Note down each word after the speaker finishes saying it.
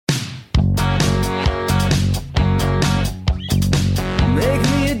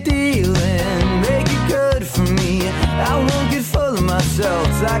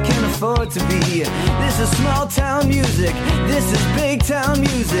want it to be. This is small town music, this is big town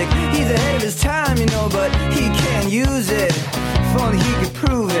music. He's ahead of his time, you know, but he can't use it. If only he could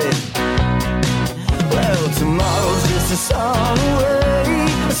prove it. Well, tomorrow's just a song away,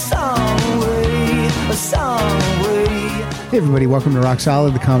 a song away, a song away. Hey everybody, welcome to Rock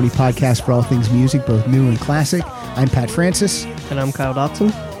Solid, the comedy podcast for all things music, both new and classic. I'm Pat Francis. And I'm Kyle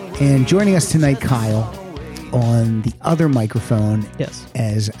Dotson. And joining us tonight, Kyle, on the other microphone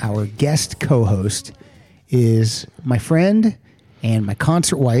as our guest co-host is my friend and my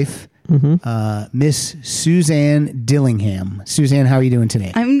concert wife, Miss Suzanne Dillingham. Suzanne, how are you doing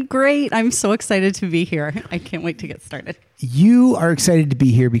today? I'm great. I'm so excited to be here. I can't wait to get started. You are excited to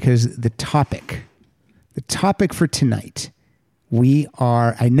be here because the topic for tonight,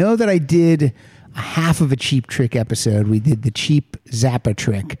 I know that I did a half of a Cheap Trick episode. We did the Cheap Zappa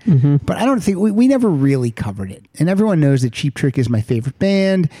Trick, but I don't think we never really covered it. And everyone knows that Cheap Trick is my favorite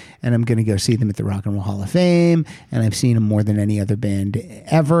band, and I'm going to go see them at the Rock and Roll Hall of Fame, and I've seen them more than any other band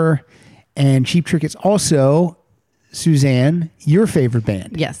ever. And Cheap Trick is also, Suzanne, your favorite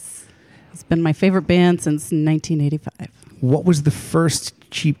band. Yes. It's been my favorite band since 1985. What was the first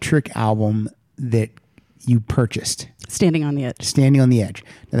Cheap Trick album that you purchased? Standing on the Edge. Standing on the Edge.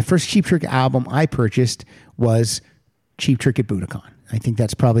 Now, the first Cheap Trick album I purchased was Cheap Trick at Budokan. I think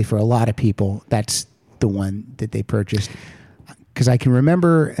that's probably for a lot of people, that's the one that they purchased. Because I can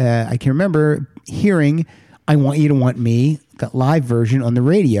remember hearing I Want You to Want Me, that live version on the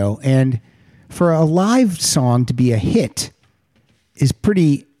radio. And for a live song to be a hit is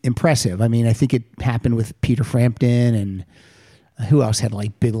pretty impressive. I mean, I think it happened with Peter Frampton, and who else had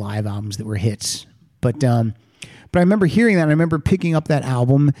like big live albums that were hits. But I remember hearing that. And I remember picking up that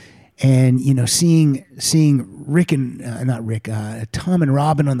album and, you know, seeing Tom and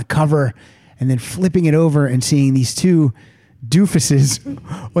Robin on the cover, and then flipping it over and seeing these two doofuses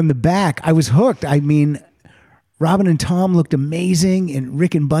on the back. I was hooked. I mean, Robin and Tom looked amazing, and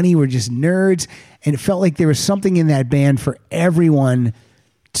Rick and Bunny were just nerds. And it felt like there was something in that band for everyone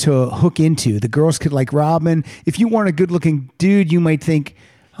to hook into. The girls could like Robin. If you weren't a good-looking dude, you might think,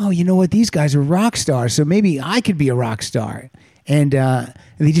 oh, you know what? These guys are rock stars, so maybe I could be a rock star. And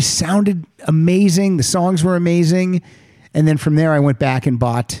they just sounded amazing. The songs were amazing. And then from there, I went back and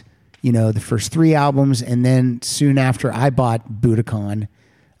bought, you know, the first 3 albums. And then soon after, I bought Budokan.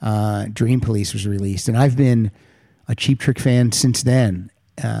 Dream Police was released. And I've been a Cheap Trick fan since then.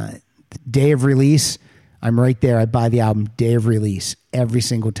 The day of release, I'm right there. I buy the album day of release every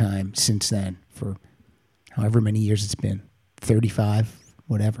single time since then for however many years it's been, 35,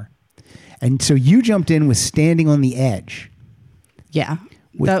 whatever. And so you jumped in with Standing on the Edge. Yeah.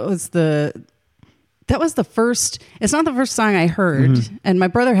 That was the first, it's not the first song I heard. And my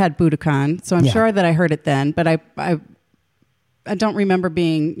brother had Budokan, so I'm sure that I heard it then, but I don't remember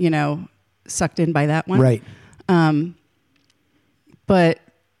being, you know, sucked in by that one. Right. But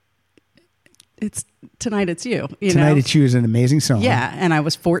it's Tonight It's You. Tonight It's You is an amazing song. Yeah. And I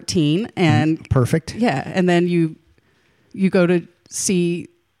was 14 and perfect. Yeah. And then you go to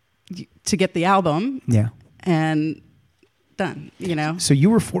get the album. Yeah. And done, you know. So you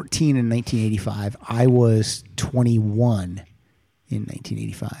were 14 in 1985. I was 21 in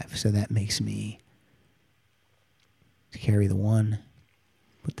 1985. So that makes me carry the 1,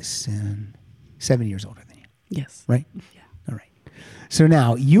 put the 7 years older than you. Yes. Right? Yeah. All right. So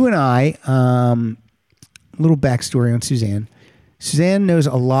now you and I, a little backstory on Suzanne. Suzanne knows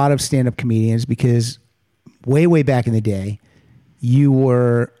a lot of stand-up comedians because way, way back in the day, you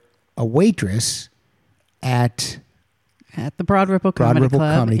were a waitress at the Broad Ripple Comedy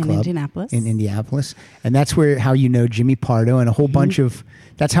Club in Indianapolis. In Indianapolis. And that's how you know Jimmy Pardo and a whole bunch of,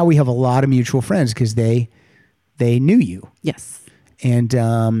 that's how we have a lot of mutual friends, because they knew you. Yes. And,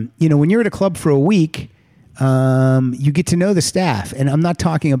 you know, when you're at a club for a week, you get to know the staff. And I'm not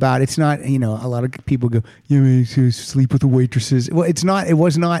talking about, it's not, you know, a lot of people go, you sleep with the waitresses. Well, it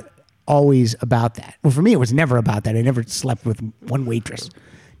was not always about that. Well, for me, it was never about that. I never slept with one waitress.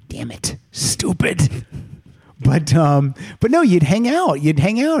 Damn it. Stupid. But no, you'd hang out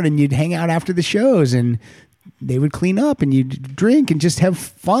and you'd hang out after the shows, and they would clean up and you'd drink and just have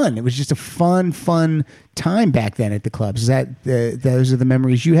fun. It was just a fun time back then at the clubs. Is that those are the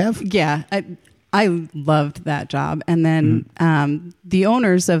memories you have? Yeah. I loved that job. And then the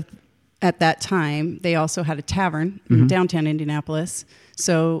owners at that time, they also had a tavern in downtown Indianapolis.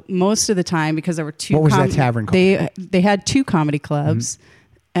 So most of the time, because there were two... What was that tavern called? They had 2 comedy clubs.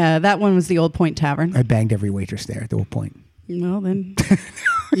 That one was the Old Point Tavern. I banged every waitress there at the Old Point. Well, then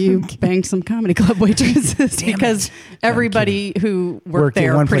you banged some comedy club waitresses because everybody who worked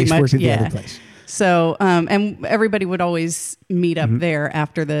there at one pretty place much... worked at the other place. So, and everybody would always meet up there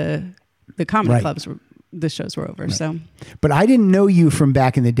after the the comedy Right. clubs, the shows were over. So But I didn't know you from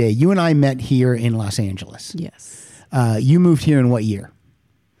back in the day. You and I met here in Los Angeles. yes, You moved here in what year?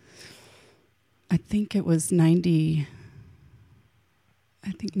 I think it was 96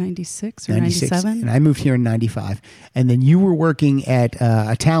 or 96. 97. And I moved here in 95. And then you were working at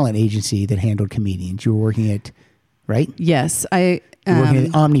a talent agency that handled comedians. You were working at, right? Yes, I. You were working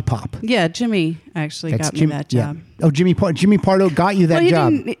at Omnipop. Yeah, Jimmy actually got me that job. Yeah. Oh, Jimmy Pardo got you that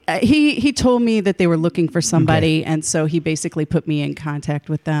job. He told me that they were looking for somebody, and so he basically put me in contact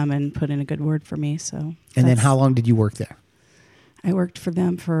with them and put in a good word for me. So. And then how long did you work there? I worked for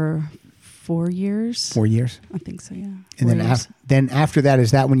them for 4 years. 4 years? I think so, yeah. And then after that, is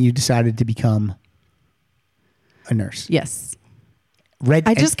that when you decided to become a nurse? Yes.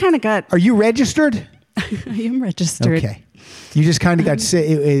 I just kind of got... Are you registered? I am registered. Okay. You just kind of got sick.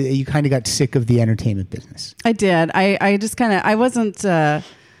 You kind of got sick of the entertainment business. I did. I just kind of... I wasn't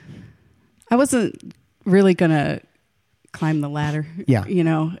really going to climb the ladder, Yeah.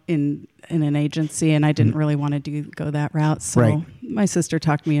 in an agency, and I didn't really want to go that route. So Right. my sister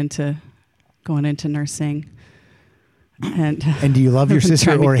talked me into going into nursing. And do you love your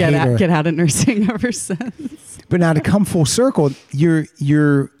sister or hate her? Get out of nursing ever since. But now to come full circle, you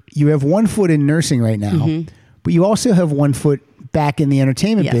have 1 foot in nursing right now, but you also have 1 foot back in the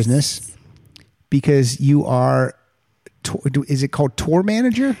entertainment Yes. business because you are. Is it called tour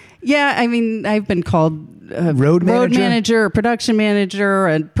manager? Yeah, I mean, I've been called road manager, or production manager,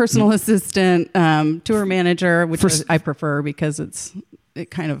 a personal assistant, tour manager, which I prefer because it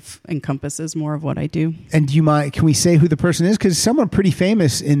kind of encompasses more of what I do. And do you mind? Can we say who the person is? Because someone pretty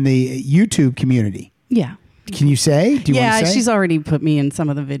famous in the YouTube community. Yeah. Can you say? Do you want to say? She's already put me in some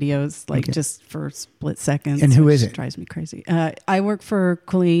of the videos, just for split seconds. And who is it? It drives me crazy. I work for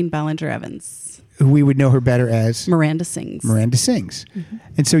Colleen Ballinger Evans. We would know her better as Miranda Sings.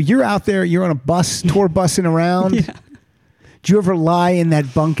 And so you're out there, you're on a bus, tour bussing around. Yeah. Do you ever lie in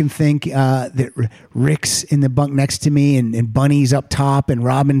that bunk and think that Rick's in the bunk next to me and Bunny's up top and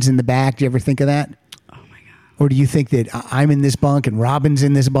Robin's in the back? Do you ever think of that? Oh my God. Or do you think that I'm in this bunk and Robin's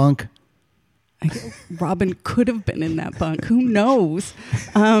in this bunk? Robin could have been in that bunk. Who knows?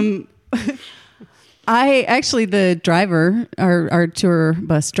 The driver, our tour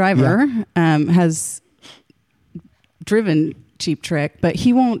bus driver, has driven Cheap Trick, but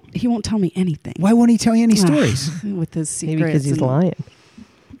he won't tell me anything. Why won't he tell you any stories? With his secrets. Maybe because he's lying.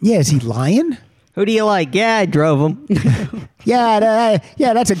 Yeah, is he lying? Who do you like? Yeah, I drove him. Yeah,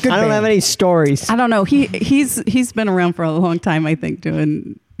 that's a good. I don't have any stories. I don't know. He's been around for a long time, I think,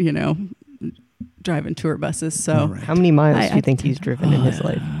 doing driving tour buses. So Right. How many miles do you think he's driven in his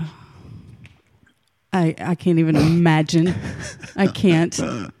life? I can't even imagine. I can't.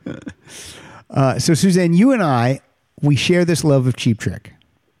 So Suzanne, you and I, we share this love of Cheap Trick.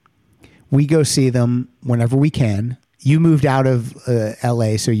 We go see them whenever we can. You moved out of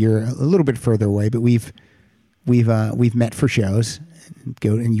LA, so you're a little bit further away, but we've met for shows.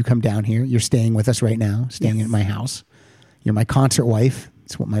 And you come down here. You're staying with us right now, staying at my house. You're my concert wife.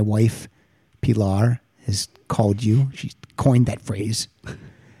 It's what my wife, Pilar, has called you. She coined that phrase.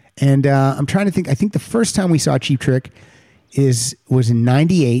 And I'm trying to think. I think the first time we saw Cheap Trick was in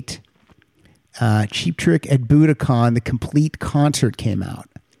 '98. Cheap Trick at Budokan, the complete concert came out,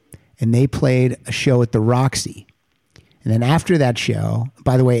 and they played a show at the Roxy. And then after that show,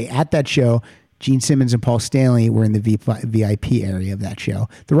 by the way, at that show, Gene Simmons and Paul Stanley were in the VIP area of that show.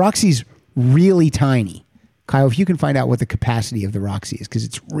 The Roxy's really tiny. Kyle, if you can find out what the capacity of the Roxy is, because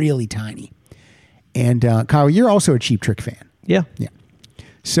it's really tiny. And Kyle, you're also a Cheap Trick fan. Yeah. Yeah.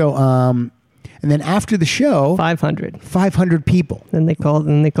 So, and then after the show, 500 people. Then they call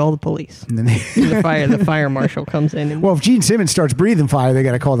the police. And then the fire marshal comes in. And, well, if Gene Simmons starts breathing fire, they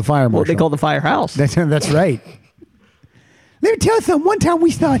got to call the fire marshal. they call the firehouse. That's right. Let me tell you something. One time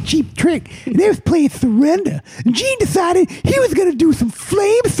we saw a Cheap Trick, and they was playing Surrender, and Gene decided he was going to do some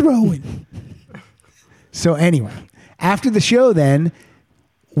flame throwing. So anyway, after the show, then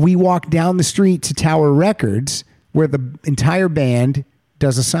we walk down the street to Tower Records, where the entire band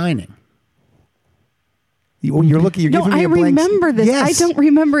does a signing. You're looking. You're giving me a blank. I remember this. Yes. I don't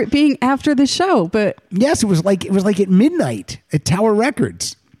remember it being after the show, but yes, it was like at midnight at Tower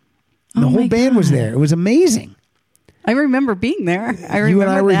Records. The whole my band was God. there. It was amazing. I remember being there. I remember You and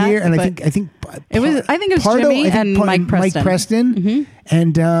I were that, here, and I but think it was. I think it was Pardo, Jimmy and Mike Preston. Mm-hmm.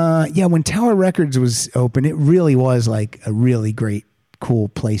 And when Tower Records was open, it really was like a really great, cool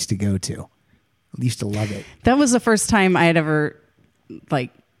place to go to. I used to love it. That was the first time I had ever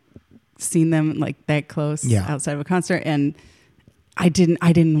seen them that close outside of a concert, and I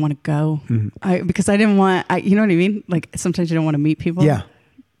didn't want to go because I didn't want. You know what I mean? Like sometimes you don't want to meet people. Yeah.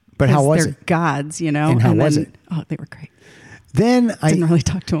 But how was they're it? gods, you know. And how was it? Oh, they were great. Then Didn't really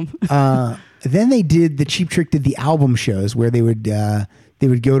talk to them. Then they did the Cheap Trick did the album shows where they would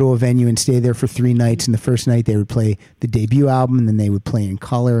go to a venue and stay there for 3 nights. And the first night they would play the debut album, and then they would play In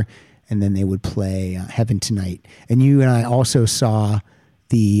Color, and then they would play Heaven Tonight. And you and I also saw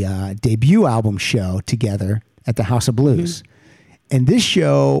the debut album show together at the House of Blues. And this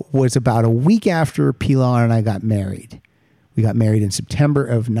show was about a week after Pilar and I got married. We got married in September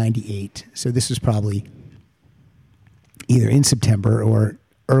of 98. So this was probably either in September or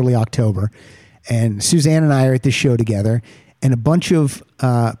early October. And Suzanne and I are at this show together. And a bunch of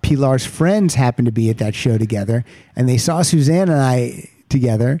Pilar's friends happened to be at that show together. And they saw Suzanne and I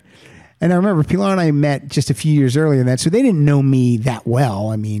together. And I remember Pilar and I met just a few years earlier than that. So they didn't know me that well.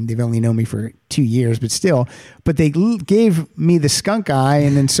 I mean, they've only known me for 2 years, but still. But they gave me the skunk eye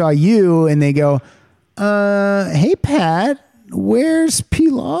and then saw you. And they go, hey, Pat, where's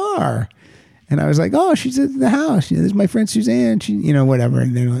Pilar? And I was like, oh, she's at the house. You know, this is my friend Suzanne. She, you know, whatever.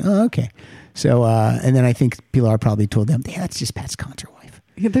 And they're like, oh, okay. So, and then I think Pilar probably told them, yeah, that's just Pat's contra wife.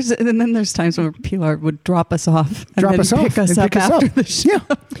 Yeah, and then there's times where Pilar would drop us off and Drop then us off pick us and up pick us after up. the show. Yeah.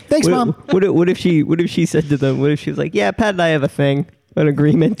 Thanks, Mom. What if she said to them? What if she was like, "Yeah, Pat and I have a thing, an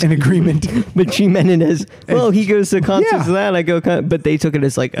agreement, An agreement. but she meant it as, well, he goes to concerts Yeah. and that, and I go, but they took it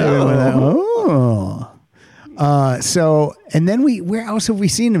as like, So, and then where else have we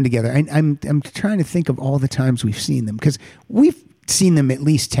seen them together? I'm trying to think of all the times we've seen them because we've seen them at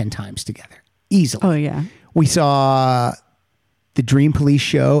least 10 times together. Easily. Oh, yeah. We saw the Dream Police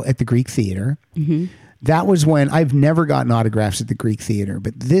show at the Greek Theater. Mm-hmm. That was when I've never gotten autographs at the Greek Theater,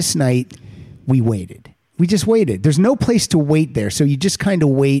 but this night we waited. We just waited. There's no place to wait there, so you just kind of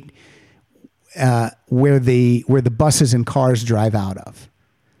wait where the buses and cars drive out of.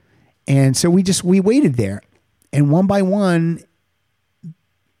 And so we waited there, and one by one,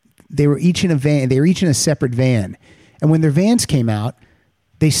 they were each in a van. They were each in a separate van, and when their vans came out,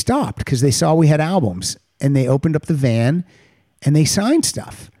 they stopped because they saw we had albums, and they opened up the van and they signed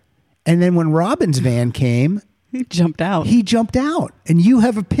stuff. And then when Robin's van came, He jumped out. he jumped out. And you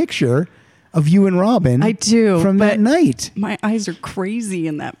have a picture of you and Robin. I do. From that but night. My eyes are crazy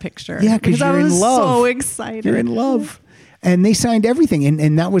in that picture. Yeah, because you're I was in love. so excited. You're in love. And they signed everything.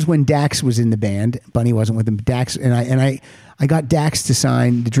 And that was when Dax was in the band. Bunny wasn't with him. Dax and I got Dax to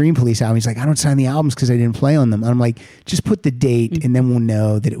sign the Dream Police album. He's like, I don't sign the albums because I didn't play on them. I'm like, just put the date and then we'll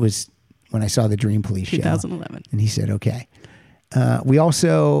know that it was when I saw the Dream Police show. 2011. And he said, okay. We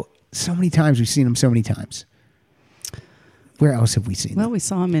also, so many times, we've seen him so many times. Where else have we seen Well, them? we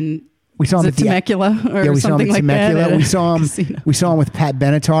saw him in We saw him was at it the Temecula or we saw him something at like Temecula. that. at We a saw him. casino. We saw him with Pat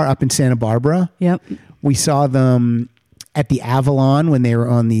Benatar up in Santa Barbara. Yep. We saw them at the Avalon when they were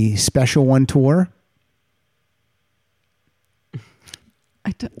on the Special One tour.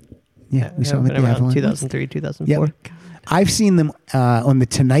 Yeah, we saw them at the around Avalon. 2003, 2004. Yep. I've seen them on the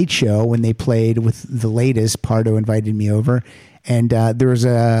Tonight Show when they played with the latest. Pardo invited me over, and there was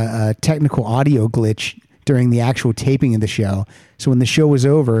a technical audio glitch during the actual taping of the show. So when the show was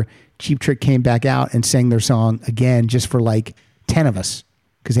over, Cheap Trick came back out and sang their song again just for like 10 of us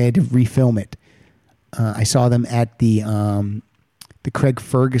because they had to refilm it. I saw them at the Craig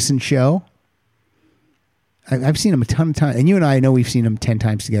Ferguson show. I've seen them a ton of times. And you and I know we've seen them 10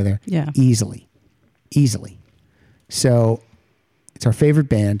 times together. Yeah. Easily. So it's our favorite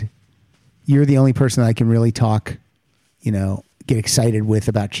band. You're the only person that I can really talk, get excited with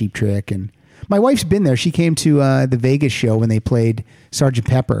about Cheap Trick. And my wife's been there. She came to the Vegas show when they played Sgt.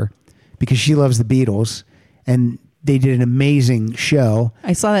 Pepper because she loves the Beatles. And they did an amazing show.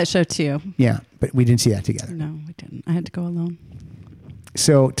 I saw that show too. Yeah, but we didn't see that together. No, we didn't. I had to go alone.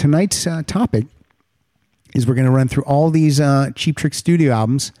 So tonight's topic is we're going to run through all these Cheap Trick studio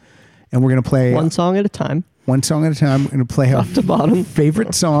albums, and we're going to play One song at a time. One song at a time. We're going to play our Top to bottom.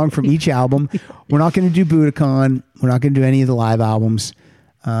 favorite song from each album. We're not going to do Budokan. We're not going to do any of the live albums.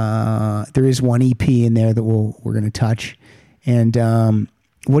 There is one EP in there that we're going to touch. And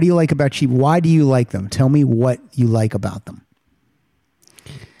what do you like about Cheap? Why do you like them? Tell me what you like about them.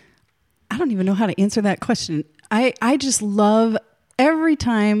 I don't even know how to answer that question. I just love every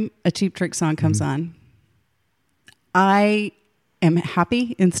time a Cheap Trick song comes on. I am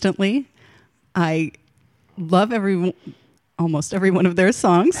happy instantly. I love almost every one of their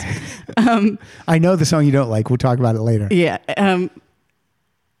songs. I know the song you don't like. We'll talk about it later. Yeah.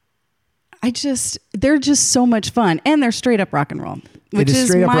 They're just so much fun, and they're straight up rock and roll, which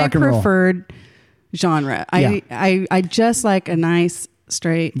is my preferred genre. Yeah. I just like a nice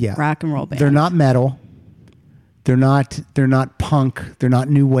straight rock and roll band. They're not metal. They're not punk. They're not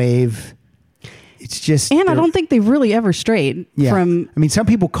new wave. It's just, and I don't think they've really ever strayed from. I mean, some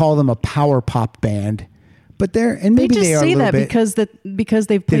people call them a power pop band, but maybe they are say a that bit, because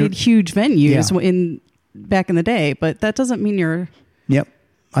they've played huge venues back in the day, but that doesn't mean you're. Yep,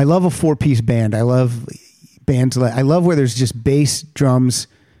 I love a 4-piece band. I love bands I love where there's just bass, drums,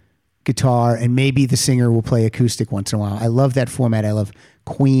 guitar, and maybe the singer will play acoustic once in a while. I love that format. I love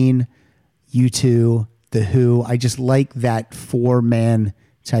Queen, U2, The Who. I just like that 4-man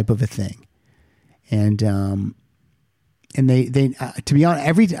type of a thing. And they to be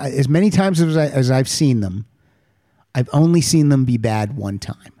honest, as many times as I've seen them, I've only seen them be bad one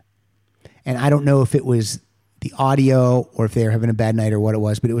time. And I don't know if it was the audio or if they were having a bad night or what it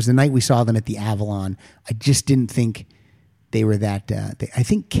was, but it was the night we saw them at the Avalon. I just didn't think they were that. I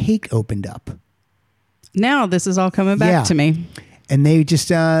think Cake opened up. Now this is all coming back to me. And they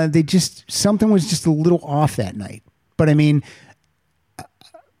just something was just a little off that night. But I mean,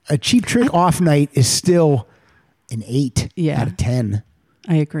 a Cheap Trick off night is still an 8 out of 10.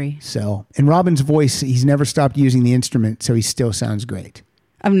 I agree. So, and Robin's voice, he's never stopped using the instrument, so he still sounds great.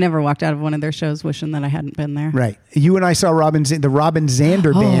 I've never walked out of one of their shows wishing that I hadn't been there. Right. You and I saw the Robin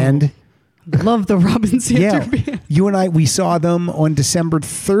Zander band. Love the Robin Zander band. You and we saw them on December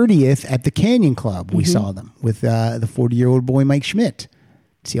 30th at the Canyon Club. We saw them with the 40-year-old boy Mike Schmidt.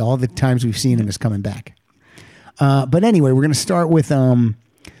 See, all the times we've seen him is coming back. But anyway, we're going to start with the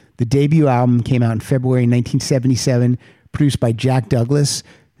debut album. Came out in February 1977, produced by Jack Douglas,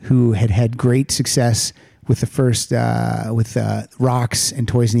 who had great success with the first with Rocks and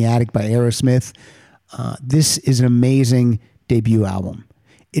Toys in the Attic by Aerosmith. This is an amazing debut album.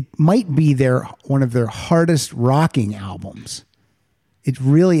 It might be one of their hardest rocking albums. It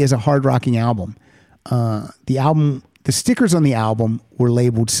really is a hard rocking album. The stickers on the album were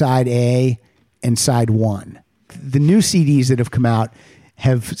labeled Side A and Side 1. The new CDs that have come out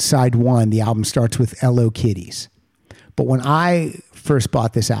have Side 1. The album starts with Hello Kitties. But when I first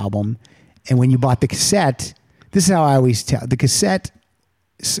bought this album, and when you bought the cassette, this is how I always tell. The cassette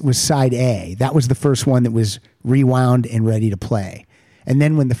was Side A. That was the first one that was rewound and ready to play. And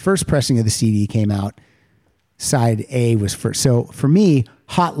then when the first pressing of the CD came out, Side A was first. So for me,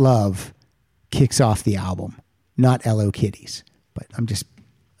 Hot Love kicks off the album, not Hello Kitties. But I'm just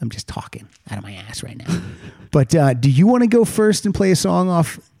talking out of my ass right now. But do you want to go first and play a song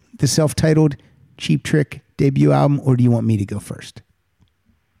off the self-titled Cheap Trick debut album, or do you want me to go first?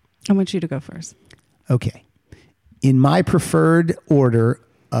 I want you to go first. Okay. In my preferred order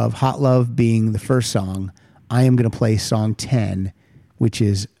of Hot Love being the first song, I am going to play song 10, which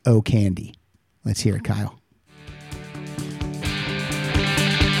is Oh Candy. Let's hear it, Kyle.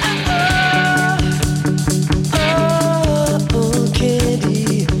 Oh,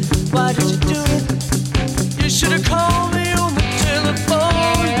 Candy, why did you do it? You should have called me on the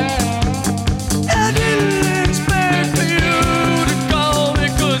telephone. I didn't expect for you to call me,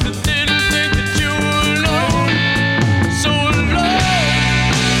 'cause I didn't think that you were alone, so alone.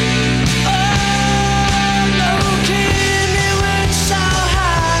 Oh, no, Candy went so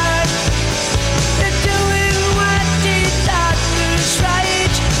hard. You're doing what you thought was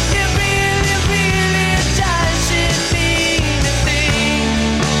right. It really, really doesn't mean a thing.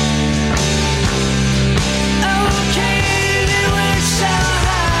 Oh, Candy went so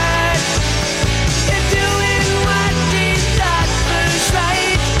hard. You're doing what you thought was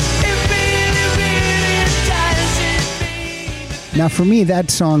right. It really, really doesn't mean a thing. Now, for me,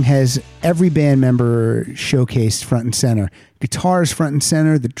 that song has every band member showcased front and center. Guitar's front and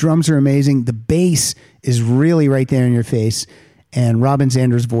center. The drums are amazing. The bass is really right there in your face. And Robin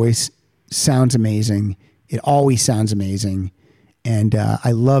Zander's voice sounds amazing. It always sounds amazing. And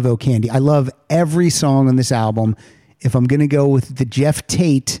I love Oh Candy. I love every song on this album. If I'm going to go with the Jeff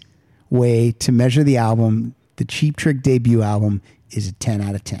Tate way to measure the album, the Cheap Trick debut album is a 10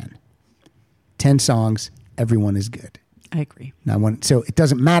 out of 10. 10 songs, everyone is good. I agree. Now, so it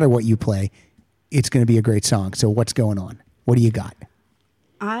doesn't matter what you play, it's going to be a great song. So what's going on? What do you got?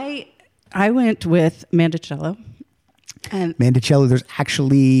 I went with Mandocello. And Mandocello, there's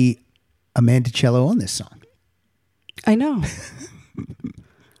actually a Mandocello on this song. I know.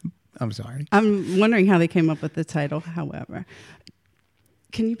 I'm sorry. I'm wondering how they came up with the title, however.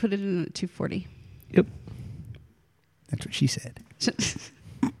 Can you put it in at 240? Yep. That's what she said.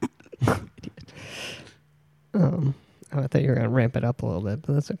 I thought you were going to ramp it up a little bit,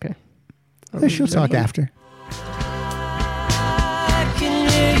 but that's okay. She'll talk after. I can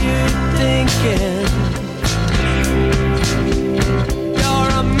hear you thinking you're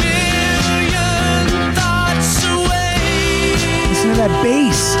a million thoughts away. Listen to that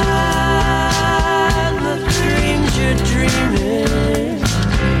bass. And the dreams you're dreaming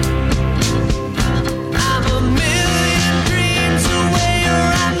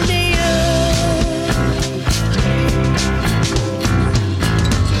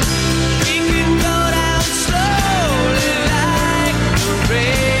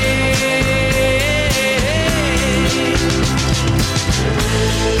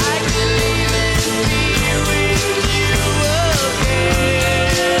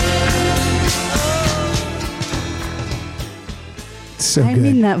so I good.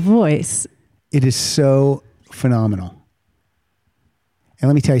 mean, that voice. It is so phenomenal. And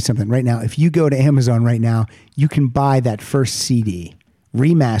let me tell you something right now. If you go to Amazon right now, you can buy that first CD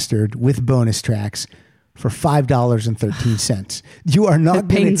remastered with bonus tracks for $5.13. You are not That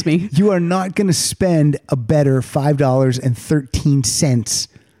pains me. You are not going to spend a better $5.13.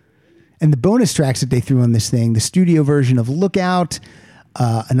 And the bonus tracks that they threw on this thing, the studio version of Lookout,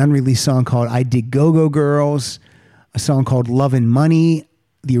 an unreleased song called I Dig Go-Go Girls, a song called Love and Money,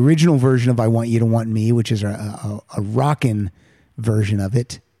 the original version of I Want You to Want Me, which is a rockin' version of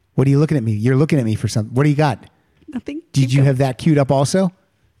it. What are you looking at me? You're looking at me for something. What do you got? Nothing. Did you have that queued up also?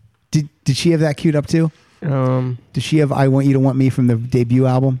 Did she have that queued up too? Did she have I Want You to Want Me from the debut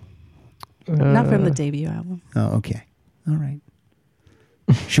album? Not from the debut album. Oh, okay. All right.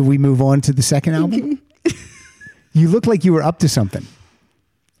 Should we move on to the second album? You look like you were up to something.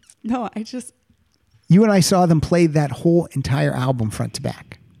 No, I just... You and I saw them play that whole entire album front to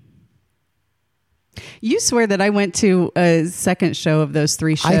back. You swear that I went to a second show of those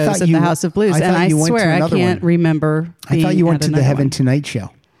 3 I thought shows at you- the House of Blues, I and thought I you went to swear I another can't one. remember. I thought you went to the another Heaven one. Tonight show.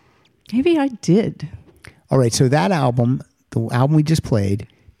 Maybe I did. All right, so that album, the album we just played,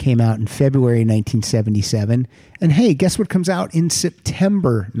 came out in February 1977. And hey, guess what comes out in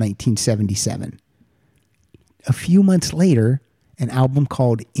September 1977? A few months later, an album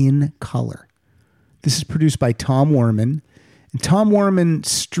called In Color. This is produced by Tom Werman. And Tom Werman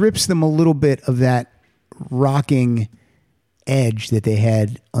strips them a little bit of that rocking edge that they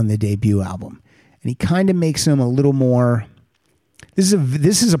had on the debut album. And he kind of makes them a little more... This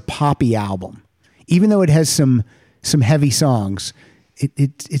is a poppy album. Even though it has some heavy songs,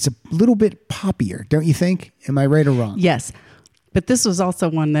 it's a little bit poppier, don't you think? Am I right or wrong? Yes. But this was also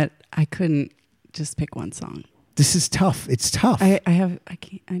one that I couldn't just pick one song. This is tough. It's tough. I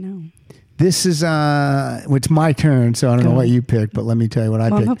know. This is it's my turn, so I don't know what you picked, but let me tell you what I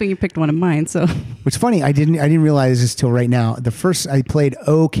Well, I'm picked. hoping you picked one of mine, so What's funny, I didn't realize this till right now. I played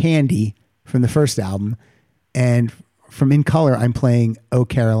Oh Candy from the first album, and from In Color, I'm playing Oh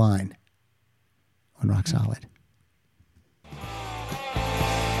Caroline on Rock Solid.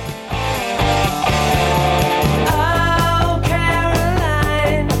 Oh,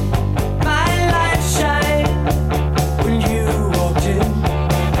 Caroline, my light shine when you walked in.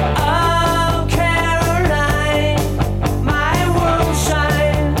 Oh, Caroline, my world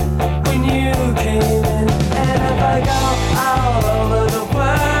shine when you came in. And if I go all over the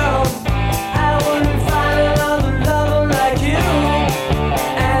world, I wouldn't find another lover like you.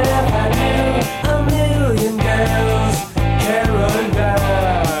 And if I knew a million girls, Caroline.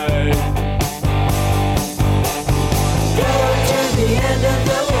 Go to the end of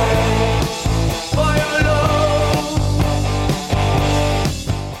the world for your love.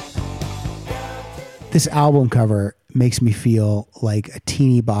 This album cover makes me feel like a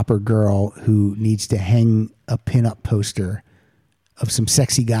teeny bopper girl who needs to hang a pinup poster of some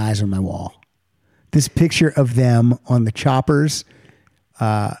sexy guys on my wall. This picture of them on the choppers,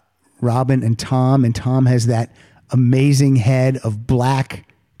 Robin and Tom has that amazing head of black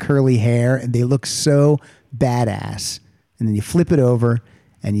curly hair, and they look so badass. And then you flip it over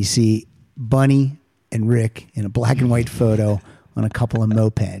and you see Bunny and Rick in a black and white photo on a couple of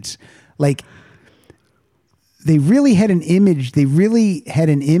mopeds. Like, they really had an image. They really had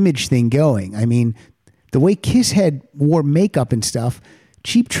an image thing going. I mean, the way Kiss wore makeup and stuff,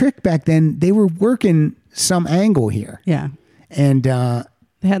 Cheap Trick back then, they were working some angle here. yeah. And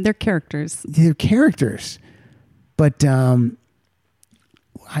They had their characters. their characters. But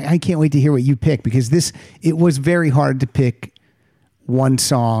I can't wait to hear what you pick, because it was very hard to pick one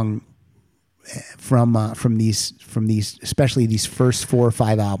song from these, especially these first 4 or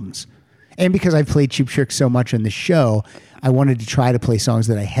 5 albums. And because I've played Cheap Trick so much on the show, I wanted to try to play songs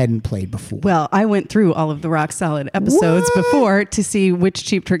that I hadn't played before. Well, I went through all of the Rock Solid episodes What? before to see which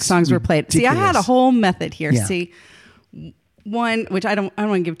Cheap Trick songs were played. See, I had a ridiculous. whole method here. Yeah. See, one, which I don't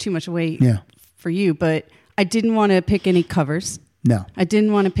want to give too much away Yeah. for you, but I didn't want to pick any covers. No, I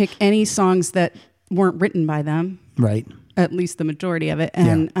didn't want to pick any songs that weren't written by them, right? at least the majority of it.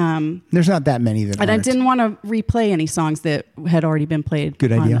 And There's not that many that. and I aren't. didn't want to replay any songs that had already been played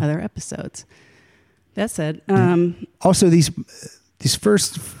Good on idea. other episodes. That said, Also, these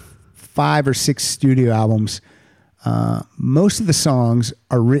first 5 or 6 studio albums, most of the songs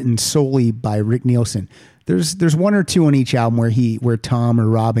are written solely by Rick Nielsen. There's 1 or 2 on each album where Tom or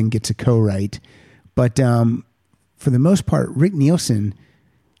Robin gets a co-write, but for the most part, Rick Nielsen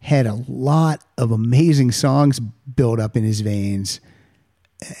had a lot of amazing songs built up in his veins.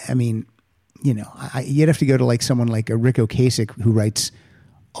 I mean, you know, you'd have to go to like someone like a Rick Ocasek who writes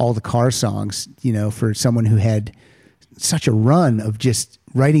all the car songs, you know, for someone who had such a run of just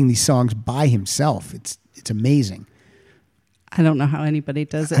writing these songs by himself. It's amazing. I don't know how anybody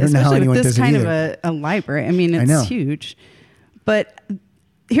does it. I don't know how anyone does it especially with this either. kind of a library. I mean, it's huge. But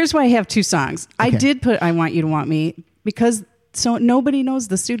here's why I have two songs. Okay. I did put I Want You to Want Me because so nobody knows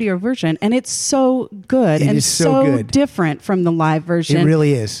the studio version, and it's so good and is so good. different from the live version. It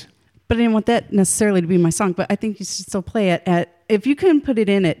really is. But I didn't want that necessarily to be my song, but I think you should still play it at, if you can put it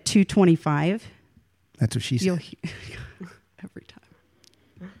in at 225. That's what she You'll said. every time.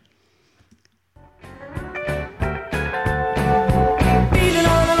 Feeling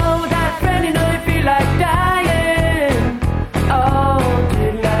all alone without a friend, you know you feel like dying. Oh,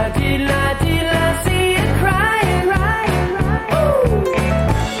 did I see you crying, right?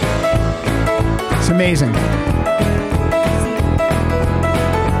 It's amazing.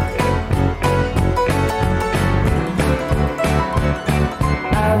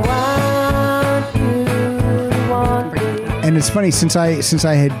 I want you to want me. And it's funny, since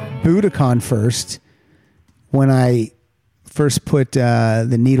I had Budokan first, when I first put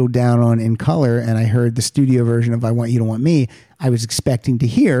the needle down on In Color and I heard the studio version of I Want You to Want Me, I was expecting to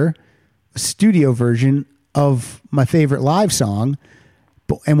hear a studio version of my favorite live song.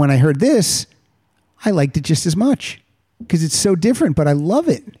 And when I heard this, I liked it just as much because it's so different, but I love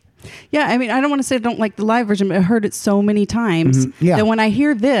it. Yeah, I mean, I don't want to say I don't like the live version, but I heard it so many times Yeah. that when I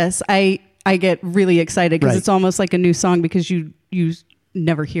hear this, I get really excited because Right. it's almost like a new song because you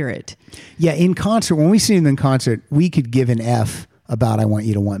never hear it. Yeah, in concert, when we see them in concert, we could give an F about I Want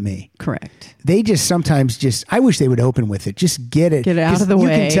You to Want Me. Correct. They just sometimes I wish they would open with it. Just get it. Get it out 'Cause of the you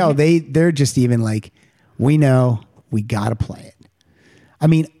way. can tell they're just even like, we know we got to play it. I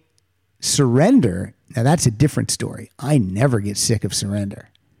mean, Surrender, now that's a different story. I never get sick of Surrender.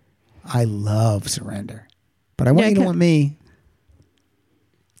 I love Surrender. But I Want You to Want Me,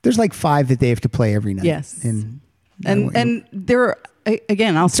 there's like 5 that they have to play every night. Yes. And there,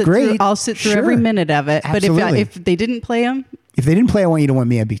 again, I'll sit great. through. I'll sit through Sure. every minute of it. Absolutely. But if they didn't play them, if they didn't play I Want You to Want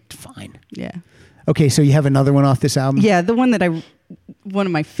Me, I'd be fine. yeah, Okay, so you have another one off this album? yeah. The one that one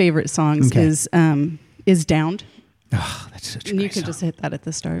of my favorite songs Okay. is Downed, Oh, that's such a and great you can song. just hit that at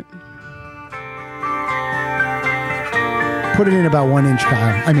the start. Put it in about 1 inch,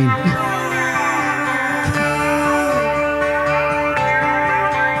 Kyle. I mean,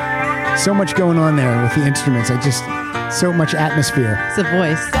 so much going on there with the instruments. So much atmosphere. It's a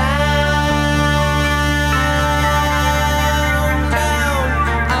voice.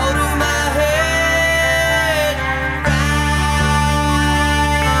 Out of my head,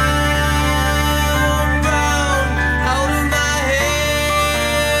 round, out of my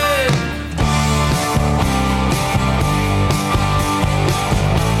head.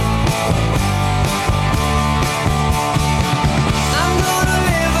 I'm gonna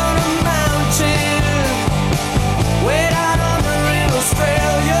live on a mountain, way out on the real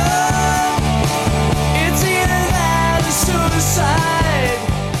Australia. It's either that or suicide.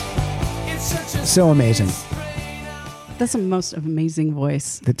 It's such a So amazing. That's the most amazing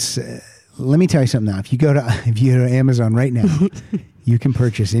voice. That's. Let me tell you something now. If you go to Amazon right now, you can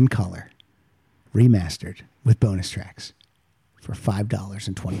purchase In Color, remastered with bonus tracks for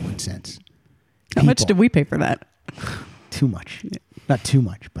 $5.21. How much did we pay for that? Too much. Not too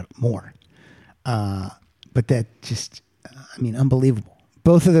much, but more. But that just, I mean, unbelievable.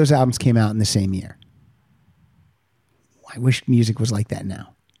 Both of those albums came out in the same year. I wish music was like that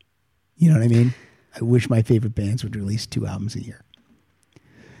now. You know what I mean? I wish my favorite bands would release 2 albums a year.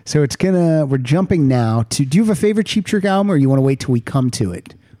 So we're jumping now to, do you have a favorite Cheap Trick album, or you want to wait till we come to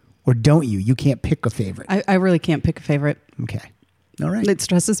it? Or don't you? You can't pick a favorite. I really can't pick a favorite. Okay. All right. It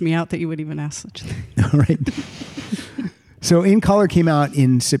stresses me out that you would even ask such a thing. All right. So In Color came out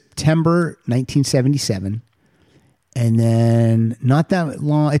in September 1977. And then not that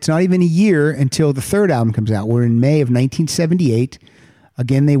long, it's not even a year until the third album comes out. We're in May of 1978.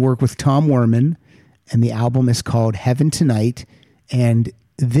 Again, they work with Tom Werman, and the album is called Heaven Tonight. And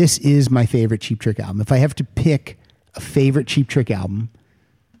this is my favorite Cheap Trick album. If I have to pick a favorite Cheap Trick album,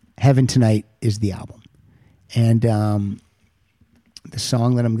 Heaven Tonight is the album. And the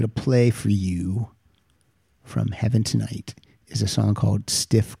song that I'm going to play for you from Heaven Tonight is a song called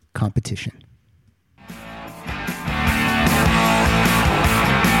Stiff Competition.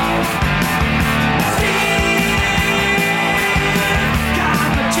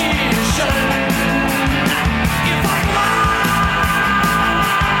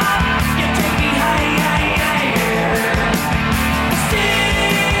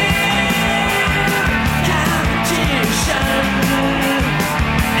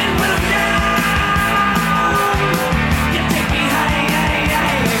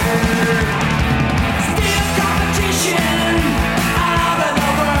 Yeah.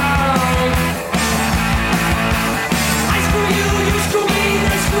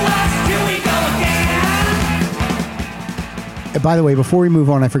 by the way, before we move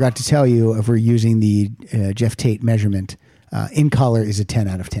on, I forgot to tell you if we're using the Jeff Tate measurement. In Color is a 10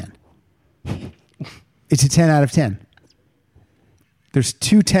 out of 10. It's a 10 out of 10. There's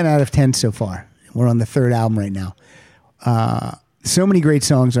 2 10 out of 10 so far. We're on the 3rd album right now. So many great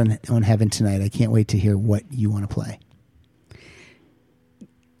songs on Heaven Tonight. I can't wait to hear what you want to play.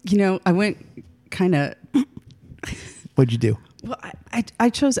 You know, I went kind of... What'd you do? Well, I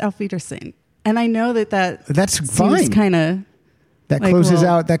chose Auf Wiedersehen. And I know that's seems fine. Kind of... That closes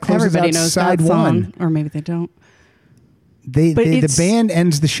out everybody knows side that song, one. or maybe they don't. The band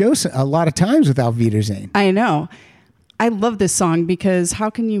ends the show a lot of times with Auf Wiedersehen. I know. I love this song because how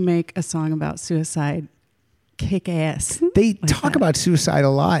can you make a song about suicide kick ass? They like talk that? about suicide a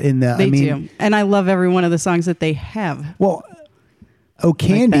lot in the. They do, and I love every one of the songs that they have. Well, "Oh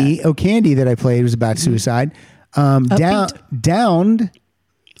Candy," that I played was about suicide. Downed,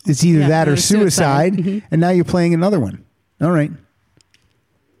 it's either that or suicide, Mm-hmm. and now you're playing another one. All right,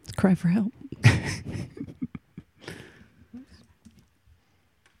 Cry for help.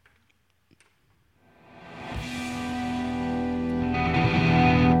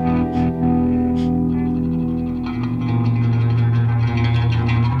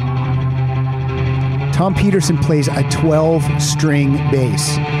 Tom Peterson plays a 12-string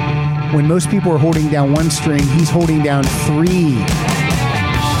bass. When most people are holding down 1 string, he's holding down 3.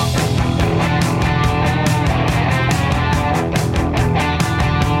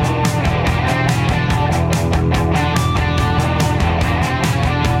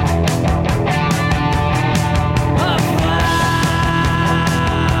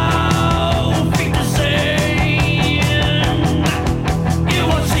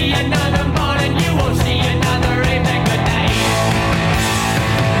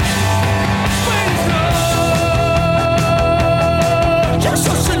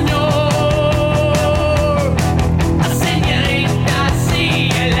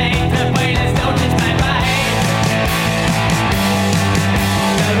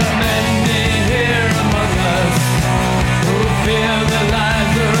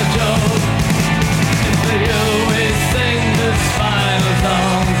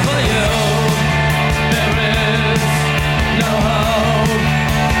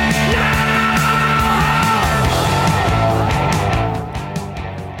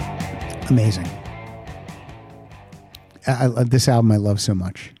 Amazing. This album I love so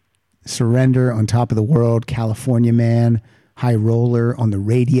much. Surrender, On Top of the World, California Man, High Roller, On the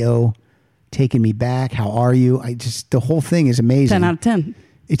Radio, Taking Me Back, How Are You? The whole thing is amazing. 10 out of 10.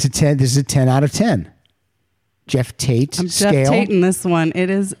 It's a 10. This is a 10 out of 10. Jeff Tate I'm scale. Jeff Tate in this one. It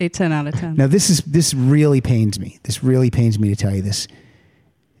is a 10 out of 10. Now this really pains me. This really pains me to tell you this.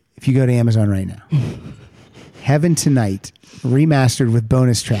 If you go to Amazon right now, Heaven Tonight, remastered with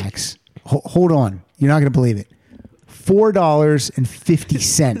bonus tracks. Hold on. You're not going to believe it.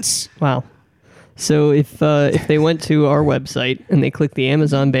 $4.50. Wow. So if they went to our website and they clicked the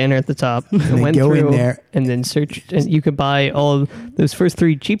Amazon banner at the top, and went go through in there and then searched, and you could buy all of those first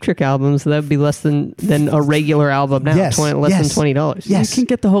 3 Cheap Trick albums, that would be less than a regular album now. Yes, Less than $20. Yes. You can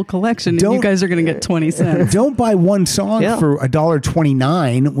get the whole collection, and you guys are going to get 20 cents. Don't buy one song for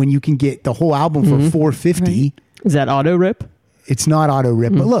 $1.29 when you can get the whole album for $4.50. Right. Is that auto rip? It's not auto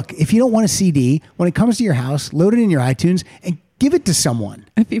rip. But look, if you don't want a CD, when it comes to your house, load it in your iTunes and give it to someone.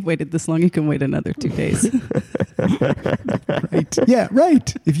 If you've waited this long, you can wait another 2 days. Right. Yeah,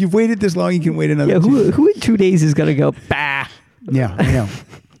 right. If you've waited this long, you can wait another 2 days. Who in 2 days is going to go, bah? Yeah, I know.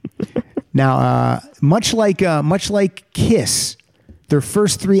 Now, much like Kiss, their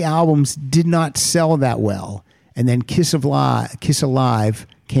first 3 albums did not sell that well. And then Kiss Alive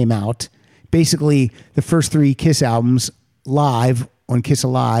came out. Basically, the first 3 Kiss albums live on Kiss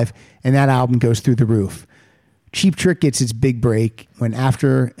Alive, and that album goes through the roof. Cheap Trick gets its big break when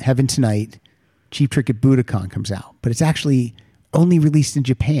after Heaven Tonight, Cheap Trick at Budokan comes out. But it's actually only released in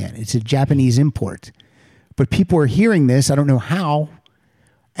Japan. It's a Japanese import. But people are hearing this, I don't know how,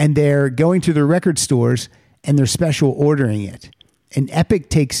 and they're going to their record stores and they're special ordering it. And Epic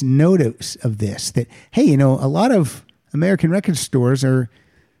takes notice of this, that, hey, a lot of American record stores are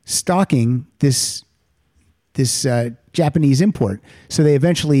stocking this Japanese import. So they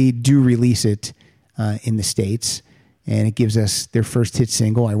eventually do release it in the States, and it gives us their first hit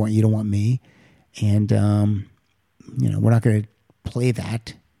single, I Want You to Want Me. And, we're not going to play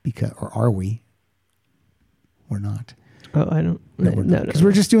that or are we? We're not. Oh, I don't. No, we're not. Because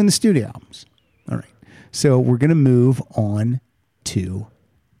we're just doing the studio albums. All right. So we're going to move on to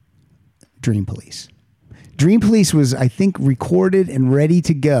Dream Police. Dream Police was, I think, recorded and ready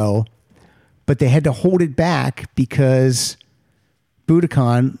to go, but they had to hold it back because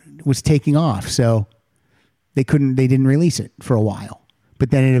Budokan was taking off. So They didn't release it for a while.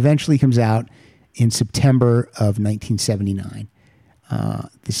 But then it eventually comes out in September of 1979.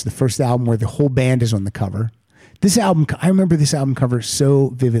 This is the first album where the whole band is on the cover. This album, I remember this album cover so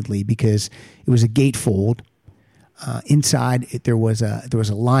vividly because it was a gatefold. Inside there was a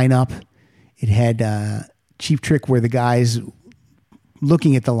lineup. It had Cheap Trick where the guys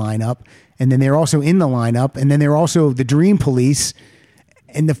looking at the lineup, and then they're also in the lineup, and then they're also the Dream Police.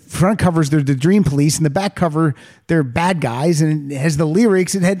 And the front covers, they're the Dream Police, and the back cover, they're bad guys, and it has the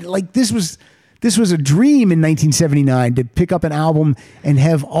lyrics. It had like this was a dream in 1979 to pick up an album and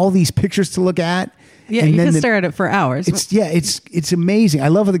have all these pictures to look at. Yeah, and you then can stare at it for hours. It's amazing. I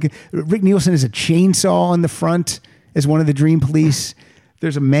love how Rick Nielsen has a chainsaw on the front as one of the Dream Police.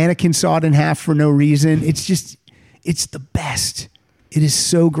 There's a mannequin sawed in half for no reason. It's the best. It is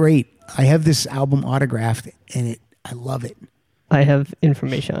so great. I have this album autographed, and I love it. I have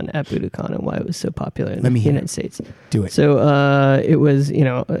information on At Budokan and why it was so popular in the United States. Do it. So it was,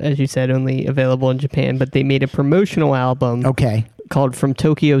 as you said, only available in Japan, but they made a promotional album called From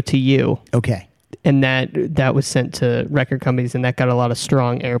Tokyo to You. Okay. And that was sent to record companies, and that got a lot of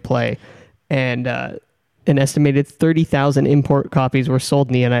strong airplay. And an estimated 30,000 import copies were sold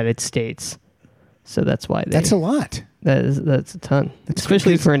in the United States. So that's why that's a lot. That's a ton,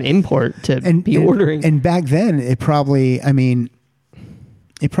 especially for an import to be ordering. And back then, it probably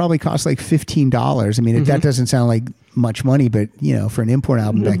cost like $15. I mean, that doesn't sound like much money, but for an import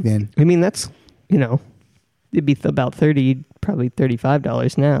album back then, I mean, that's it'd be about probably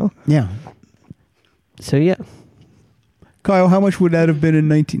 $35 now. Yeah. So yeah. Kyle, how much would that have been in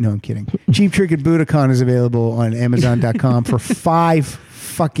 19? No, I'm kidding. Cheap Trick at Budokan is available on Amazon.com for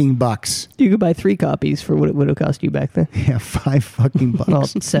 $5 You could buy 3 copies for what it would have cost you back then. Yeah, $5 Well,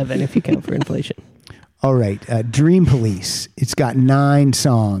 7 if you count for inflation. All right, Dream Police. It's got 9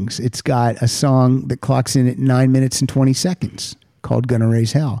 songs. It's got a song that clocks in at 9 minutes and 20 seconds called Gonna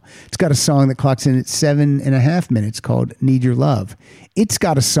Raise Hell. It's got a song that clocks in at 7.5 minutes called Need Your Love. It's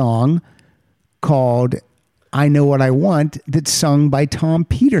got a song called I Know What I Want that's sung by Tom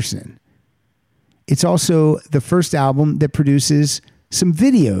Peterson. It's also the first album that produces some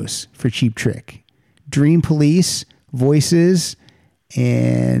videos for Cheap Trick. Dream Police, Voices,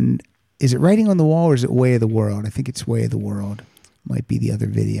 and is it Writing on the Wall or is it Way of the World? I think it's Way of the World. Might be the other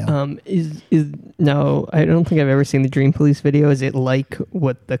video. No, I don't think I've ever seen the Dream Police video. Is it like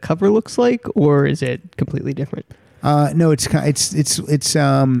what the cover looks like, or is it completely different? No, it's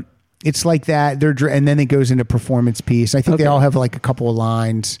like that. And then it goes into performance piece. I think they all have like a couple of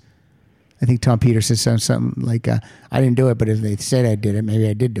lines. I think Tom Peterson says something like, I didn't do it, but if they said I did it, maybe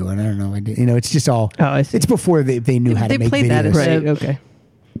I did do it. I don't know. I did. It's just all, it's before they knew how to make videos. That right, okay.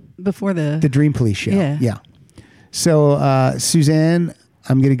 Before the Dream Police show. Yeah. So, Suzanne,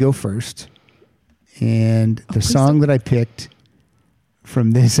 I'm going to go first. And the song that I picked from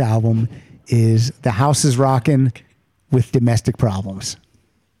this album is The House is Rockin' with Domestic Problems.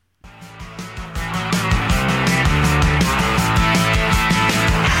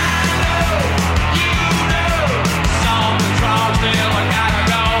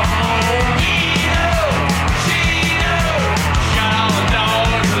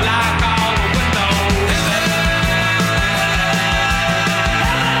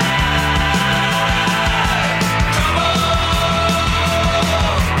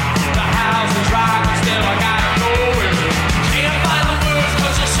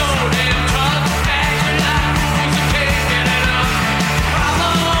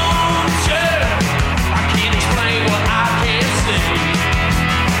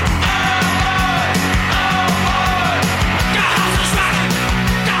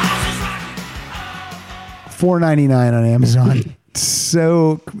 $4.99 on Amazon.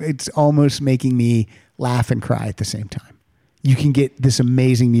 So it's almost making me laugh and cry at the same time. You can get this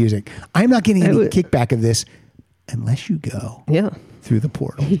amazing music. I'm not getting any kickback of this unless you go through the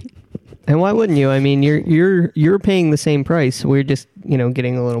portal. And why wouldn't you? I mean, you're paying the same price. We're just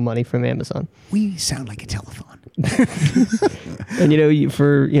getting a little money from Amazon. We sound like a telethon. And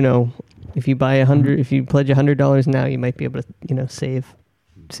if you buy if you pledge $100 now, you might be able to save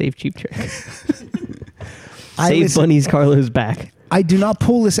Cheap Trick. Save Bunny's Carlo's back. I do not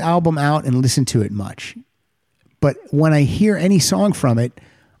pull this album out and listen to it much. But when I hear any song from it,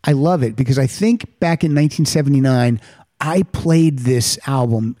 I love it because I think back in 1979, I played this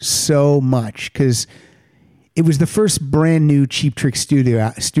album so much because it was the first brand new Cheap Trick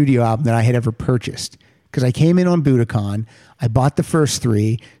studio album that I had ever purchased. Because I came in on Budokan, I bought the first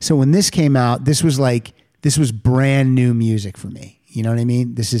 3. So when this came out, this was brand new music for me. You know what I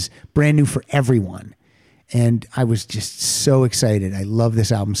mean? This is brand new for everyone. And I was just so excited. I love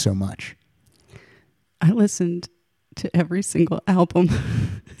this album so much. I listened to every single album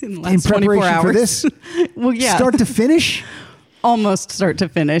in the last In 24 preparation hours. for this? Well, yeah. Start to finish? Almost start to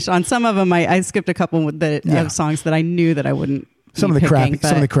finish. On some of them, I skipped a couple of songs that I knew that I wouldn't. Some of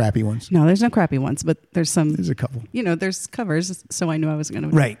the crappy ones. No, there's no crappy ones, but there's a couple. There's covers, so I knew I was going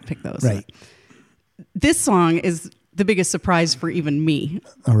to pick those. Right. This song is the biggest surprise for even me.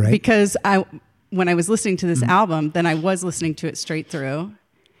 All right. Because when I was listening to this album, then I was listening to it straight through,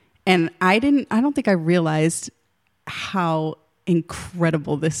 and I don't think I realized how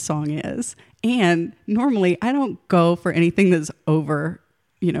incredible this song is. And normally I don't go for anything that's over,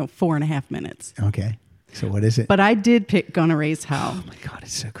 4.5 minutes. Okay. So what is it? But I did pick Gonna Raise Hell. Oh my God,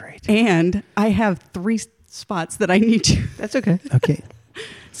 it's so great. And I have 3 spots that I need to. That's okay. Okay.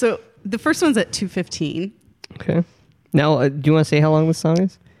 So the first one's at 2:15. Okay. Now, do you want to say how long this song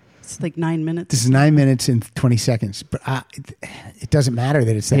is? It's like 9 minutes. This is 9 minutes and 20 seconds, but it doesn't matter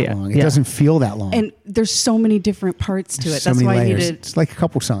that it's that long. It doesn't feel that long. And there's so many different parts to it. So That's many why layers. I needed. It's like a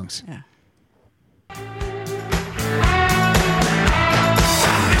couple songs. Yeah.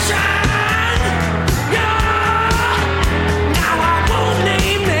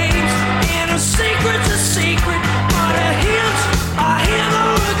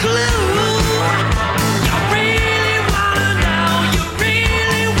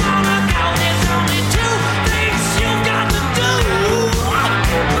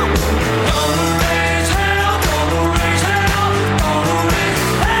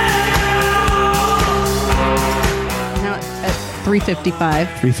 Now at 3:55.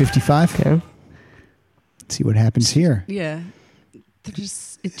 3:55. Okay. Let's see what happens here. Yeah. It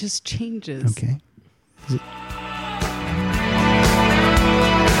just changes. Okay. Is it-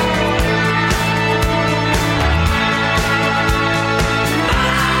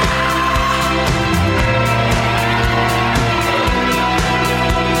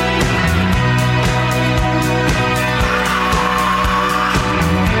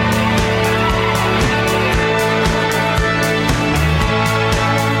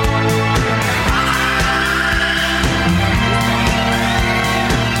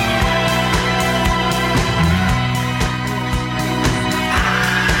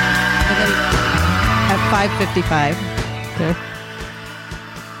 At 5:55. Okay.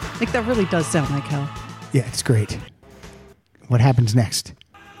 Like that really does sound like hell. Yeah, it's great. What happens next?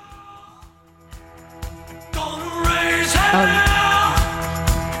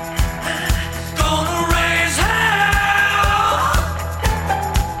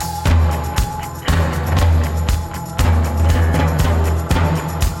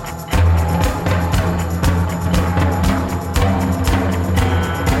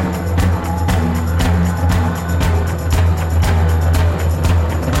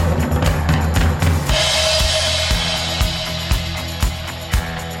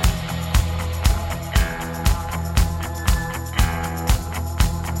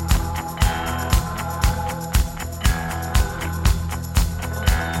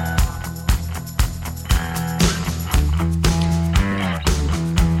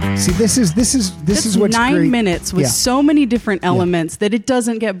 See, this is what's 9 great. minutes with Yeah. so many different elements that it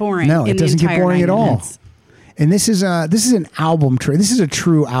doesn't get boring. No, it doesn't get boring at all. Minutes. And this is an album track. This is a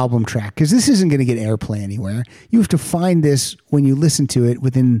true album track because this isn't going to get airplay anywhere. You have to find this when you listen to it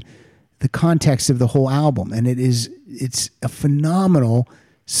within the context of the whole album, and it's a phenomenal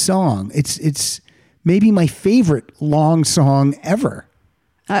song. It's maybe my favorite long song ever.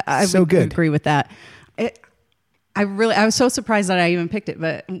 I So would good. agree with that. I was so surprised that I even picked it,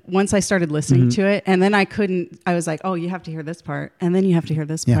 but once I started listening to it, and then I was like, oh, you have to hear this part, and then you have to hear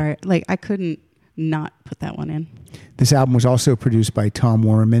this part. Like I couldn't not put that one in. This album was also produced by Tom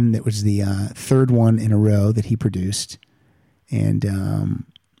Werman. That was the third one in a row that he produced, and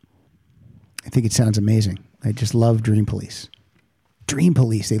I think it sounds amazing. I just love Dream Police. Dream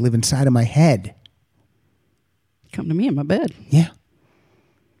Police. They live inside of my head. Come to me in my bed. Yeah.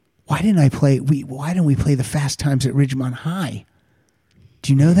 Why didn't we play the Fast Times at Ridgemont High?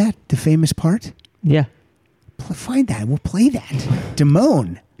 Do you know that? The famous part? Yeah. Find that. We'll play that.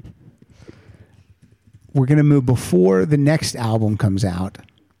 Damone. We're going to move before the next album comes out.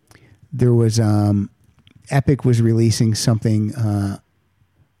 There was Epic was releasing something.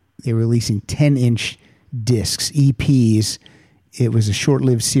 They were releasing 10-inch discs, EPs. It was a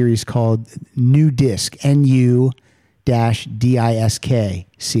short-lived series called New Disc, NU-DISK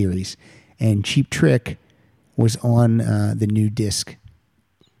series. And Cheap Trick was on the New Disc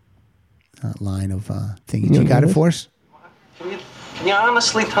line of things. You got it for us? Can you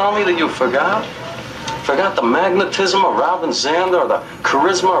honestly tell me that you forgot? Forgot the magnetism of Robin Zander or the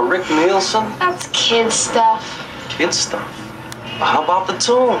charisma of Rick Nielsen? That's kid stuff. Kid stuff. How about the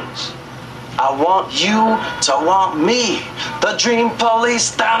tunes? I want you to want me. The dream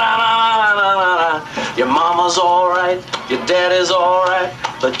police. Da-da-da-da-da-da. Your mama's alright, your daddy's alright,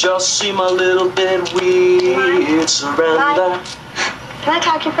 but just seem a little bit weird. Surrender. Can I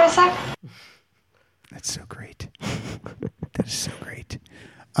talk to you for a sec? That's so great. That is so great.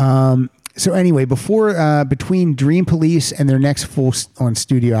 So anyway, between Dream Police and their next full-on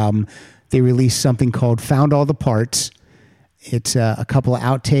studio album, they released something called Found All the Parts. It's a couple of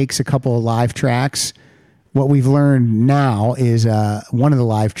outtakes, a couple of live tracks. What we've learned now is one of the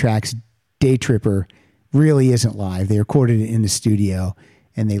live tracks, Day Tripper, really isn't live. They recorded it in the studio,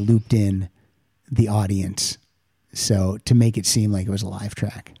 and they looped in the audience so to make it seem like it was a live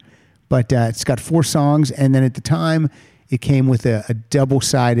track. But it's got 4 songs, and then at the time, it came with a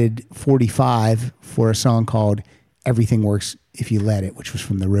double-sided 45 for a song called Everything Works If You Let It, which was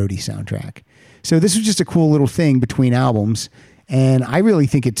from the Roadie soundtrack. So this was just a cool little thing between albums, and I really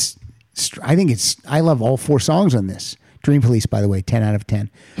think I love all 4 songs on this. Dream Police, by the way, 10 out of 10.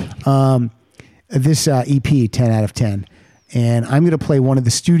 This EP, 10 out of 10. And I'm going to play one of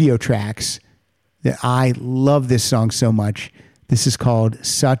the studio tracks that I love this song so much. This is called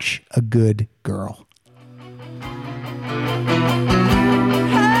Such a Good Girl.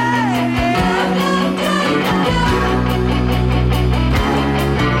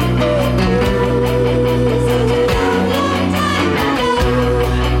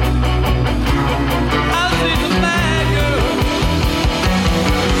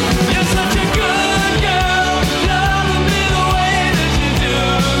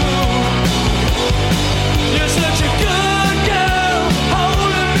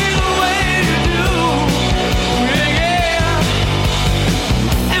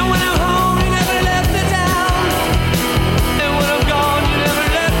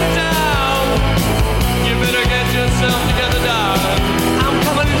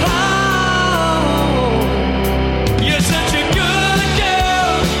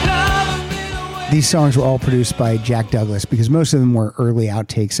 These songs were all produced by Jack Douglas because most of them were early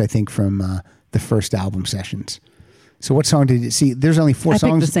outtakes, I think, from the first album sessions. So what song did you see? There's only 4 songs.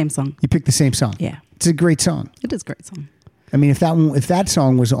 I picked the same song. You picked the same song? Yeah. It's a great song. It is a great song. I mean, if that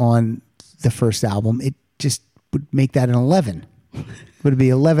song was on the first album, it just would make that an 11. Would it be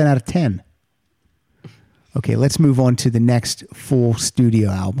 11 out of 10? Okay, let's move on to the next full studio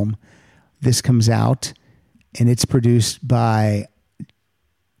album. This comes out, and it's produced by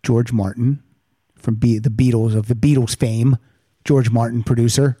George Martin from the Beatles, of the Beatles fame. George Martin,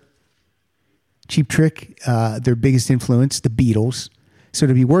 producer. Cheap Trick, their biggest influence, the Beatles. So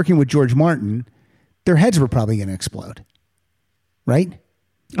to be working with George Martin, their heads were probably going to explode. Right?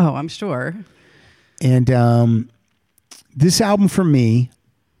 Oh, I'm sure. And this album for me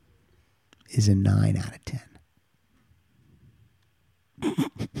is a 9 out of 10.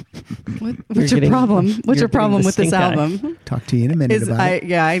 What's your problem? What's your problem with this album? Talk to you in a minute about it.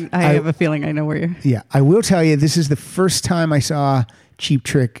 Yeah, I have a feeling I know where you're. Yeah, I will tell you, this is the first time I saw Cheap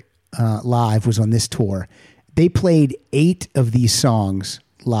Trick live was on this tour. They played 8 of these songs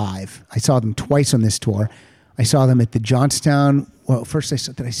live. I saw them twice on this tour. I saw them at the Johnstown. Well, first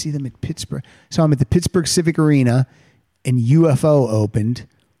did I see them at Pittsburgh? I saw them at the Pittsburgh Civic Arena, and UFO opened.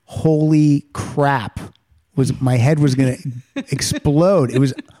 Holy crap! My head was going to explode. It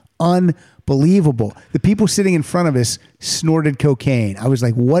was unbelievable. The people sitting in front of us snorted cocaine. I was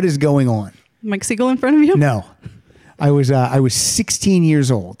like, what is going on? Mike Siegel in front of you? No. I was 16 years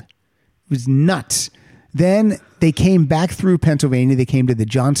old. It was nuts. Then they came back through Pennsylvania. They came to the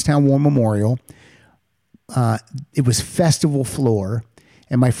Johnstown War Memorial. It was festival floor.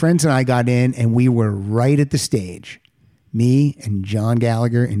 And my friends and I got in, and we were right at the stage. Me and John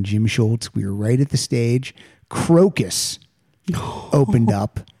Gallagher and Jim Schultz, we were right at the stage. Crocus opened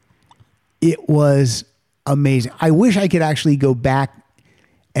up. It was amazing. I wish I could actually go back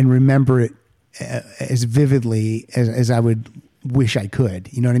and remember it as vividly as I would wish I could.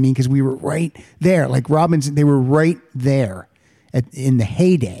 You know what I mean? Because we were right there. Like Robinson, they were right there in the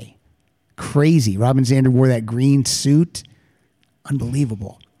heyday. Crazy. Robin Zander wore that green suit.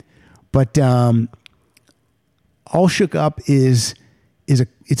 Unbelievable. But All Shook Up is a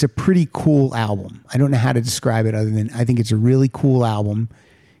pretty cool album. I don't know how to describe it other than I think it's a really cool album.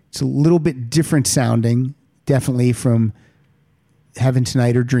 It's a little bit different sounding, definitely from Heaven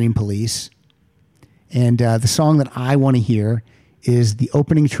Tonight or Dream Police. And the song that I want to hear is the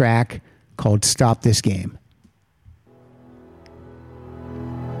opening track called Stop This Game.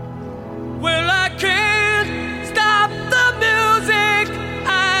 Well, I can't stop the music.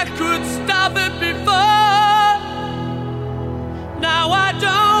 I could stop it before. Now I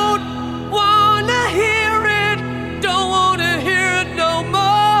don't want to hear it. Don't want to hear it no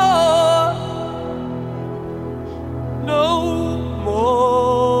more.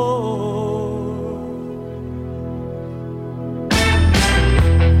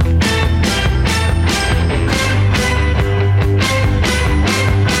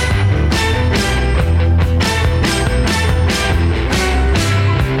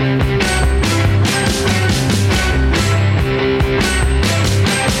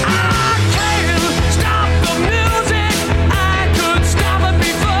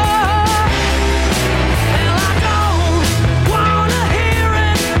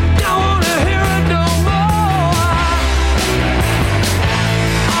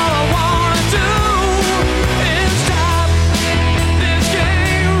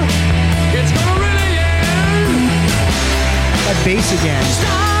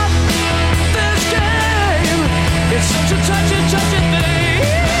 stop this game. It's such a touchy thing.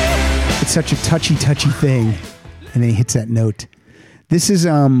 It's such a touchy thing. And then he hits that note. This is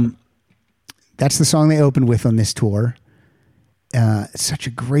that's the song they opened with on this tour. It's such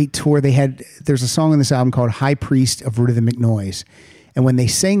a great tour. There's a song on this album called High Priest of Rhythmic Noise. And when they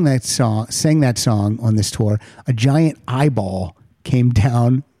sang that song on this tour, a giant eyeball came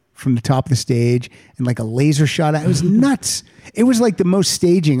down from the top of the stage and like a laser shot. It was nuts. It was like the most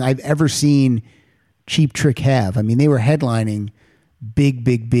staging I've ever seen Cheap Trick have. I mean, they were headlining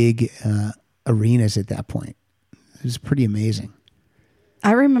big arenas at that point. It was pretty amazing.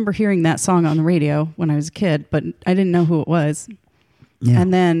 I remember hearing that song on the radio when I was a kid, but I didn't know who it was. Yeah.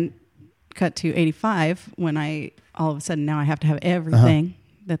 And then cut to 85 when all of a sudden now I have to have everything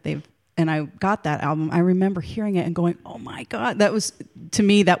that they've, and I got that album. I remember hearing it and going, oh my God, that was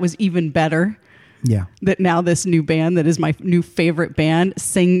even better. Yeah. That now this new band that is my new favorite band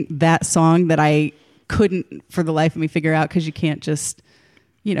sing that song that I couldn't for the life of me figure out, because you can't just,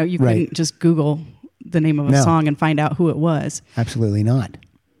 you couldn't just Google the name of a song and find out who it was. Absolutely not.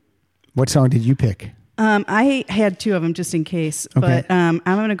 What song did you pick? I had two of them just in case, but I'm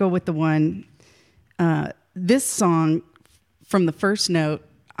going to go with the one, this song from the first note,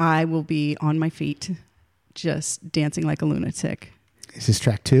 I will be on my feet, just dancing like a lunatic. Is this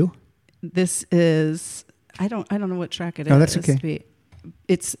track 2? This is, I don't know what track it is. Oh, that's okay.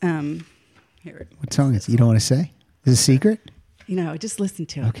 It's, here. What song is it? You don't want to say? Is it a secret? Just listen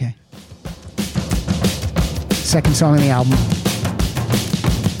to it. Okay. Second song on the album.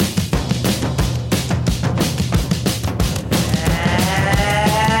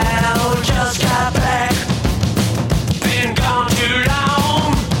 Just got back. Been gone too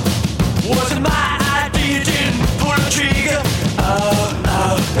long. Wasn't my idea, didn't pull the trigger.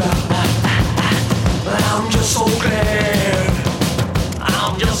 I'm just so glad.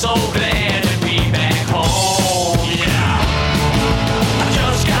 I'm just so glad to be back home. Yeah. I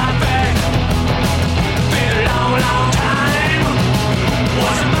just got back. Been a long time.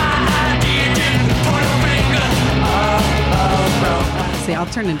 Wasn't my idea, didn't pull a finger. See, I'll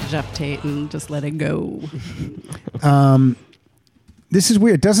turn into Jeff Tate and just let it go. This is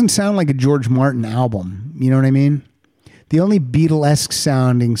weird. It doesn't sound like a George Martin album. You know what I mean? The only Beatlesque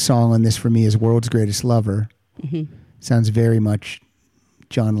sounding song on this for me is World's Greatest Lover. Mm-hmm. Sounds very much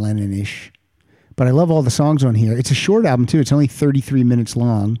John Lennon-ish. But I love all the songs on here. It's a short album, too. It's only 33 minutes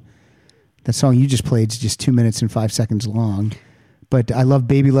long. That song you just played is just 2 minutes and 5 seconds long. But I love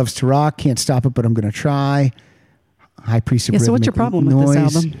Baby Loves to Rock. Can't Stop It, But I'm Gonna Try. High Priest of Rhythmic So what's your problem with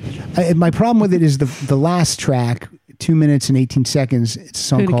this album? My problem with it is the last track, 2 minutes and 18 seconds. It's a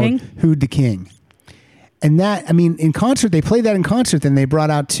song called Who'd the King? And that, I mean, in concert, they played that in concert. Then they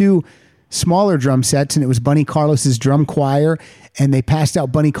brought out 2 smaller drum sets, and it was Bunny Carlos's drum choir, and they passed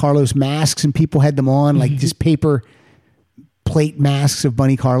out Bunny Carlos masks, and people had them on, like just paper plate masks of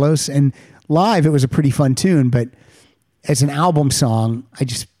Bunny Carlos. And live, it was a pretty fun tune, but as an album song, I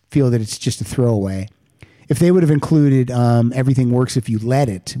just feel that it's just a throwaway. If they would have included Everything Works If You Let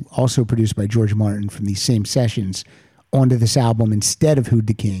It, also produced by George Martin from these same sessions, onto this album instead of Who'd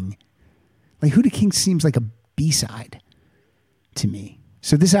the King. Like, Who the King seems like a B-side to me.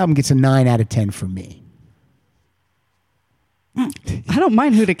 So this album gets a 9 out of 10 for me. I don't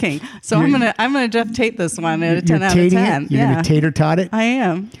mind Who the King. So I'm gonna Jeff Tate this one at a 10 out of 10. You're gonna tater tot it? I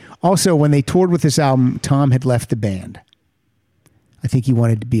am. Also, when they toured with this album, Tom had left the band. I think he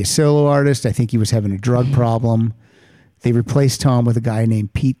wanted to be a solo artist. I think he was having a drug problem. They replaced Tom with a guy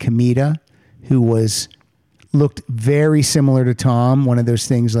named Pete Comita, who looked very similar to Tom. One of those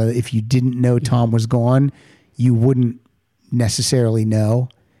things, if you didn't know Tom was gone, you wouldn't necessarily know,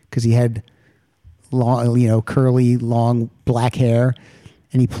 because he had long, curly, long black hair,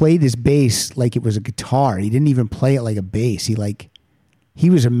 and he played his bass like it was a guitar. He didn't even play it like a bass. He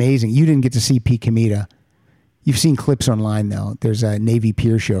was amazing. You didn't get to see Pete Comita. You've seen clips online though. There's a Navy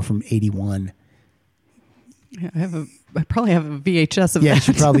Pier show from '81. Yeah, I probably have a VHS of that. Yes,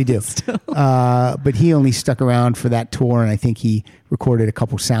 you probably do. But he only stuck around for that tour, and I think he recorded a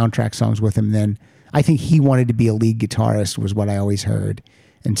couple soundtrack songs with him. Then I think he wanted to be a lead guitarist, was what I always heard,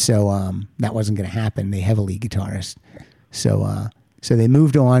 and so that wasn't going to happen. They have a lead guitarist, so they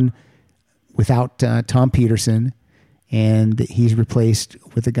moved on without Tom Peterson, and he's replaced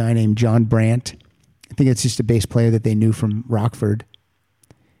with a guy named John Brandt. I think it's just a bass player that they knew from Rockford,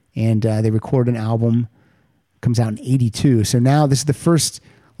 and they record an album. Comes out in '82. So now this is the first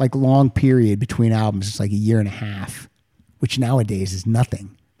long period between albums. It's like a year and a half, which nowadays is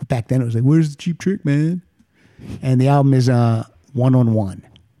nothing. But back then it was like, where's the Cheap Trick, man? And the album is One on One.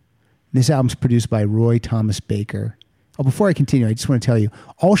 This album's produced by Roy Thomas Baker. Oh, before I continue, I just want to tell you,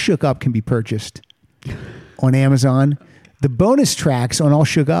 All Shook Up can be purchased on Amazon. The bonus tracks on All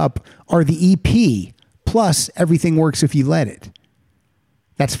Shook Up are the EP plus Everything Works If You Let It.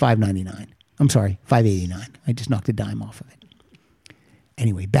 That's $5.99. I'm sorry, $5.89. I just knocked a dime off of it.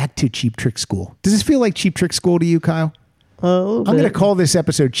 Anyway, back to Cheap Trick School. Does this feel like Cheap Trick School to you, Kyle? I'm going to call this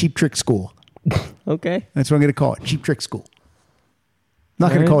episode Cheap Trick School. Okay. That's what I'm going to call it, Cheap Trick School. I'm not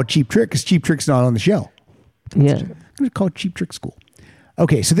going to call it Cheap Trick because Cheap Trick's not on the show. Yeah. I'm going to call it Cheap Trick School.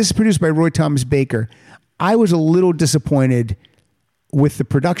 Okay, so this is produced by Roy Thomas Baker. I was a little disappointed with the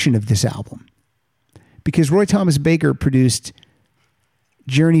production of this album because Roy Thomas Baker produced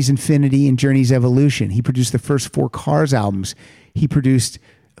Journey's Infinity and Journey's Evolution. He produced the first 4 Cars albums. He produced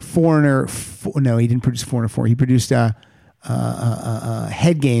Foreigner. No, he didn't produce Foreigner 4. He produced Head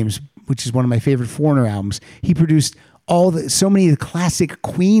Games, which is one of my favorite Foreigner albums. He produced so many of the classic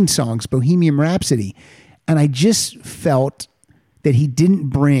Queen songs, Bohemian Rhapsody. And I just felt that he didn't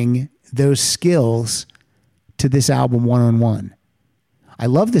bring those skills to this album one-on-one. I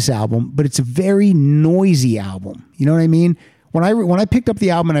love this album, but it's a very noisy album. You know what I mean? When I picked up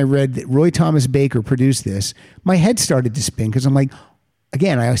the album and I read that Roy Thomas Baker produced this, my head started to spin because I'm like,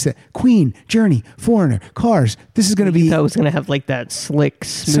 again, I always said, Queen, Journey, Foreigner, Cars. This is going to be... I was going to have like that slick,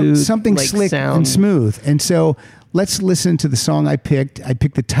 smooth, something like, slick sound. and smooth. And so let's listen to the song I picked. I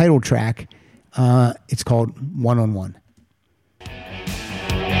picked the title track. It's called One on One.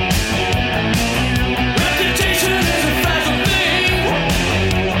 Reputation is a fragile thing.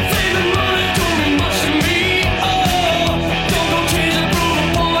 Fame and money don't mean much to me. Oh, don't go chasing proof a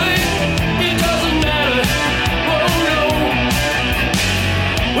point. It doesn't matter. Oh no.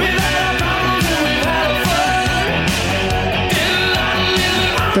 We've had our problems and we've had our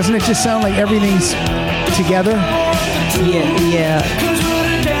fun. Doesn't it just sound like everything's together? Yeah.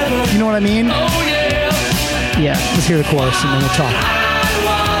 You know what I mean? Oh yeah. Yeah. Let's hear the chorus and then we'll talk.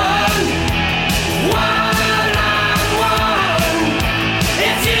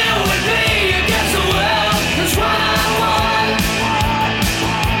 It's you and me against the world. It's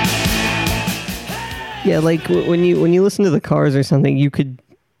 1-on-1. Yeah, like when you listen to the Cars or something, you could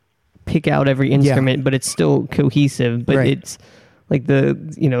pick out every instrument, but it's still cohesive. But Right. it's like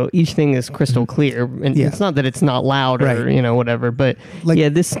each thing is crystal clear, and Yeah. it's not that it's not loud or Right. whatever. But Like- yeah,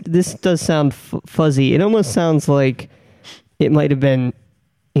 this does sound fuzzy. It almost sounds like it might have been,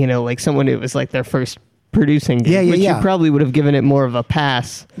 like someone who was like their first producing gig, which you probably would have given it more of a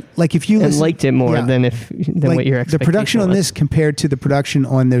pass Like if you and listen, liked it more yeah. than Like what your the expectation production on was. this compared to the production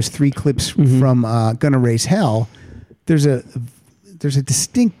on those 3 clips from Gonna Raise Hell, there's a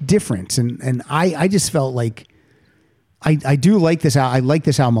distinct difference, and I just felt like I do like this. I like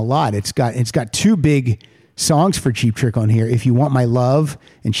this album a lot. It's got 2 big songs for Cheap Trick on here. If You Want My Love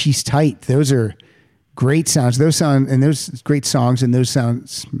and She's Tight, those are great sounds. Those great songs, and those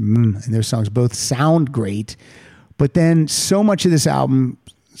songs both sound great. But then so much of this album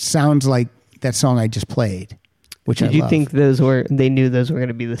sounds like that song I just played, which I love. Did you think they knew those were going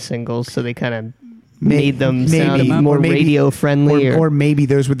to be the singles, so they kind of made them sound Maybe. more Or maybe- radio friendly? or maybe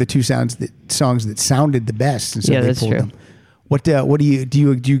those were the 2 songs that sounded the best, and so Yeah, they that's pulled true. them. What do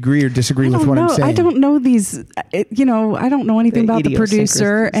you agree or disagree with what I'm saying? I don't know these. I don't know anything The about the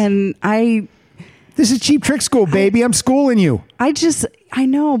producer, idiosyncrasies. and This is Cheap Trick School, baby. I'm schooling you. I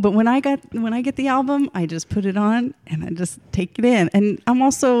know. But when I get the album, I just put it on and I just take it in. And I'm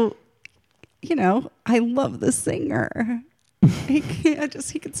also, I love the singer. He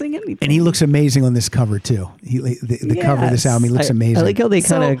can sing anything. And he looks amazing on this cover too. The cover of this album, he looks amazing. I like how they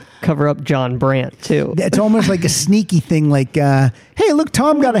kind of cover up John Brandt too. It's almost like a sneaky thing, like, hey, look,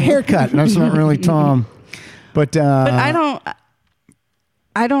 Tom got a haircut. That's not really Tom, but I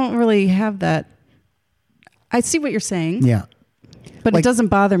don't really have that. I see what you're saying. Yeah. But it doesn't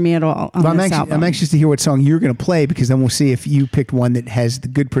bother me at all on this album. I'm anxious to hear what song you're going to play, because then we'll see if you picked one that has the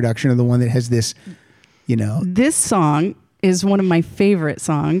good production or the one that has this, This song is one of my favorite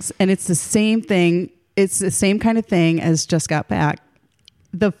songs, and it's the same thing. It's the same kind of thing as Just Got Back.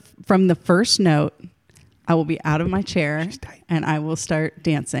 From the first note, I will be out of my chair and I will start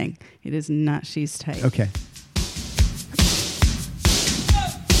dancing. It is not She's Tight. Okay.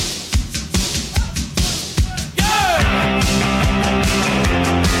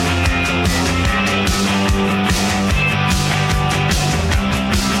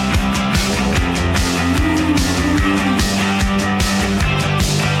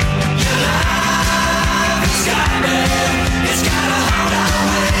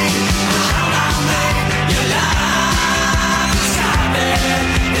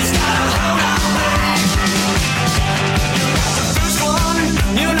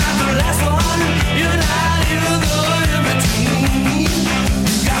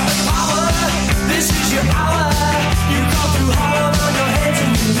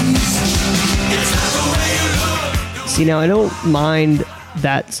 See, now I don't mind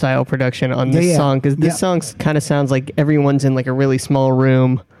that style production on this song because this song kind of sounds like everyone's in like a really small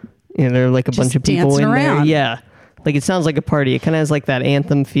room. You know, there are like a bunch of people in there. Yeah. Like it sounds like a party. It kind of has like that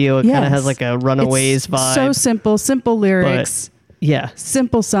anthem feel. It kind of has like a Runaways vibe. So simple lyrics. But, yeah.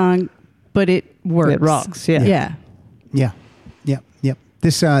 Simple song, but it works. It rocks. Yeah. Yeah. Yeah. Yep.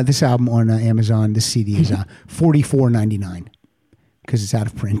 This album on Amazon, this CD is $44.99 because it's out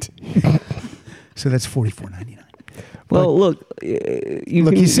of print. So that's $44.99. Well, look,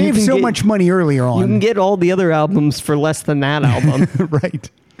 you saved so much money earlier on. You can get all the other albums for less than that album. Right.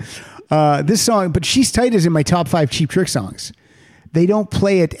 This song, but She's Tight is in my top 5 Cheap Trick songs. They don't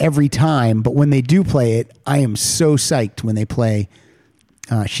play it every time, but when they do play it, I am so psyched when they play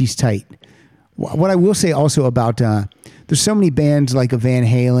She's Tight. What I will say also about, there's so many bands like a Van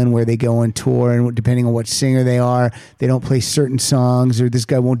Halen where they go on tour and depending on what singer they are, they don't play certain songs, or this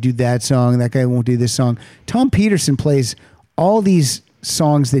guy won't do that song, that guy won't do this song. Tom Peterson plays all these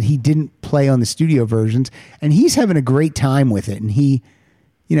songs that he didn't play on the studio versions, and he's having a great time with it. And he,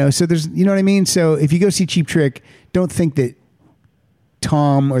 so there's, you know what I mean? So if you go see Cheap Trick, don't think that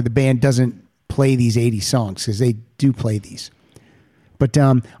Tom or the band doesn't play these 80 songs, because they do play these. But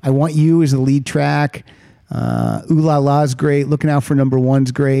I Want You is the lead track. Ooh La La's great. Looking Out for Number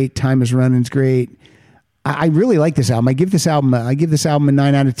One's great. Time Is Running's great. I really like this album. I give this album a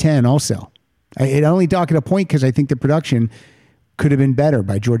 9 out of 10 also. It only docked a point because I think the production could have been better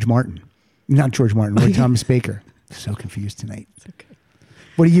by George Martin. Not George Martin, Roy Thomas Baker. So confused tonight. Okay.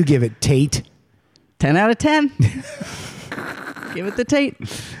 What do you give it, Tate? 10 out of 10. Give it the Tate.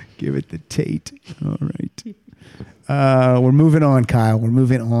 Give it the Tate. All right. We're moving on, Kyle. We're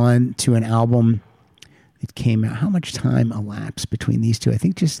moving on to an album. It came out. How much time elapsed between these two? I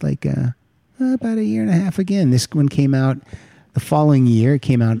think just like about a year and a half again. This one came out the following year. It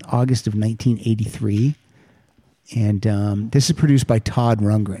came out in August of 1983. And this is produced by Todd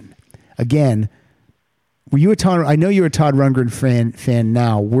Rundgren. Again, were you a Todd? I know you're a Todd Rundgren fan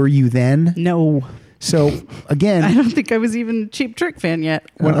now. Were you then? No. So again, I don't think I was even a Cheap Trick fan yet.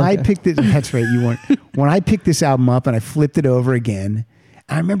 When I picked it, that's right, you weren't. When I picked this album up and I flipped it over again,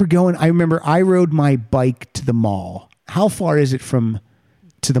 I remember I rode my bike to the mall. How far is it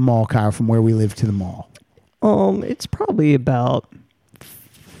to the mall, Kyle, from where we live to the mall? It's probably about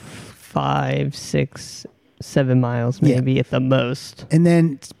 5, 6, 7 miles, maybe at the most. And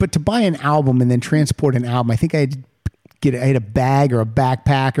then, but to buy an album and then transport an album, I think I had a bag or a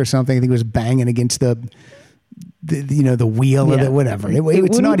backpack or something. I think it was banging against the wheel of it, whatever.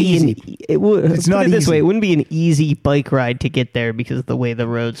 It's not easy. It's not easy. This way, it wouldn't be an easy bike ride to get there because of the way the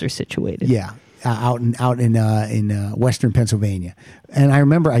roads are situated. Yeah, out in Western Pennsylvania. And I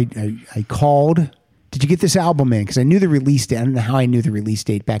remember I called. Did you get this album in? Because I knew the release date. I don't know how I knew the release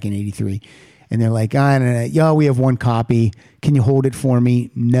date back in '83. And they're like, "Yeah, we have one copy. Can you hold it for me?"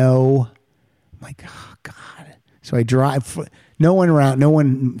 No. I'm like, oh God. So I drive. No one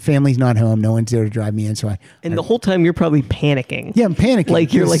around. Family's not home. No one's there to drive me in. So the whole time you're probably panicking. Yeah, I'm panicking.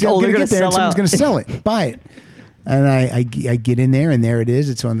 Like you're like, oh, they're going to sell out. Someone's going to sell it. Buy it. And I get in there, and there it is.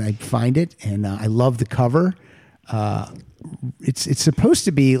 It's on. I find it, and I love the cover. It's supposed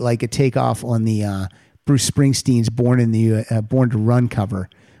to be like a takeoff on the Bruce Springsteen's Born to Run cover,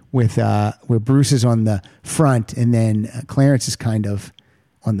 with where Bruce is on the front, and then Clarence is kind of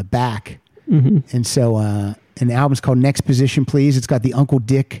on the back. Mm-hmm. And so, and the album's called Next Position, Please. It's got the Uncle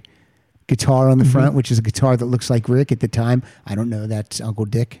Dick guitar on the front, which is a guitar that looks like Rick at the time. I don't know that's Uncle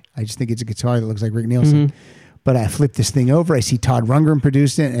Dick. I just think it's a guitar that looks like Rick Nielsen. Mm-hmm. But I flipped this thing over. I see Todd Rundgren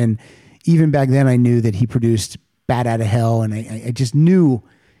produced it. And even back then I knew that he produced Bat Out of Hell. And I just knew,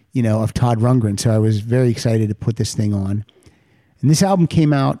 of Todd Rundgren. So I was very excited to put this thing on. And this album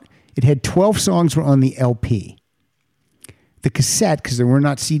came out. It had 12 songs were on the LP. The cassette, because there were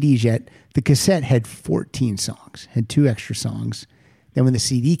not CDs yet, the cassette had 14 songs, had 2 extra songs. Then when the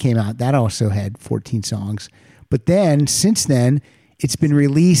CD came out, that also had 14 songs. But then, since then, it's been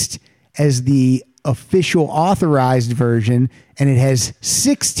released as the official authorized version, and it has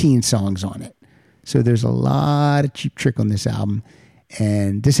 16 songs on it. So there's a lot of Cheap Trick on this album.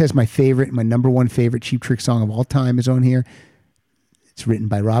 And this has my number one favorite Cheap Trick song of all time is on here. It's written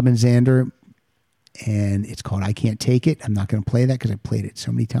by Robin Zander, and it's called I Can't Take It. I'm not going to play that because I played it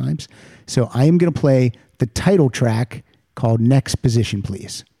so many times. So I am going to play the title track called Next Position,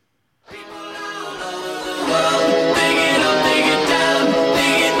 Please.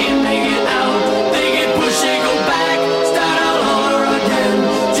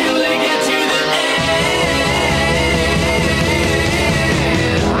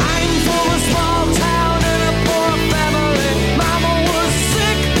 Mama was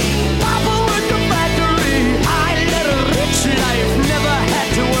sick, Papa worked the factory. I let her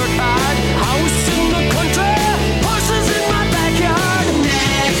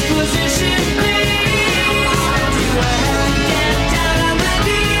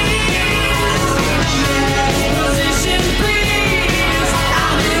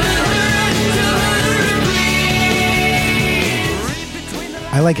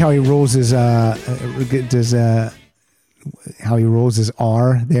like how he rolls his how he rolls his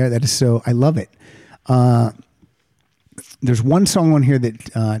R there. That is so. I love it. There's one song on here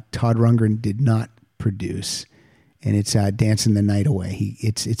that Todd Rundgren did not produce, and it's "Dancing the Night Away."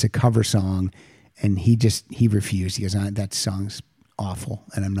 It's a cover song, and he refused. He goes, "That song's awful,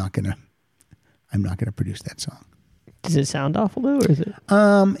 and I'm not gonna produce that song." Does it sound awful though, or is it?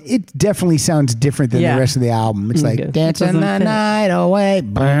 It definitely sounds different than the rest of the album. It's like Okay. "Dancing the Night Away,"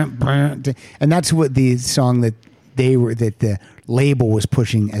 and that's what the song that the label was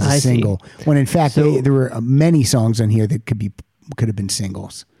pushing as a I see. single. When in fact So- there were many songs on here that could have been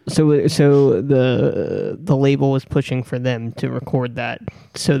singles. So the label was pushing for them to record that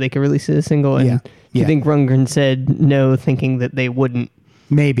so they could release it as a single. And Yeah. I think Rundgren said no, thinking that they wouldn't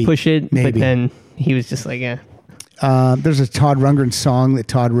Maybe push it. Maybe. But then he was just like, yeah. There's a Todd Rundgren song that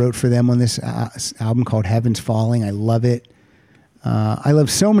Todd wrote for them on this album called "Heaven's Falling." I love it. I love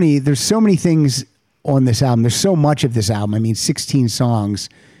so many. There's so many things on this album. There's so much of this album. I mean, 16 songs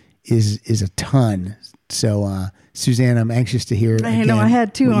is a ton. So, Suzanne, I'm anxious to hear. I know I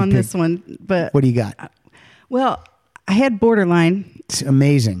had two on this one, but What do you got? well, I had Borderline. It's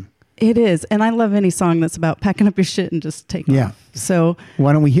amazing. It is, and I love any song that's about packing up your shit and just taking Yeah. off. So,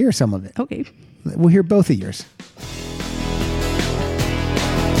 Why don't we hear some of it? okay. We'll hear both of yours.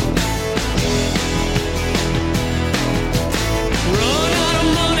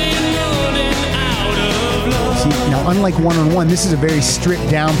 See, now, unlike One on One, this is a very stripped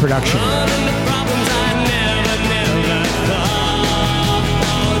down production.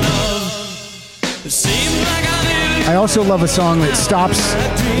 I also love a song that stops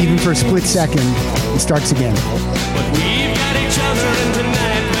even for a split second and starts again.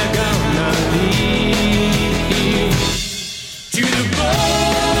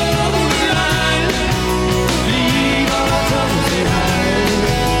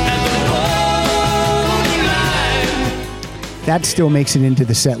 That still makes it into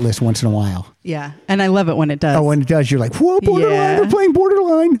the set list once in a while. Yeah, and I love it when it does. Oh, when it does, you're like, whoa, Borderline, Yeah. they're playing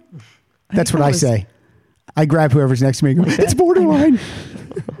Borderline. That's what that I was- say. I grab whoever's next to me and go, it's Borderline.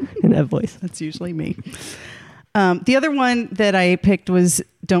 In that voice. That's usually me. The other one that I picked was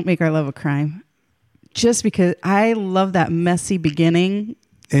 "Don't Make Our Love a Crime," just because I love that messy beginning.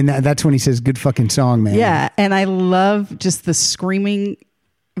 And that's when he says, good fucking song, man. Yeah, and I love just the screaming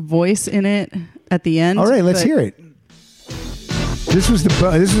voice in it at the end. All right, let's But hear it. This was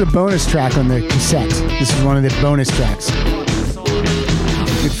this was a bonus track on the cassette. This is one of the bonus tracks.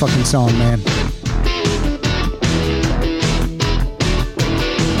 Good fucking song, man.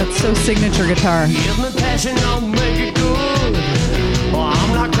 That's so signature guitar. Give me passion, I'll make it good. Oh,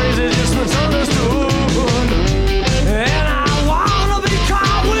 I'm not crazy, just misunderstood. And I wanna be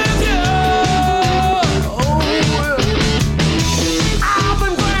caught with you. Oh, I've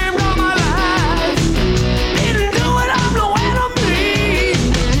been framed all my life. Didn't do it, I'm no enemy.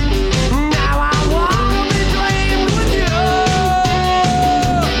 Now I wanna be blamed with you.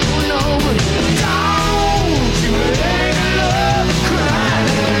 No, don't you make love cry.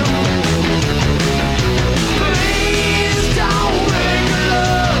 Please don't make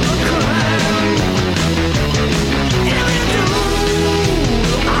love a crime. If you do,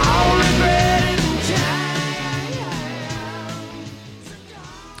 I'll regret it in time.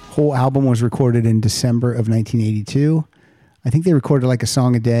 Whole album was recorded in December of 1982. I think they recorded like a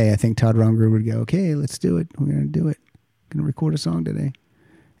song a day. I think Todd Rundgren would go, okay, let's do it. We're going to do it. Going to record a song today.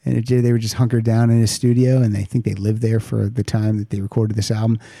 And they were just hunkered down in his studio, and they think they lived there for the time that they recorded this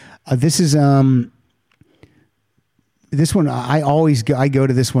album. This one, I go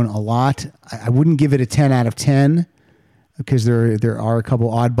to this one a lot. I wouldn't give it a 10 out of 10 because there are a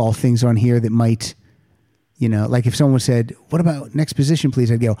couple oddball things on here that might, like if someone said, what about Next Position,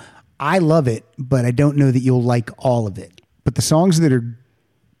 please? I'd go, I love it, but I don't know that you'll like all of it. But the songs that are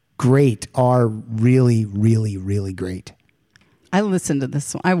great are really, really, really great. I listened to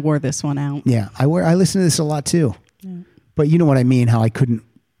this one. I wore this one out. Yeah, I listen to this a lot too. Yeah. But you know what I mean, how I couldn't,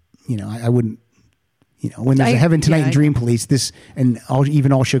 I wouldn't, when there's a Heaven Tonight and Dream Police, this, and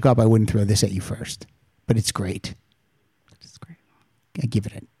All Shook Up, I wouldn't throw this at you first. But it's great. It's great. I give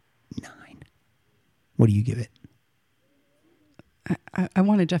it a 9. What do you give it? I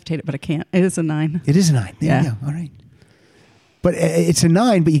want to Jeff Tate it, but I can't. It is a 9. It is a 9. There you go. All right. But it's a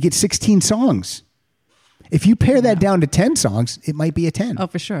 9, but you get 16 songs. If you pare that down to 10 songs, it might be a 10. Oh,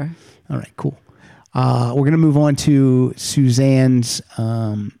 for sure. All right, cool. We're going to move on to Suzanne's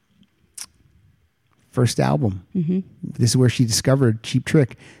first album. Mm-hmm. This is where she discovered Cheap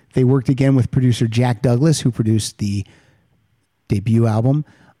Trick. They worked again with producer Jack Douglas, who produced the debut album.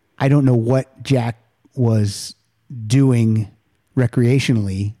 I don't know what Jack was doing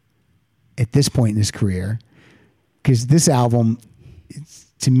recreationally at this point in his career, because this album,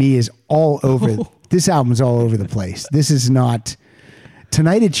 to me, is all over. This album is all over the place. This is not.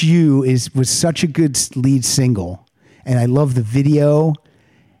 Tonight It's You was such a good lead single, and I love the video,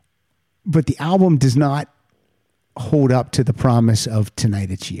 but the album does not hold up to the promise of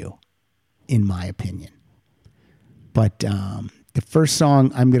Tonight It's You, in my opinion. But the first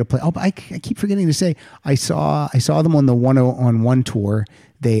song I'm going to play. Oh, I keep forgetting to say I saw them on the 101 tour.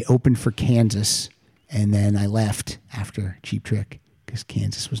 They opened for Kansas, and then I left after Cheap Trick because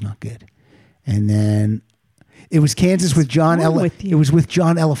Kansas was not good. And then it was Kansas with John. It was with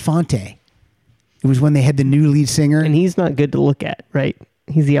John Elefante. It was when they had the new lead singer, and he's not good to look at, right?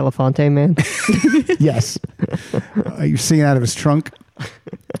 He's the Elefante man. Yes, you're singing out of his trunk.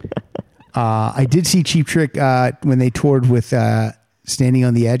 I did see Cheap Trick when they toured with Standing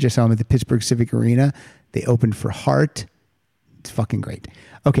on the Edge. I saw them at the Pittsburgh Civic Arena. They opened for Heart. It's fucking great.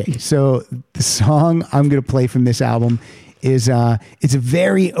 Okay, so the song I'm going to play from this album is it's a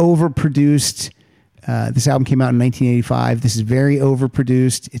very overproduced. This album came out in 1985. This is very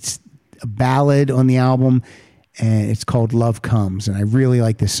overproduced. It's a ballad on the album, and it's called Love Comes, and I really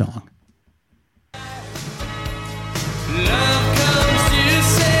like this song. Love comes to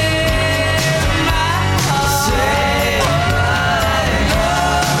save my heart.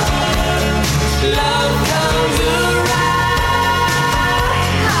 Love comes around.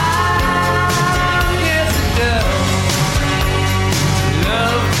 Yes, it does.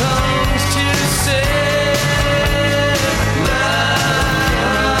 Love comes to save my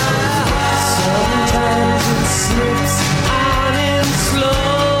heart. Sometimes it slips on in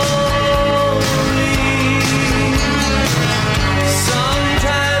slowly.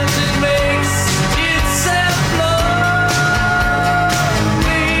 Sometimes it makes itself lonely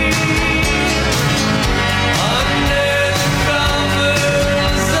under the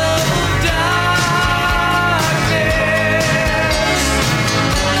covers of darkness.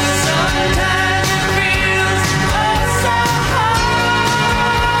 Sometimes it feels so hard.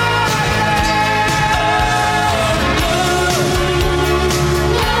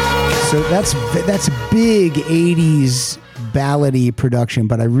 So that's a big 80s ballady production,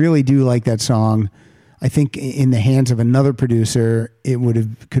 but I really do like that song. I think in the hands of another producer, it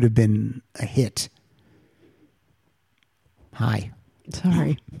could have been a hit. Hi.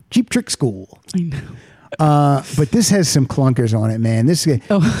 Sorry. Cheap Trick School. I know. But this has some clunkers on it, man.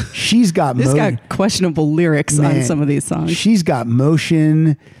 She's got This got questionable lyrics on some of these songs. She's Got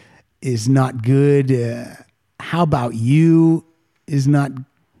Motion is not good. How About You is not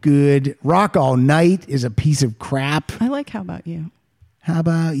good. Rock All Night is a piece of crap. I like How About You. How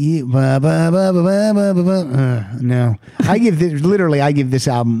about you? Ba, ba, ba, ba, ba, ba, ba, ba. No, I give this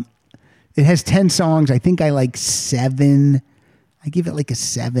album. It has 10 songs. I think I like 7. I give it like a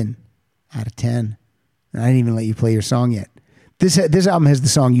 7 out of 10. And I didn't even let you play your song yet. This album has the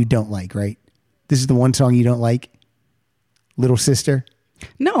song you don't like, right? This is the one song you don't like. Little Sister.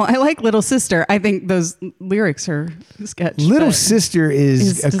 No, I like Little Sister. I think those lyrics are sketch. Little Sister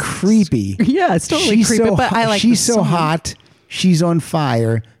is a creepy. Yeah, it's totally She's creepy. so But I like she's the so song. hot. She's on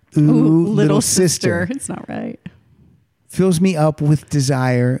fire. Ooh, little sister. It's not right. Fills me up with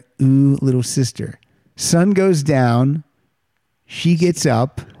desire. Ooh, little sister. Sun goes down. She gets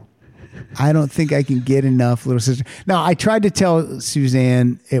up. I don't think I can get enough, little sister. Now, I tried to tell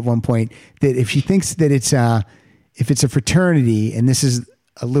Suzanne at one point that if she thinks that it's if it's a fraternity and this is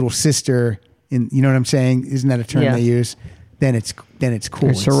a little sister, you know what I'm saying? Isn't that a term they use? Then it's cool.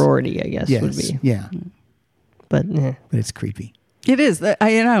 Or sorority, I guess, Yes, would be. yeah. But It's creepy. It is.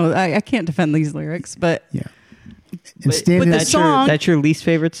 I can't defend these lyrics, but Yeah. And standing the that's song- that's your least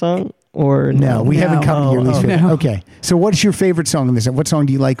favorite song? Or No, we haven't come to your least favorite. no. Okay. So what's your favorite song on this? What song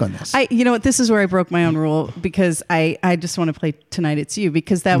do you like on this? you know what? This is where I broke my own rule because I just want to play Tonight It's You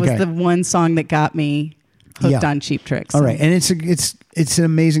because that was Okay. the one song that got me hooked Yeah. on Cheap Tricks. All right. And it's an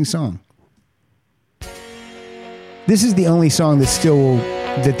amazing song. This is the only song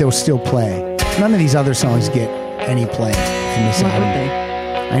that they'll still play. None of these other songs get any play in this Why would album. they?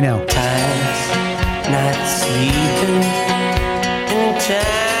 I know. Times not sleeping and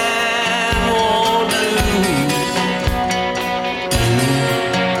time won't lose.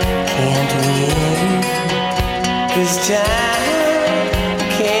 Can't win this time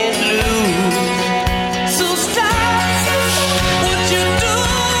can't lose. So stop what you do.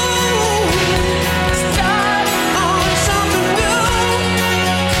 Start on something new.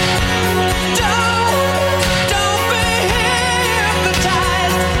 Don't be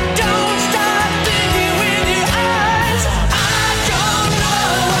hypnotized. Don't stop thinking with your eyes. I don't know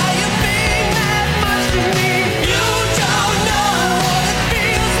why you're being that much to me. You don't know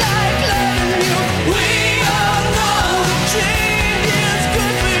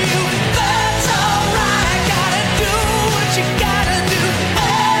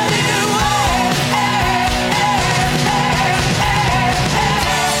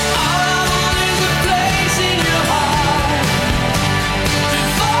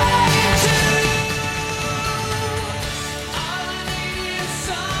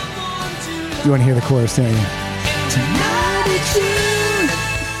you want to hear the chorus, don't you?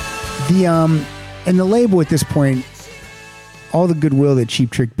 And the label at this point, all the goodwill that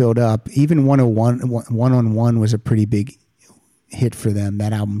Cheap Trick built up, even 101 was a pretty big hit for them.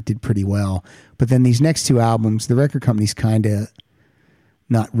 That album did pretty well. But then these next two albums, the record company's kind of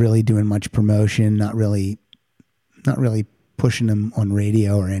not really doing much promotion, not really pushing them on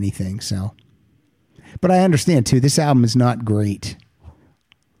radio or anything. So, but I understand too, this album is not great.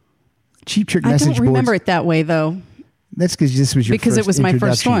 Cheap Trick message boards. I don't remember it that way though. That's because this was your because first it was my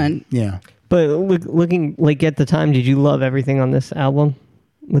first one. Yeah. But looking like at the time, did you love everything on this album,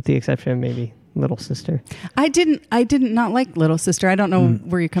 with the exception of maybe Little Sister? I didn't not like Little Sister. I don't know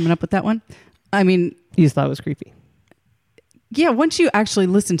where you're coming up with that one. I mean, you just thought it was creepy. Yeah, once you actually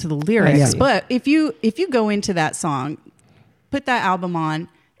listen to the lyrics. Yeah. But if you go into that song, put that album on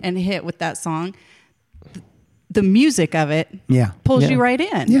and hit with that song, the music of it pulls you right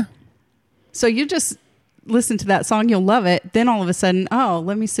in. Yeah. So you just listen to that song, you'll love it. Then all of a sudden,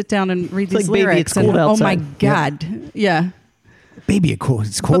 let me sit down and read these like lyrics. Baby, It's Cold and, Outside. Oh my God. Yeah. Baby,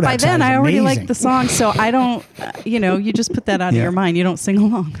 it's cold But by outside. then, is I already amazing. liked the song, so I don't, you just put that out of your mind. You don't sing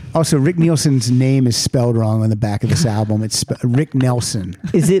along. Also, Rick Nielsen's name is spelled wrong on the back of this album. It's Rick Nelson.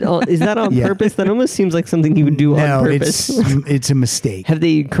 Is that on Yeah. purpose? That almost seems like something you would do on purpose. it's a mistake. Have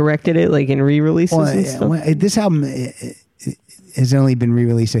they corrected it, like in re-releases and stuff? This album has only been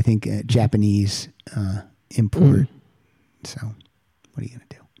re-released, I think, Japanese import. So, what are you going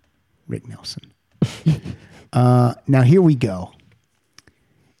to do? Rick Nelson. Now, here we go.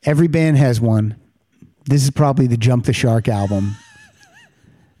 Every band has one. This is probably the Jump the Shark album.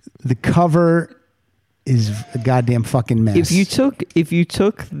 The cover is a goddamn fucking mess. If you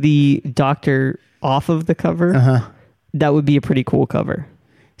took the Doctor off of the cover, that would be a pretty cool cover.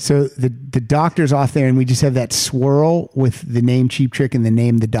 So the Doctor's off there, and we just have that swirl with the name Cheap Trick and the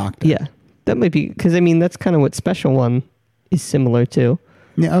name The Doctor. Yeah, that might be, because I mean that's kind of what Special One is similar to.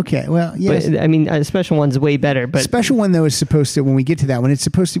 Yeah. Okay. Well, yes. But I mean, Special One's way better. But Special One though is supposed to, when we get to that one, it's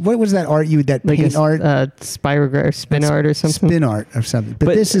supposed to. What was that art? That like paint art, spirograph, spin art, or something. Spin art or something.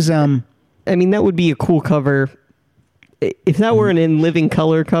 But this is I mean, that would be a cool cover. If that were an in living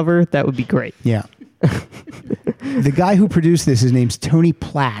color cover, that would be great. Yeah. The guy who produced this, his name's Tony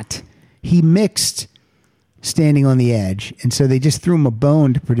Platt. He mixed Standing on the Edge, and so they just threw him a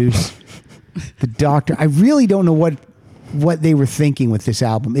bone to produce The Doctor. I really don't know what they were thinking with this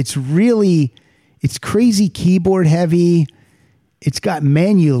album. It's crazy keyboard heavy. It's got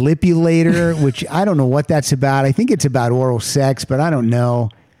Manulipulator, which I don't know what that's about. I think it's about oral sex, but I don't know.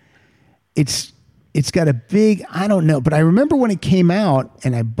 It's got a big, I don't know, but I remember when it came out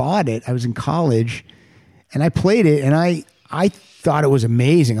and I bought it. I was in college and I played it and I thought it was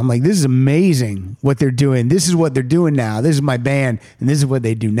amazing. I'm like, this is amazing what they're doing. This is what they're doing now. This is my band and this is what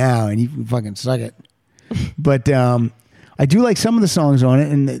they do now. And you can fucking suck it. But I do like some of the songs on it,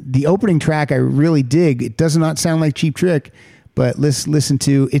 and the opening track I really dig. It does not sound like Cheap Trick, but let's listen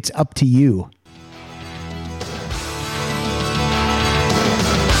to It's Up to You.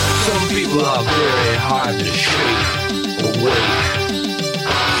 Some people are very hard to shake away.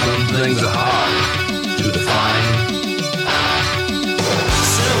 Some things are hard to define.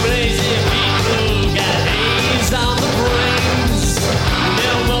 Some lazy people got haze on the brains.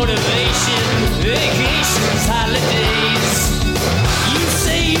 No motivation, vacations, holidays. You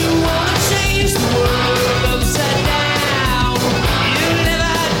say you wanna change the world upside down. You'll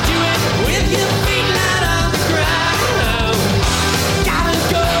never do it with your feet light on the ground. Gotta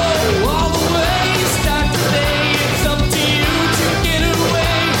go all the way, start today. It's up to you to get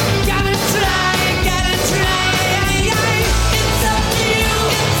away. Gotta try. It's up to you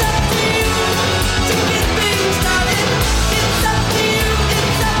to get things started. It's up to you.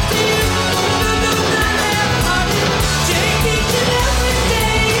 No, not half-hearted. Take each and every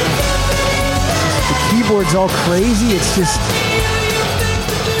day. The keyboard's all crazy. It's just,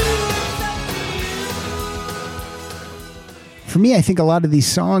 for me, I think a lot of these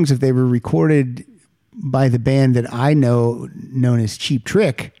songs, if they were recorded by the band that I know, known as Cheap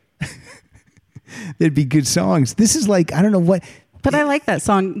Trick, they'd be good songs. This is like, I don't know what. But I like that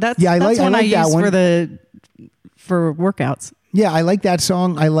song. That's Yeah, I that's like one I that use one. for workouts. Yeah, I like that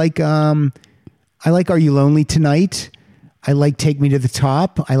song. I like Are You Lonely Tonight? I like Take Me to the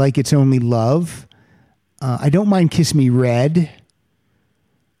Top. I like It's Only Love. I don't mind Kiss Me Red.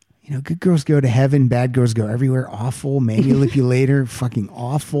 You know, Good Girls Go to Heaven, Bad Girls Go Everywhere. Awful. Manipulator. Fucking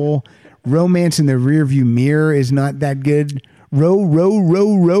awful. Romance in the Rearview Mirror is not that good. Row.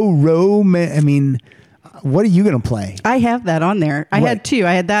 I mean, What are you going to play? I have that on there. I What? had two.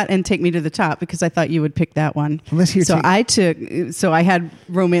 I had that and Take Me to the Top because I thought you would pick that one. Let's hear So Take- I had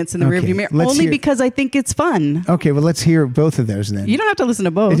Romance in the Okay, Rearview Mirror let's only hear- because I think it's fun. Okay, well, let's hear both of those then. You don't have to listen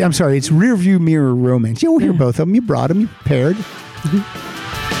to both. I'm sorry, it's Rear View Mirror Romance. Yeah, we'll hear both of them. You brought them, you paired. That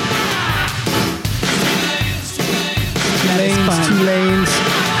is fun. Two lanes.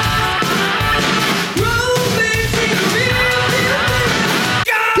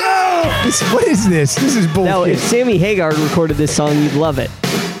 Go! What is this? This is bullshit. Now, if Sammy Hagar recorded this song, you'd love it.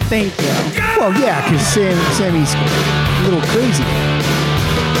 Thank you. Well, yeah, because Sammy's a little crazy.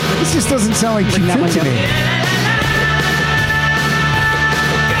 This just doesn't sound like Cheap that Trick one to down. me.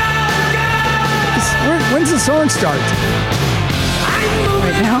 When's the song start?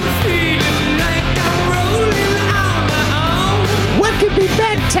 Right now. What could be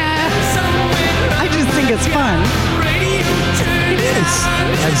better? I just think it's fun. It is.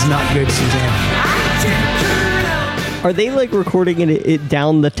 That's not good, Suzanne. Are they like recording it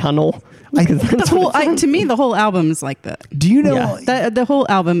down the tunnel? I- Because The that's whole, what it sounds- to me, the whole album is like that. Do you know? Yeah. The whole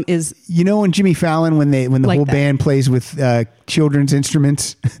album is You know when Jimmy Fallon, when the Like whole that. band plays with children's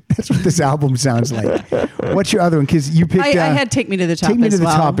instruments, that's what this album sounds like. What's your other one? Because you picked. I had Take Me to the Top. Take Me as to the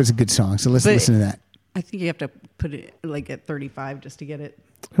well. Top is a good song, so let's But- listen to that. I think you have to put it like at 35 just to get it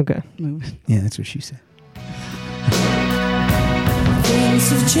Okay. moving. Yeah, that's what she said. Things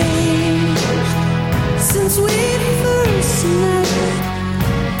have changed since we first met.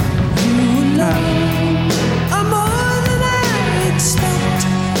 You know I'm more than I expect.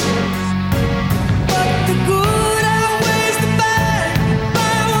 But the good outweighs the bad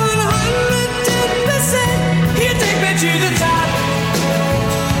by 110%. You take me to the top.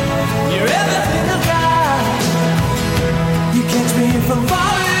 You're everything I've got. You catch me from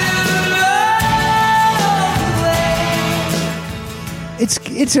falling away.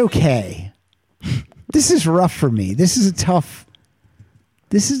 It's okay. This is rough for me. This is a tough.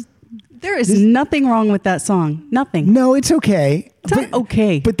 There is nothing wrong with that song. Nothing. No, it's okay. It's not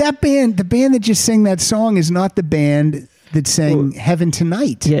okay. But that band, the band that just sang that song, is not the band that sang "Heaven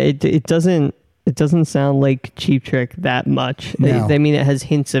Tonight." Yeah, it doesn't sound like Cheap Trick that much. No. I mean, it has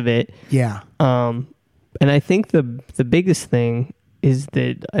hints of it. Yeah. And I think the biggest thing is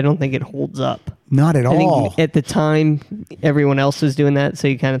that I don't think it holds up. Not at I all. think at the time everyone else was doing that, so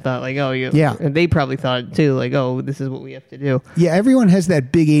you kind of thought like, oh, Yeah. And they probably thought it too, like, oh, this is what we have to do. Yeah, everyone has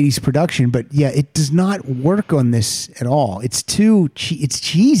that big 80s production, but yeah, it does not work on this at all. It's too it's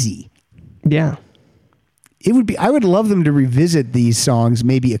cheesy. Yeah. It would be I would love them to revisit these songs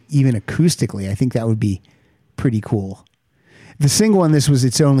maybe even acoustically. I think that would be pretty cool. The single on this was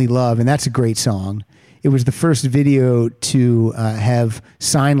It's Only Love, and that's a great song. It was the first video to have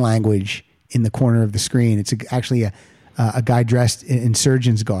sign language in the corner of the screen. It's actually a guy dressed in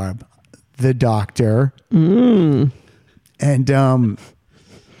surgeon's garb, the doctor. And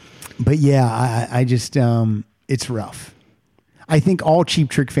but yeah, I just it's rough. I think all Cheap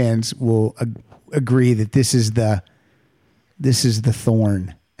Trick fans will agree that this is the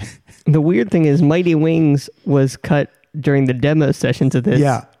thorn. The weird thing is Mighty Wings was cut during the demo sessions of this.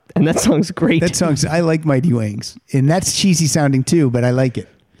 Yeah. And that song's great. That song's I like Mighty Wings, and that's cheesy sounding too, but I like it.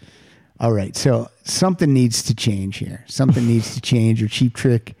 All right, so something needs to change here. Something needs to change, or Cheap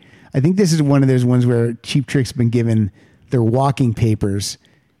Trick. I think this is one of those ones where Cheap Trick's been given their walking papers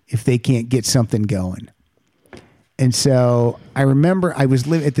if they can't get something going. And so I remember I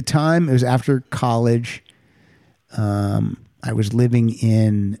was at the time, it was after college. I was living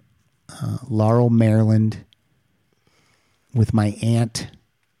in Laurel, Maryland with my aunt.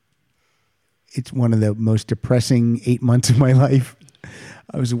 It's one of the most depressing 8 months of my life.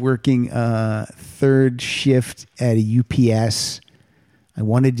 I was working third shift at a UPS. I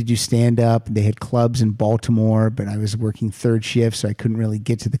wanted to do stand-up. They had clubs in Baltimore, but I was working third shift, so I couldn't really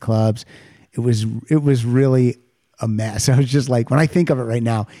get to the clubs. It was really a mess. I was just like, when I think of it right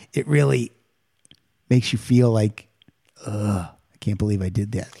now, it really makes you feel like, ugh, I can't believe I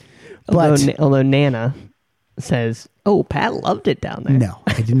did that. But although Nana says, oh, Pat loved it down there. no,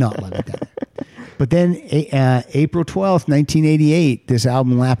 I did not love it down there. But then April 12th, 1988, this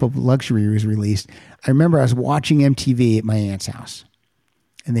album Lap of Luxury was released. I remember I was watching MTV at my aunt's house.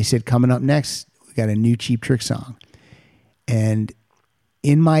 And they said, coming up next, we got a new Cheap Trick song. And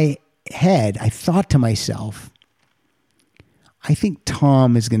in my head, I thought to myself, I think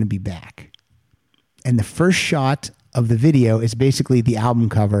Tom is going to be back. And the first shot of the video is basically the album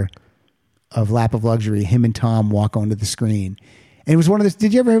cover of Lap of Luxury. Him and Tom walk onto the screen. And it was one of those,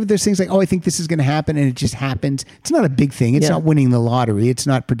 did you ever have those things like, oh, I think this is going to happen, and it just happens? It's not a big thing. It's Yeah. not winning the lottery. It's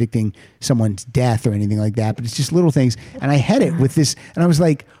not predicting someone's death or anything like that, but it's just little things. And I had it with this, and I was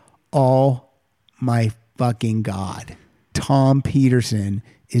like, oh my fucking God. Tom Peterson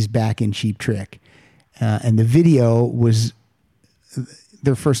is back in Cheap Trick. And the video was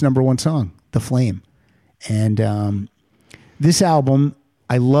their first number one song, The Flame. And this album,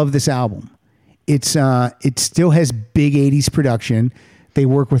 I love this album. It still has big 80s production. They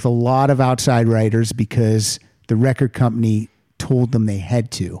work with a lot of outside writers because the record company told them they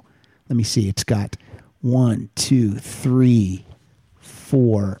had to. Let me see. It's got 1, 2, 3,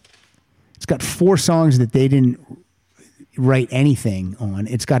 4. It's got 4 songs that they didn't write anything on.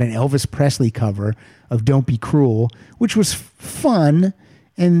 It's got an Elvis Presley cover of Don't Be Cruel, which was fun,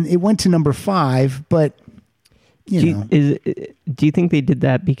 and it went to number 5, but do you think they did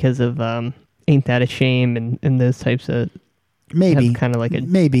that because of Ain't That a Shame and those types of maybe kind of like a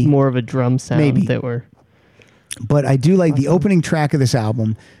maybe more of a drum sound maybe. that were. But I do like the opening track of this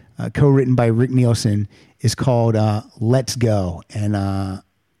album, co-written by Rick Nielsen, is called Let's Go. And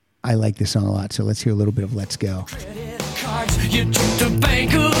I like this song a lot. So let's hear a little bit of Let's Go. You took the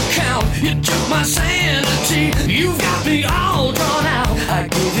bank account, you took my sanity, you've got me all drawn out. I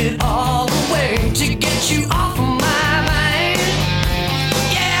give it all away to get you off of my mind.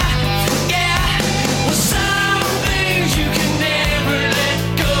 Yeah, yeah. Well, some things you can never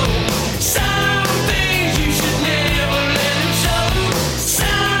let go. Some things you should never let them show.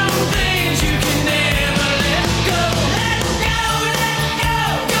 Some things you can never let go. Let go, let go.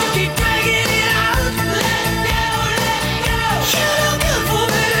 Don't keep dragging it out. Let go, let go. You look good for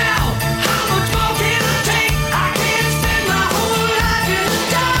me now. How much more can I take? I can't spend my whole life in the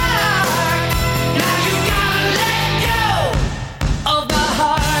dark. Now you gotta let go of my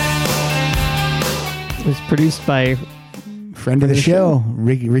heart. It was produced by Friend of the show,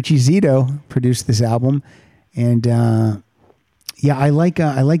 Richie Zito produced this album. And yeah, I like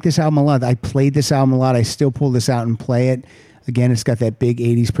this album a lot. I played this album a lot. I still pull this out and play it. Again, it's got that big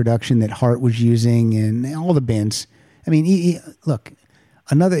 80s production that Hart was using and all the bands. I mean, look,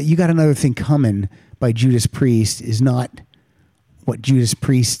 You Got Another Thing Coming by Judas Priest is not what Judas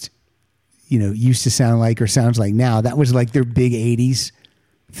Priest, used to sound like or sounds like now. That was like their big 80s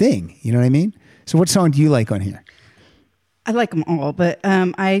thing. You know what I mean? So what song do you like on here? I like them all, but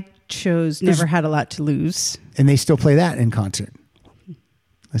I chose Never Had a Lot to Lose. And they still play that in concert.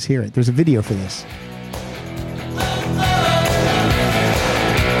 Let's hear it. There's a video for this.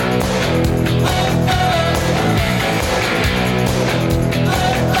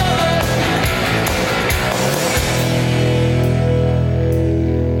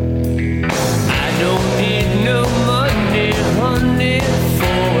 I don't need no money, honey,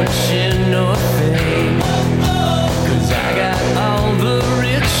 fortune or fame. 'Cause I got all the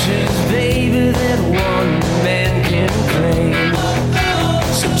riches, baby, that one man can claim.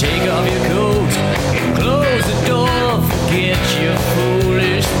 So take off your coat and close the door, forget your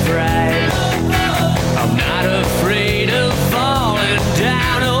foolish pride. I'm not afraid of falling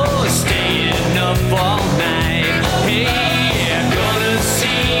down or staying up all night. Hey, I'm gonna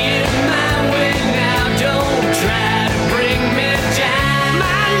see it my way now, don't try to bring me down.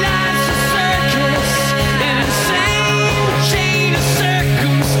 My life's a circus, an insane chain of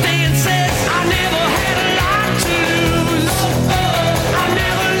circumstances. I never had a lot to lose. I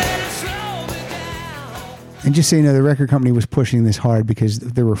never let it slow me down. And just so you know, the record company was pushing this hard because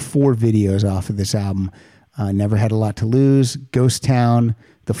there were 4 videos off of this album. Never Had a Lot to Lose, Ghost Town,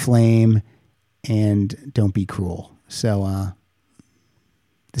 The Flame, and Don't Be Cruel. So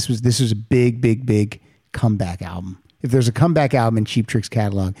this was a big comeback album. If there's a comeback album in Cheap Trick's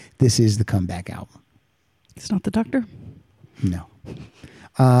catalog, this is the comeback album. It's not the Doctor? No.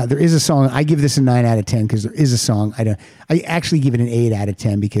 There is a song. I give this a 9 out of 10 because there is a song. I actually give it an 8 out of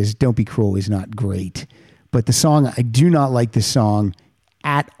 10 because Don't Be Cruel is not great. But the song, I do not like this song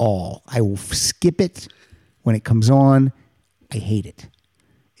at all. I will skip it when it comes on. I hate it.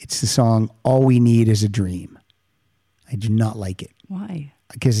 It's the song All We Need Is a Dream. I do not like it. Why?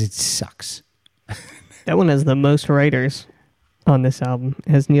 Because it sucks. That one has the most writers on this album.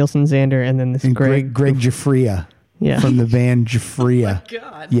 It has Nielsen, Xander, and then this And Greg. Greg Giuffria from the band Giuffria. Oh my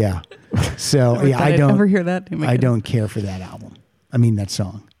God. Yeah. So Never thought I'd ever hear that name I again. don't care for that album. I mean that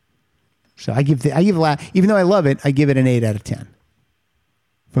song. So I give even though I love it, I give it an 8 out of 10.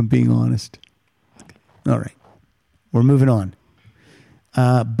 If I'm being honest. All right. We're moving on.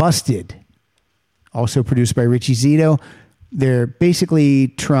 Busted. Also produced by Richie Zito. They're basically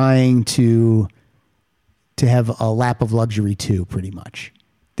trying to have a Lap of Luxury 2, pretty much.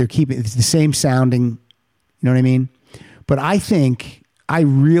 It's the same sounding, you know what I mean? But I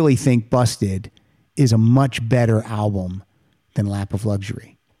really think Busted is a much better album than Lap of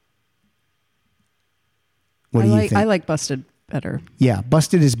Luxury. What do you think? I like Busted better. Yeah,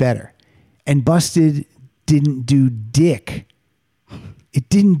 Busted is better. And Busted didn't do dick. It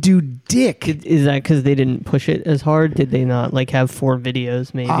didn't do dick. Is that because they didn't push it as hard? Did they not like have 4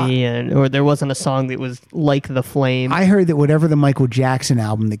 videos maybe, or there wasn't a song that was like The Flame? I heard that whatever the Michael Jackson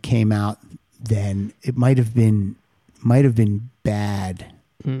album that came out then, it might have been bad.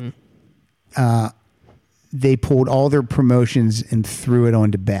 They pulled all their promotions and threw it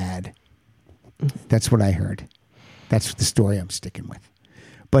onto bad. That's what I heard. That's the story I'm sticking with.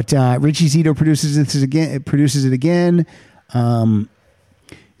 But Richie Zito produces it again.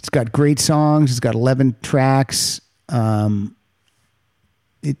 It's got great songs. It's got 11 tracks.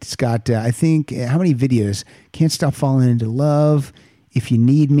 It's got, I think, how many videos? Can't Stop Falling Into Love, If You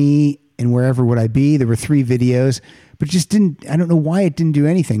Need Me, and Wherever Would I Be. There were 3 videos, but it just didn't, I don't know why it didn't do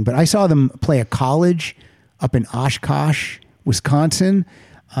anything. But I saw them play a college up in Oshkosh, Wisconsin.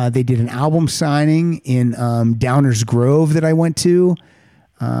 They did an album signing in Downers Grove that I went to.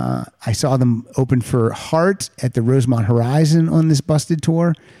 I saw them open for Heart at the Rosemont Horizon on this Busted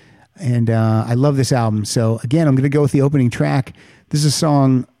tour. And I love this album. So again, I'm going to go with the opening track. This is a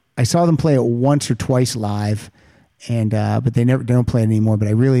song, I saw them play it once or twice live, and but they don't play it anymore, but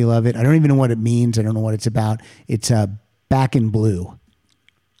I really love it. I don't even know what it means. I don't know what it's about. It's Back in Blue.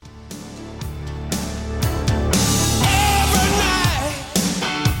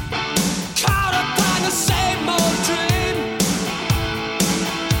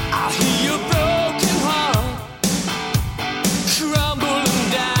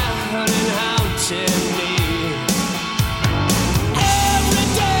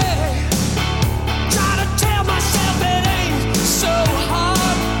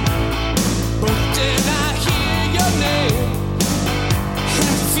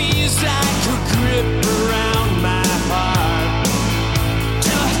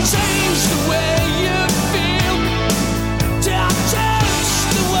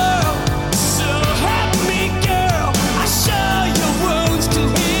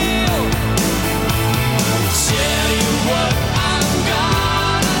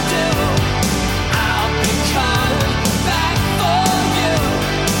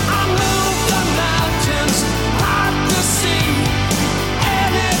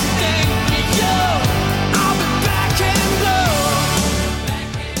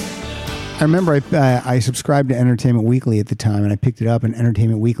 I remember I subscribed to Entertainment Weekly at the time, and I picked it up, and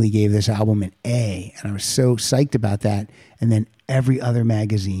Entertainment Weekly gave this album an A, and I was so psyched about that. And then every other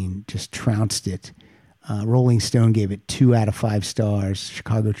magazine just trounced it. Rolling Stone gave it 2 out of 5 stars.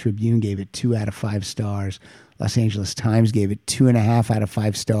 Chicago Tribune gave it 2 out of 5 stars. Los Angeles Times gave it 2.5 out of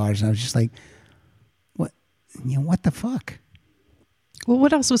 5 stars. And I was just like, what? You know, what the fuck? Well,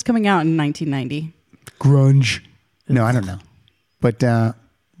 what else was coming out in 1990? Grunge. No, I don't know. But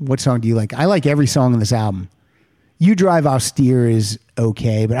what song do you like? I like every song on this album. You Drive Austere is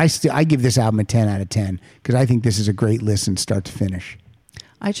okay, but I give this album a 10 out of 10 because I think this is a great listen start to finish.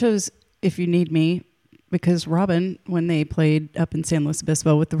 I chose If You Need Me because Robin, when they played up in San Luis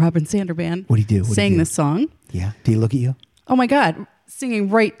Obispo with the Robin Sander Band, What'd he do? sang this song. Yeah. Did he look at you? Oh my God, singing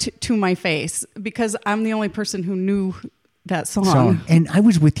right to my face because I'm the only person who knew that song. And I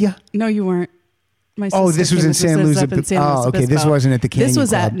was with you. No, you weren't. My this was in San Luis Obispo. Oh, okay. This wasn't at the Canyon This was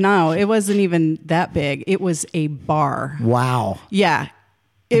Club. no, it wasn't even that big. It was a bar. Wow. Yeah.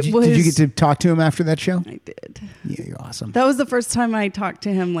 Did you get to talk to him after that show? I did. Yeah, you're awesome. That was the first time I talked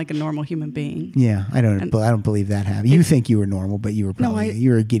to him like a normal human being. Yeah, I don't believe that happened. You think you were normal, but you were probably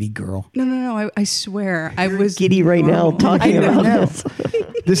you were a giddy girl. No. I swear I was giddy right normal. now talking about this.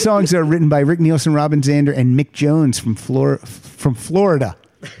 This song's written by Rick Nielsen, Robin Zander, and Mick Jones from Florida.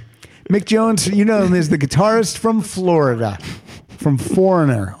 Mick Jones, you know him as the guitarist from Florida, from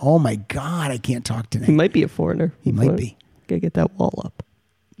Foreigner. Oh my God, I can't talk today. He might be a foreigner. He might be. Gotta get that wall up.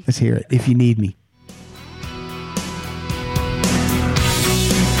 Let's hear it. If You Need Me.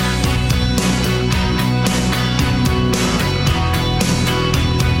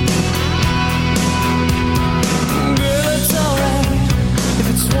 Girl, it's alright if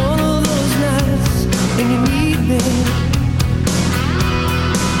it's one of those nights and you need me.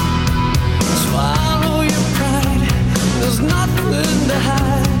 Swallow your pride. There's nothing to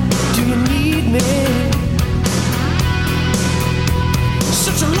hide. Do you need me?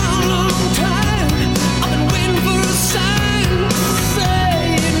 Such a long, long time.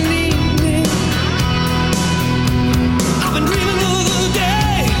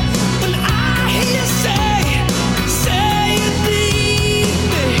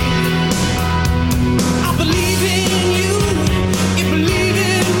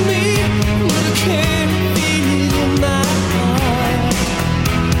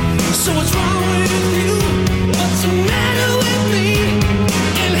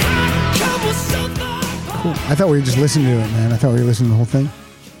 I thought we were just listening to it, man. I thought we were listening to the whole thing.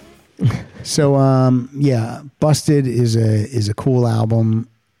 So, yeah, Busted is a cool album.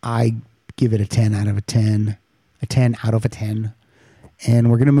 I give it a 10 out of a 10. A 10 out of a 10.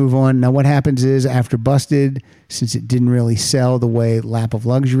 And we're going to move on. Now, what happens is after Busted, since it didn't really sell the way Lap of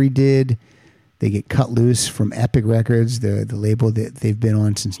Luxury did, they get cut loose from Epic Records, the label that they've been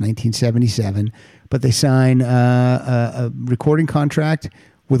on since 1977. But they sign a recording contract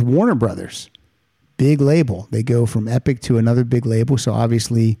with Warner Brothers. Big label. They go from Epic to another big label. So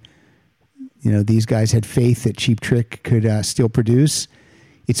obviously, you know, these guys had faith that Cheap Trick could still produce.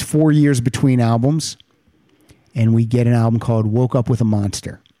 It's 4 years between albums, and we get an album called Woke Up With a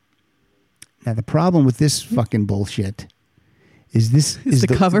Monster. Now, the problem with this fucking bullshit is the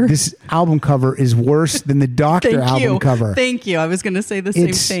cover? This album cover is worse than the Doctor album cover. Thank you. I was going to say the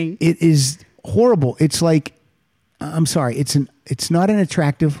same thing. It is horrible. It's like, I'm sorry, it's not an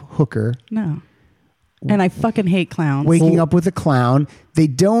attractive hooker. No. And I fucking hate clowns. Waking up with a clown. They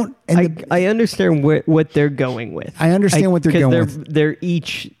don't. And I understand what they're going with. I understand what they're going with. They're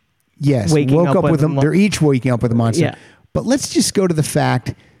each woke up with them. They're each waking up with a monster. Yeah. But let's just go to the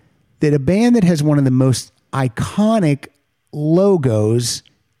fact that a band that has one of the most iconic logos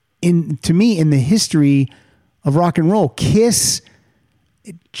to me in the history of rock and roll, Kiss,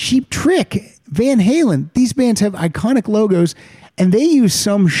 Cheap Trick, Van Halen, these bands have iconic logos, and they use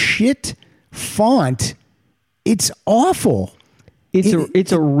some shit font. It's awful.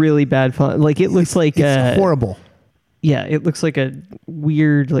 It's a really bad font. Like, it looks like it's horrible. Yeah, it looks like a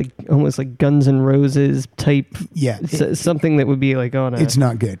weird, like almost like Guns N' Roses type. Yeah, something that would be like on a. It's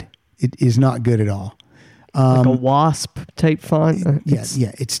not good. It is not good at all. Like a wasp type font.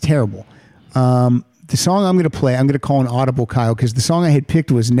 It's terrible. The song I'm going to play, I'm going to call an audible, Kyle, because the song I had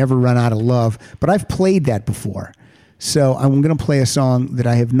picked was Never Run Out of Love, but I've played that before. So I'm going to play a song that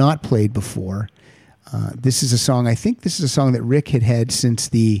I have not played before. This is a song, I think this is a song that Rick had since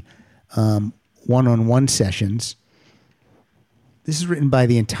the one-on-one sessions. This is written by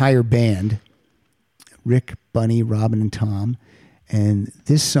the entire band, Rick, Bunny, Robin, and Tom. And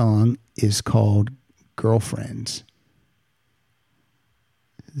this song is called Girlfriends.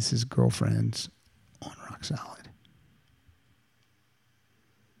 This is Girlfriends on Rock Solid.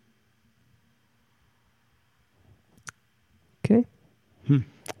 Okay.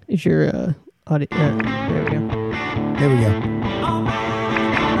 Is your audio? There we go. There we go.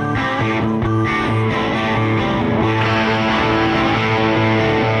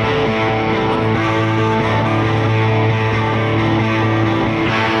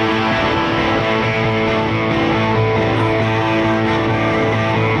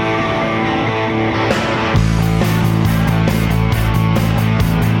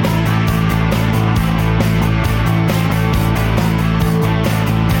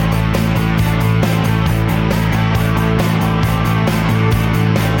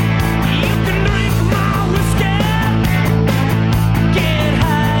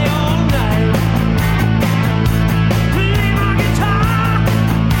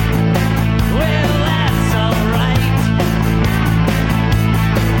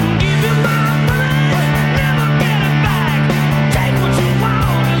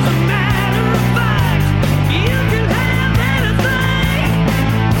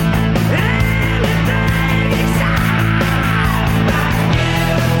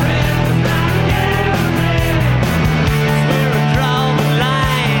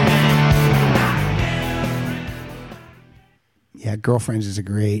 Girlfriends is a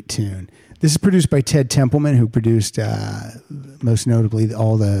great tune. This is produced by Ted Templeman, who produced most notably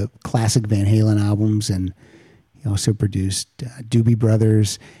all the classic Van Halen albums, and he also produced Doobie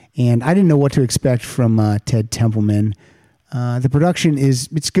Brothers. And I didn't know what to expect from Ted Templeman. The production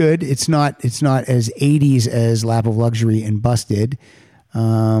it's good. It's not as 80s as Lap of Luxury and Busted.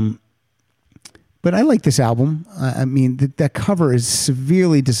 But I like this album. I mean, that cover is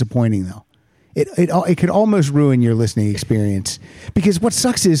severely disappointing, though. It could almost ruin your listening experience, because what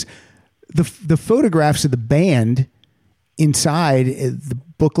sucks is the photographs of the band inside the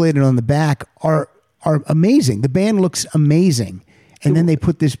booklet and on the back are amazing. The band looks amazing, and then they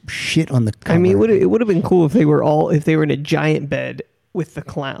put this shit on the cover. I mean, it would have been cool if they were in a giant bed with the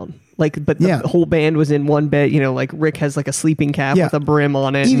clown. Like, but the whole band was in one bed. You know, like Rick has like a sleeping cap with a brim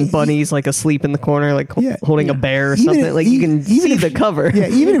on it, and Bunny's like asleep in the corner, like holding a bear or something. Like, you can see the cover. Yeah,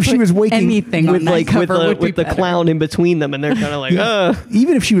 even if she was waking anything with on that like cover with the clown in between them, and they're kind of like,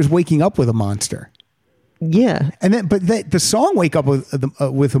 Even if she was waking up with a monster. Yeah, and then the song "Wake Up with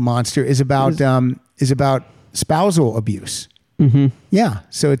a Monster" is about spousal abuse. Mm-hmm. Yeah,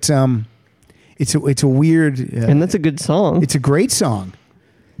 so it's a weird, and that's a good song. It's a great song.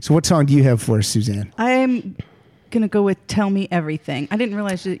 So what song do you have for us, Suzanne? I'm going to go with Tell Me Everything. I didn't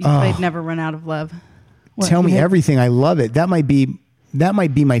realize that you played Never Run Out of Love. What, Tell Me you had- Everything. I love it. That might be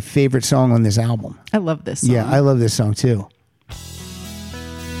my favorite song on this album. I love this song. Yeah, I love this song too.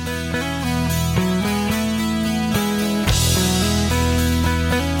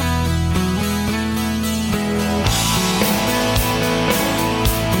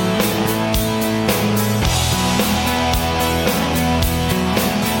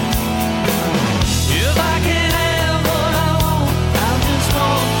 If I can have what I want, I'll just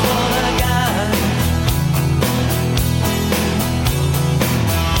want what I got.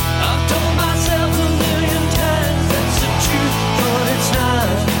 I've told myself a million times that's the truth, but it's not.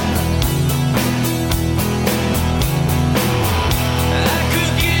 I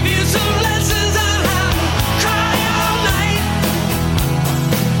could give you some lessons on how to cry all night.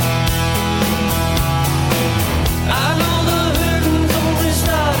 I know the hurting's only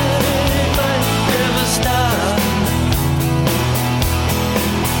started and it might never stop.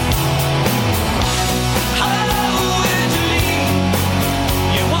 Oh, Angeline,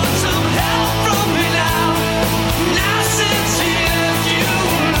 you want some help from me now? Now since he left you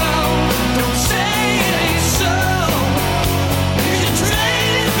alone, don't say it ain't so. You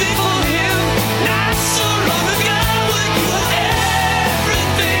traded me for him not so long ago when you were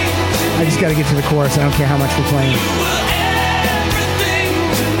everything to me. I just got to get to the chorus. I don't care how much we're playing. You were everything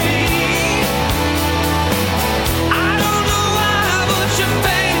to me. I don't know why, but your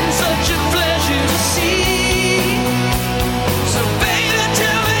pain's such a pleasure to see. So baby,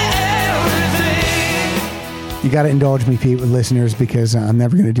 tell me everything. You got to indulge me, Pete, with listeners, because I'm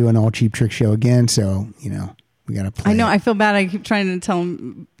never going to do an all Cheap Trick show again. So, we got to play. I know. it. I feel bad. I keep trying to tell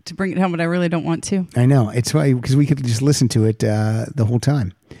him to bring it home, but I really don't want to. I know. It's why, because we could just listen to it the whole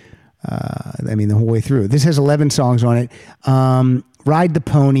time. The whole way through. This has 11 songs on it. Ride the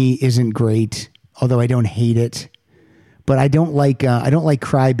Pony isn't great, although I don't hate it. But I don't like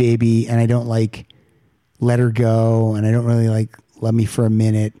Cry Baby, and I don't like Let Her Go, and I don't really like Love Me for a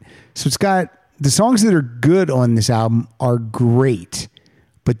Minute. So it's got the songs that are good on this album are great,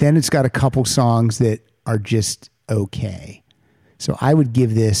 but then it's got a couple songs that are just okay. So I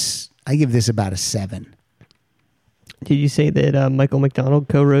give this about a 7. Did you say that Michael McDonald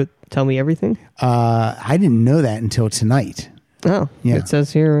co-wrote "Tell Me Everything"? I didn't know that until tonight. Oh, Yeah. It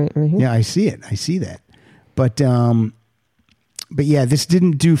says here, right here. Yeah, I see it. I see that. But yeah, this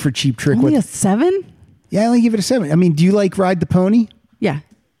didn't do for Cheap Trick. Only a 7? Yeah, I only give it a 7. I mean, do you like Ride the Pony? Yeah.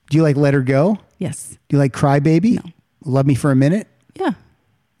 Do you like Let Her Go? Yes. Do you like Cry Baby? No. Love Me for a Minute? Yeah.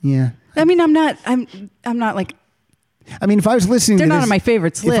 Yeah. I mean, I'm not like, I mean, if I was listening they're to not this, on my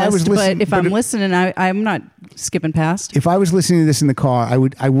favorites if I was list, listen- but if I'm listening, I'm not skipping past. if I was listening to this in the car, I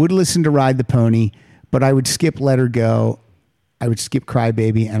would listen to Ride the Pony, but I would skip Let Her Go, I would skip Cry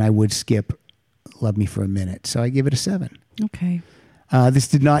Baby, and I would skip Love Me for a Minute. So I give it a 7. Okay. This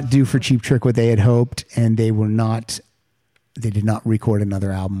did not do for Cheap Trick what they had hoped, and they did not record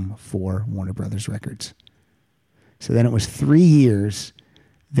another album for Warner Brothers Records. So then it was 3 years.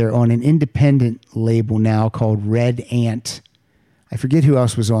 They're on an independent label now called Red Ant. I forget who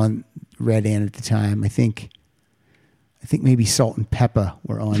else was on Red Ant at the time. I think maybe Salt and Peppa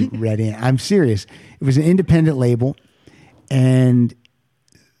were on Red Ant. I'm serious. It was an independent label, and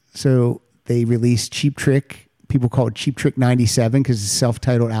so they released Cheap Trick. People call it Cheap Trick 97 because it's a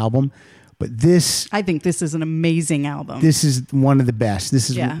self-titled album. But I think this is an amazing album. this is one of the best. This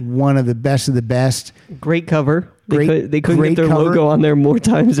is one of the best of the best. Great cover. They couldn't great get their cover. logo on there more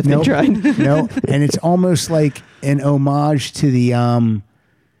times if Nope. they tried. No, and it's almost like an homage to the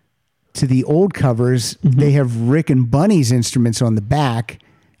old covers. Mm-hmm. They have Rick and Bunny's instruments on the back,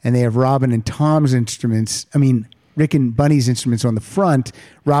 and they have Robin and Tom's instruments. I mean, Rick and Bunny's instruments on the front,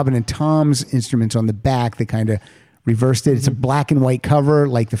 Robin and Tom's instruments on the back. They kind of reversed it. It's a black and white cover,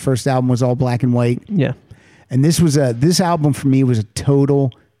 like the first album was all black and white. Yeah. And this album for me was a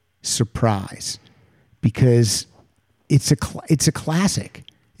total surprise because it's a classic.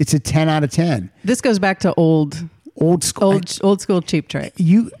 It's a 10 out of 10. This goes back to old school Cheap Trick.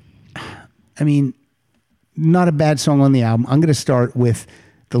 I mean, not a bad song on the album. I'm going to start with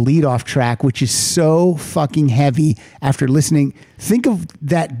the lead-off track, which is so fucking heavy. After listening, think of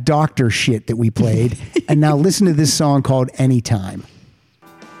that Doctor shit that we played, and now listen to this song called Anytime.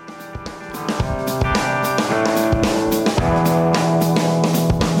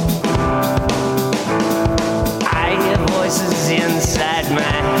 I hear voices inside my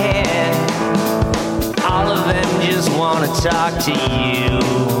head. All of them just want to talk to you.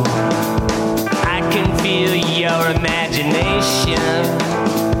 I can feel your imagination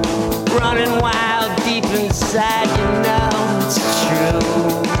running wild deep inside. You know it's true.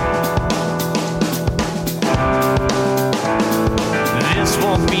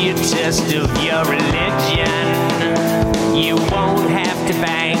 test of your religion. You won't have to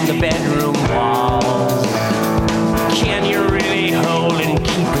bang the bedroom walls. Can you really hold and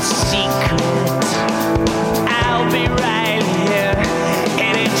keep a secret? I'll be right here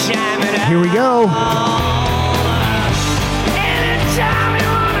anytime at all. Here we go. Anytime you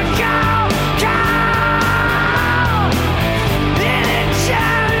wanna call.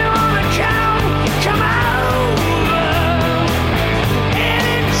 Anytime you wanna come over.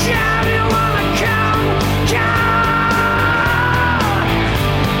 Anytime you wanna come.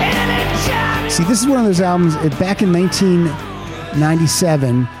 Anytime. See, this is one of those albums, back in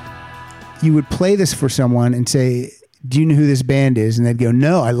 1997, you would play this for someone and say, do you know who this band is? And they'd go,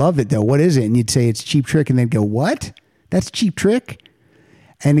 no, I love it though. What is it? And you'd say, it's Cheap Trick. And they'd go, what? That's Cheap Trick?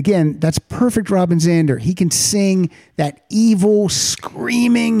 And again, that's perfect Robin Zander. He can sing that evil,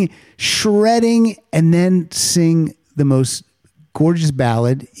 screaming, shredding, and then sing the most gorgeous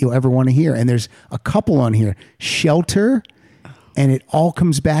ballad you'll ever want to hear. And there's a couple on here. Shelter, and It All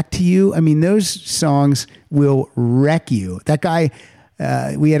Comes Back to You. I mean, those songs will wreck you. That guy,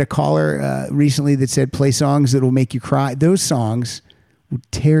 we had a caller recently that said, play songs that will make you cry. Those songs will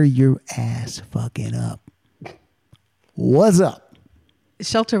tear your ass fucking up. What's up?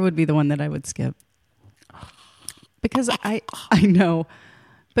 Shelter would be the one that I would skip. Because I know.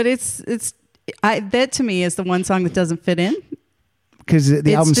 But that to me is the one song that doesn't fit in. Because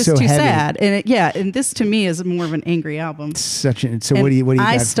the album's just so too heavy. sad. And and this to me is more of an angry album. So And what do you got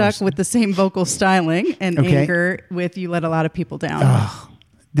I stuck first? with the same vocal styling and anger with You Let a Lot of People Down.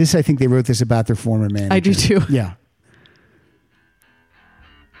 This, I think they wrote this about their former manager. I do too. Yeah.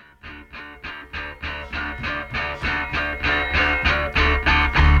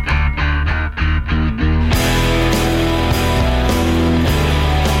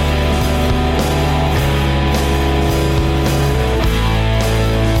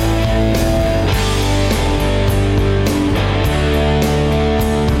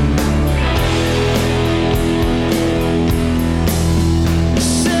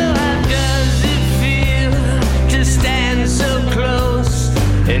 So how does it feel to stand so close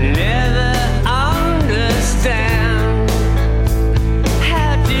and never understand?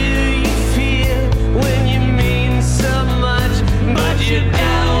 How do you feel when you mean so much, but you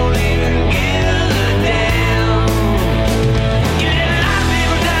don't even give a damn? You let a lot of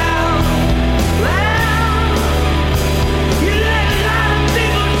people down. Well, you let a lot of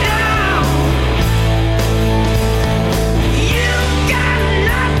people down. You got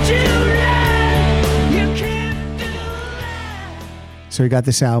enough to learn. You can't do that. So we got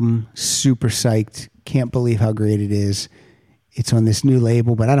this album, super psyched. Can't believe how great it is. It's on this new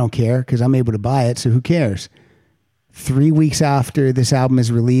label, but I don't care because I'm able to buy it, so who cares? 3 weeks after this album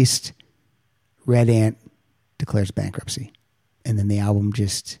is released, Red Ant declares bankruptcy. And then the album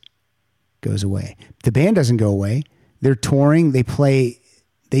just goes away. The band doesn't go away. They're touring. They're touring.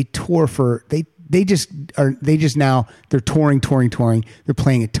 They're touring. They're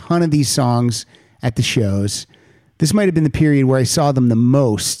playing a ton of these songs at the shows. This might have been the period where I saw them the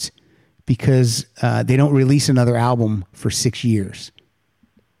most because they don't release another album for 6 years.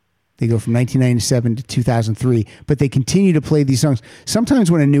 They go from 1997 to 2003, but they continue to play these songs.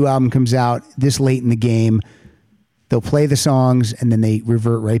 Sometimes when a new album comes out this late in the game, they'll play the songs and then they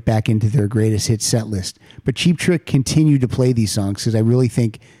revert right back into their greatest hit set list. But Cheap Trick continued to play these songs because I really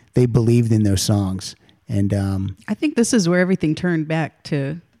think they believed in those songs. And I think this is where everything turned back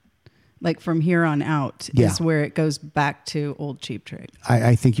to, like from here on out, is where it goes back to old Cheap Trick.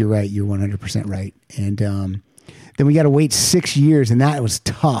 I think you're right. You're 100% right. And then we got to wait 6 years, and that was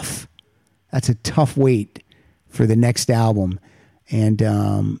tough. That's a tough wait for the next album. And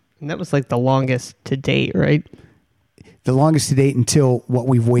that was like the longest to date, right? The longest to date until what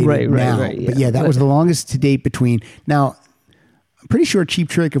we've waited now. Right, But yeah, that was the longest to date between. Now, I'm pretty sure Cheap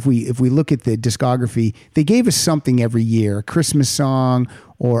Trick, if we look at the discography, they gave us something every year, a Christmas song,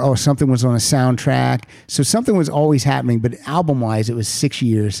 or something was on a soundtrack. So something was always happening, but album-wise, it was 6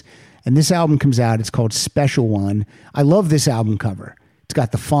 years. And this album comes out. It's called Special One. I love this album cover. It's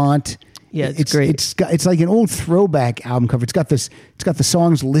got the font. Yeah, it's great. It's like an old throwback album cover. It's got the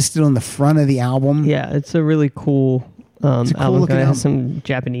songs listed on the front of the album. Yeah, it's a really cool album looking cover. It album. has some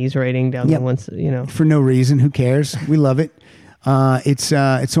Japanese writing down the ones, For no reason. Who cares? We love it. It's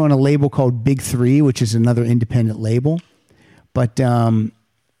on a label called Big 3, which is another independent label. But I'm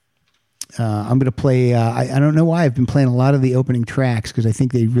going to play, I don't know why I've been playing a lot of the opening tracks because I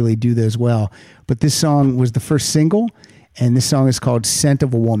think they really do those well. But this song was the first single, and this song is called Scent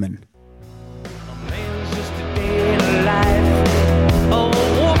of a Woman. Man's just a day in the life of a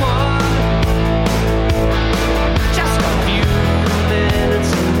woman. Just a few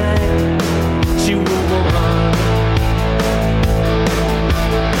minutes a night.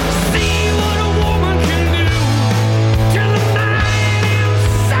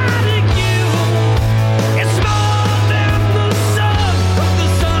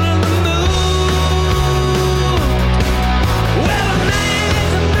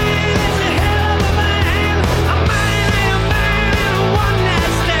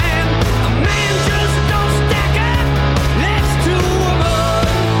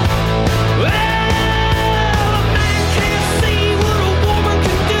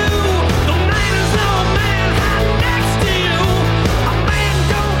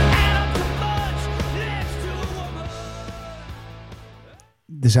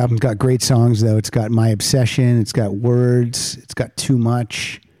 This album's got great songs, though. It's got My Obsession. It's got Words. It's got Too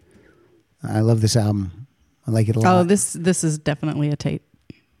Much. I love this album. I like it a lot. Oh, this is definitely a Tate.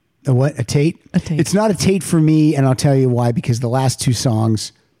 A what? A Tate? A Tate. It's not a Tate for me, and I'll tell you why. Because the last two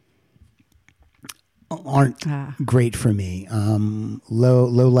songs aren't great for me. Low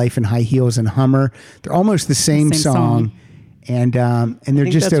Life and High Heels and Hummer. They're almost the same song. And they're I think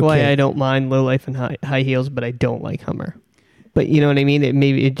just that's okay. why I don't mind Low Life and High Heels, but I don't like Hummer. But you know what I mean?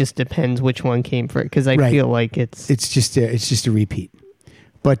 It just depends which one came for it, because I feel like it's just a repeat.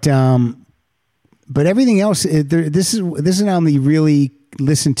 But everything else, this is an album that you really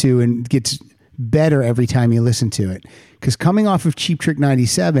listen to and gets better every time you listen to it. Because coming off of Cheap Trick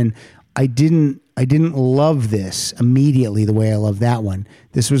 97, I didn't love this immediately the way I love that one.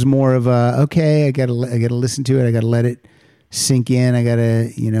 This was more of a, okay, I gotta listen to it. I gotta let it sink in. I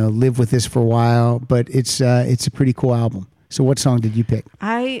gotta live with this for a while. But it's a pretty cool album. So what song did you pick?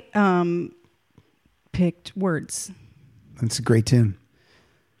 I picked Words. That's a great tune.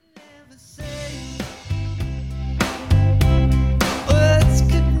 Words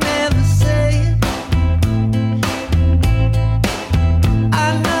could never say it.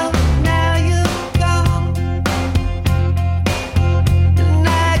 I know now you're gone, and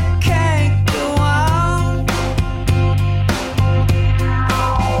I can't go on.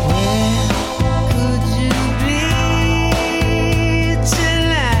 Where could you be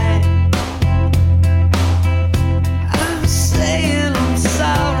tonight? I'm saying I'm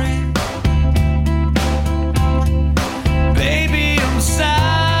sorry. Baby, I'm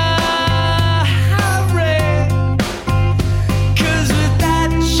sorry, 'cause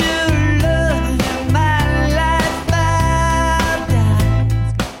without your love, my life might die.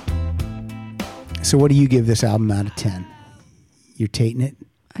 So what do you give this album out of 10? You're tating it?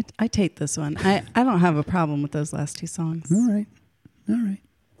 I Tate this one. I don't have a problem with those last two songs. All right.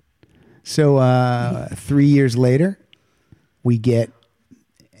 So 3 years later, we get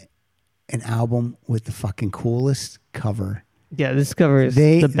an album with the fucking coolest cover. yeah. This cover is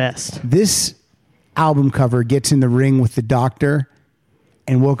the best. This album cover gets in the ring with the Doctor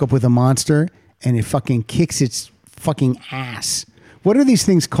and Woke Up with a Monster, and it fucking kicks its fucking ass. What are these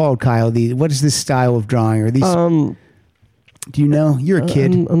things called, Kyle? What is this style of drawing? Are these? Do you know? You're a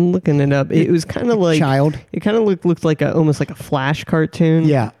kid. I'm looking it up. It was kind of like child. It kind of looked like almost like a Flash cartoon.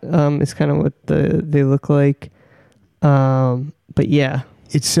 Yeah. It's kind of what they look like. But yeah,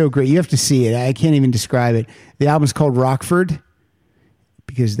 It's so great. You have to see it. I can't even describe it. The album's called Rockford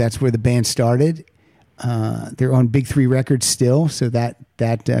because that's where the band started. They're on Big 3 Records still, so that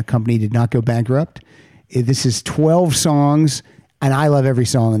company did not go bankrupt. This is 12 songs, and I love every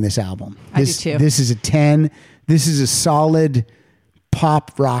song on this album. I do too. This is a 10. This is a solid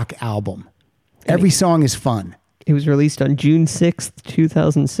pop rock album. Every song is fun. it was released on June 6th,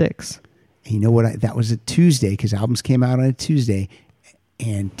 2006. And you know what? That was a Tuesday because albums came out on a Tuesday.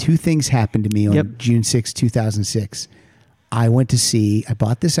 And two things happened to me on June 6, 2006. I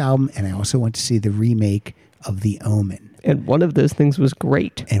bought this album, and I also went to see the remake of The Omen. And one of those things was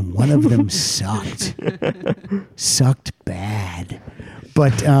great. And one of them sucked. Sucked bad.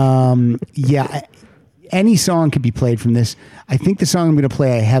 But, any song could be played from this. I think the song I'm going to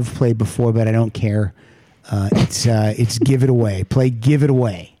play I have played before, but I don't care. It's Give It Away. Play Give It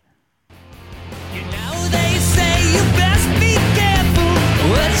Away. You know they say you best be careful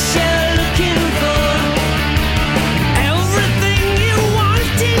what you're looking for. Everything you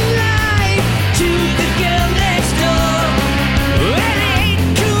want in life to the girl next door. It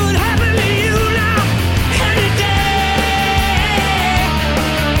could happen to you now any day.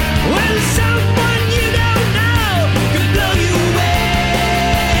 When someone you don't know could blow you away.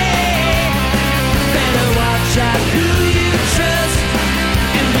 Better watch out who you trust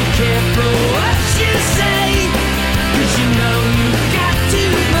and be careful what you say, 'cause you know you've got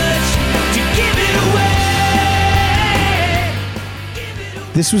too much to give it away.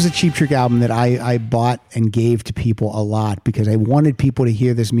 This was a Cheap Trick album that I bought and gave to people a lot because I wanted people to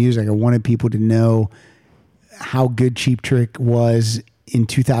hear this music. I wanted people to know how good Cheap Trick was in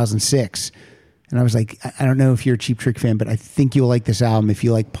 2006. And I was like, I don't know if you're a Cheap Trick fan, but I think you'll like this album. If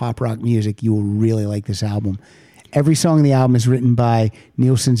you like pop rock music, you will really like this album. Every song in the album is written by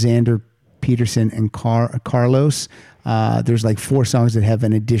Nielsen, Xander, Peterson, and Carlos. There's like 4 songs that have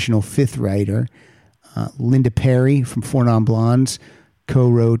an additional 5th writer. Linda Perry from Four Non Blondes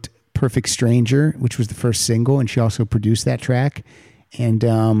co-wrote Perfect Stranger, which was the first single, and she also produced that track. And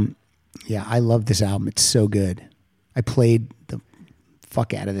I love this album. It's so good. I played the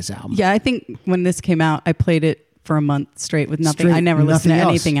fuck out of this album. Yeah, I think when this came out, I played it for a month straight with nothing. I never listened to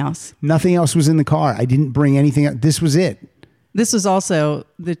anything else. Nothing else was in the car. I didn't bring anything else. This was it. This was also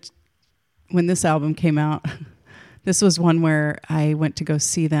when this album came out. This was one where I went to go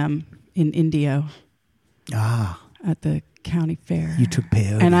see them in Indio. At the county fair. You took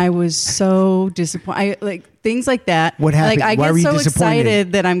peyote. And I was so disappointed. Like things like that. What happened? Like I Why get were you so disappointed?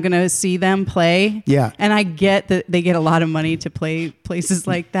 excited that I'm going to see them play. Yeah. And I get that they get a lot of money to play places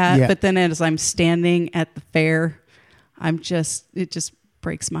like that. Yeah. But then as I'm standing at the fair, it just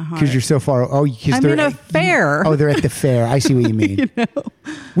breaks my heart. Because you're so far. Oh, because I'm they're in a fair. Oh, they're at the fair. I see what you mean.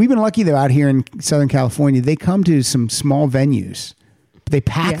 We've been lucky though out here in Southern California. They come to some small venues. They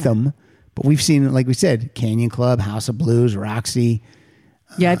pack them. But we've seen, like we said, Canyon Club, House of Blues, Roxy.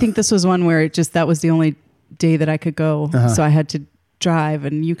 Yeah, I think this was one where that was the only day that I could go. So I had to drive,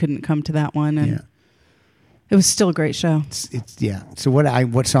 and you couldn't come to that one. And it was still a great show. So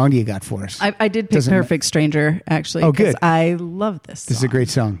what song do you got for us? I did pick Perfect Stranger, actually. Oh, good. I love this song. This is a great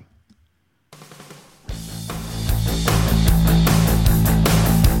song.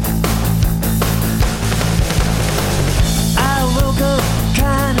 I woke up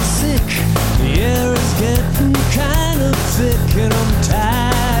kinda sick. The air is getting kinda thick, and I'm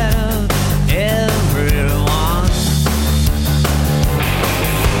tired. Everyone,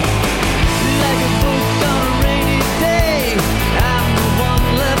 like a book on a rainy day, I'm the one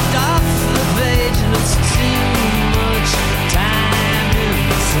left off the page, and it's too much time in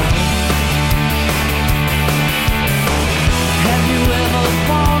the sun. Have you ever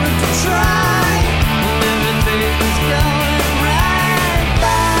wanted to try when everything's going right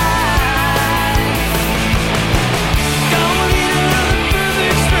by? Don't need another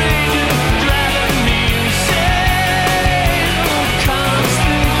perfect stranger driving me insane. I'm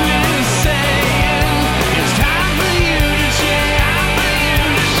constantly saying it's time for you to change.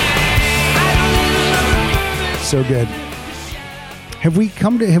 I don't need another perfect. So good. Have we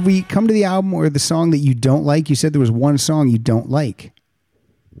come to the album or the song that you don't like? You said there was one song you don't like.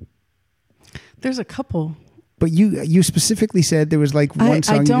 There's a couple. But you specifically said there was like one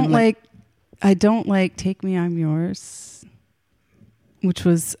song I you don't didn't like. I don't like Take Me, I'm Yours, which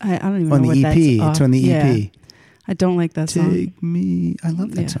was I don't even On know the what EP. that's It's off. on the Yeah. EP. I don't like that song. Take Me. I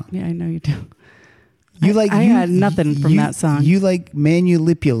love that song. Yeah, I know you do. You I had nothing from that song. You like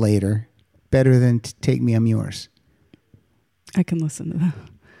Manipulator better than Take Me, I'm Yours. I can listen to that.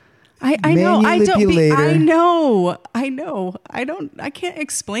 I know. I don't. I know. I can't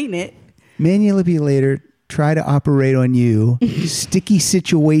explain it. Manipulator, Try to Operate on You, Sticky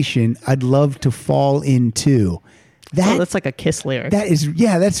Situation, I'd Love to Fall Into. That's like a Kiss lyric.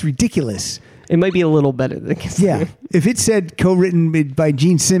 That's ridiculous. It might be a little better than Kiss. Yeah. lyric. If it said co-written by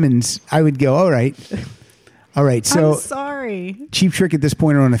Gene Simmons, I would go, all right. All right. So I'm sorry. Cheap Trick at this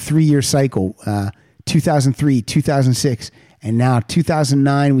point are on a 3-year cycle, 2003, 2006, and now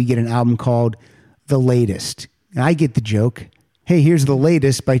 2009, we get an album called The Latest. And I get the joke. Hey, here's The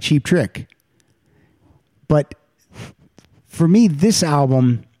Latest by Cheap Trick. But for me, this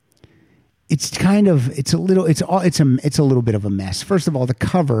album, it's a little bit of a mess. First of all, the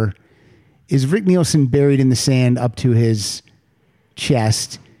cover is Rick Nielsen buried in the sand up to his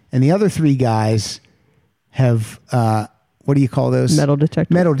chest, and the other 3 guys have what do you call those? Metal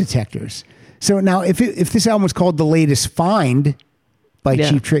detectors. Metal detectors. So now, if this album was called The Latest Find by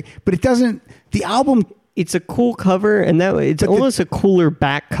Cheap Trick, but it doesn't. The album. It's a cool cover, and it's almost a cooler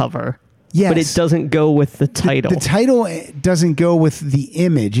back cover. Yes. But it doesn't go with the title. The title doesn't go with the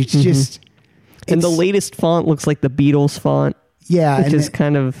image. It's just. And the latest font looks like the Beatles font. Yeah, which is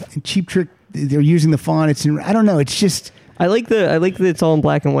kind of Cheap Trick. They're using the font. I don't know. It's just. I like that it's all in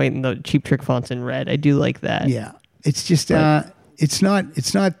black and white and the Cheap Trick font's in red. I do like that. Yeah, it's just it's not.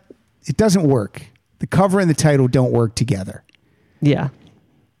 It doesn't work. The cover and the title don't work together. Yeah.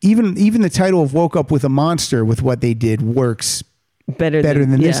 Even the title of Woke Up with a Monster with what they did works better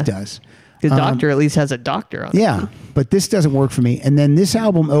than this does. The Doctor at least has a doctor on it. Yeah, but this doesn't work for me. And then this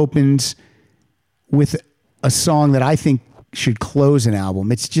album opens with a song that I think should close an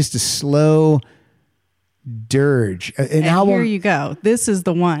album. It's just a slow dirge. An album. Here you go. This is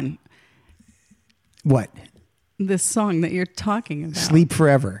the one. What? This song that you're talking about. Sleep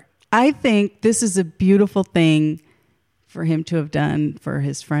Forever. I think this is a beautiful thing for him to have done for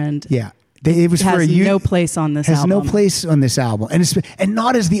his friend. Yeah. It was has for no place on this album. Has no place on this album. And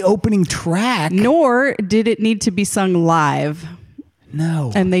not as the opening track. Nor did it need to be sung live.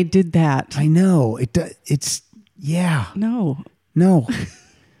 No. And they did that. I know. It's yeah. No.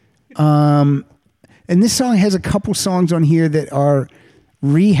 And this song has a couple songs on here that are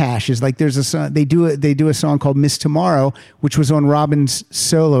rehashes. Like there's a song they do a song called Miss Tomorrow, which was on Robin's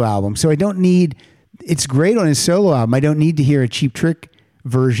solo album. So I don't need. It's great on his solo album. I don't need to hear a Cheap Trick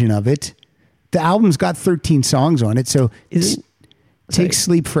version of it. the album's got 13 songs on it, so Isn't- take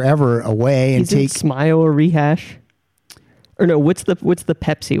Sleep Forever away and Isn't take Smile a rehash? Or no, what's the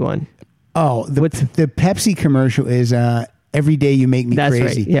Pepsi one? the Pepsi commercial is Every Day You Make Me That's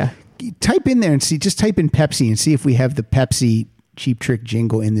Crazy. right. Yeah. Type in there and see. Just type in Pepsi and see if we have the Pepsi Cheap Trick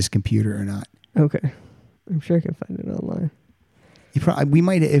jingle in this computer or not. Okay. I'm sure I can find it online. We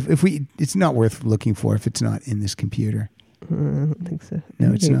might if we. It's not worth looking for if it's not in this computer. I don't think so.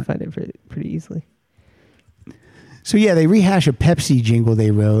 No, I it's think not. I can find it pretty easily. So yeah, they rehash a Pepsi jingle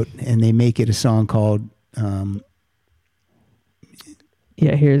they wrote and they make it a song called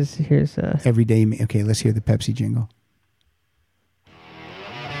Yeah, here's Every Day. Okay, let's hear the Pepsi jingle.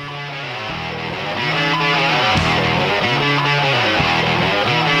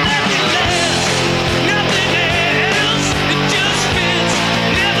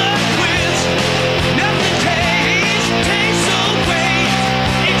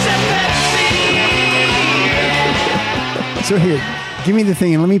 So here, give me the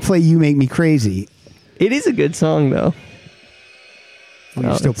thing and let me play You Make Me Crazy. It is a good song though.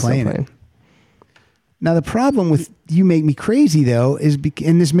 You're Oh, still it's playing it. Now the problem with You Make Me Crazy though is,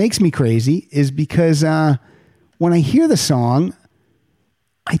 and this makes me crazy, is because when I hear the song,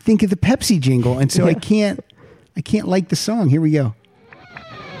 I think of the Pepsi jingle, and so I can't like the song. Here we go.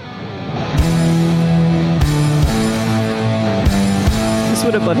 This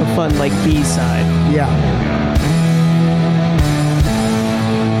would have been a fun like B-side. Yeah.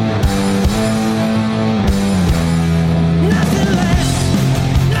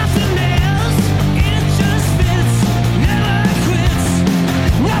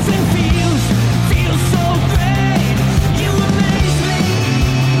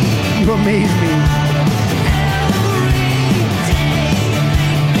 You amaze me.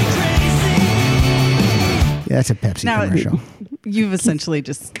 Yeah, that's a Pepsi Now, commercial. you've essentially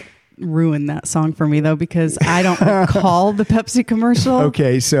just ruined that song for me, though, because I don't recall the Pepsi commercial.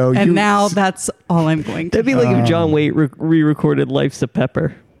 Okay, so And now that's all I'm going to That'd be like if John Waite re-recorded "Life's a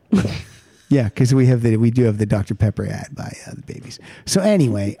Pepper." yeah, because we do have the Dr. Pepper ad by the Babies. So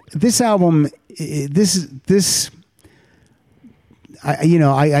anyway, this album, it's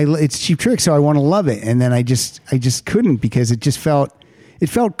Cheap Trick, so I want to love it, and then I just couldn't because it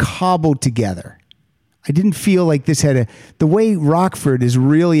felt cobbled together. I didn't feel like this had the way Rockford is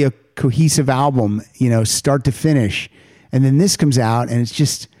really a cohesive album, start to finish, and then this comes out and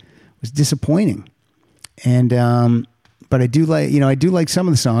it was disappointing. And but I do like some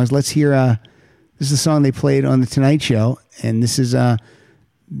of the songs. Let's hear. This is a song they played on the Tonight Show, and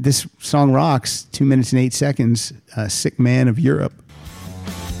this song rocks. 2 minutes and 8 seconds. Sick Man of Europe.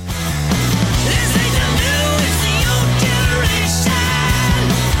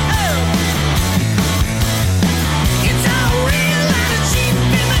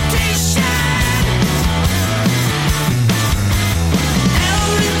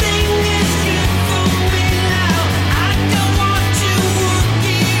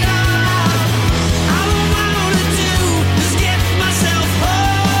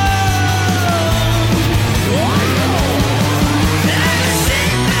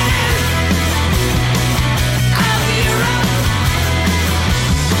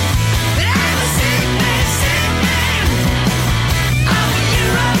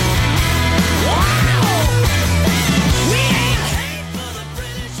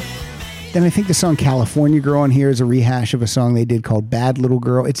 Then I think the song California Girl on here is a rehash of a song they did called Bad Little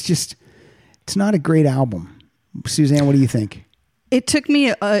Girl. It's not a great album. Suzanne, what do you think? It took me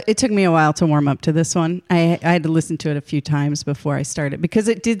a while to warm up to this one. I had to listen to it a few times before I started because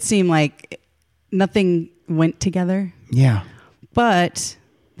it did seem like nothing went together. Yeah. But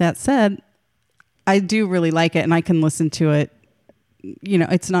that said, I do really like it and I can listen to it.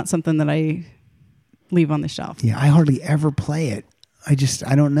 It's not something that I leave on the shelf. Yeah, I hardly ever play it. I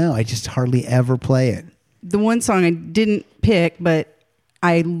don't know. I just hardly ever play it. The one song I didn't pick, but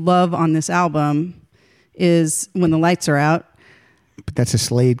I love on this album is When the Lights Are Out. But that's a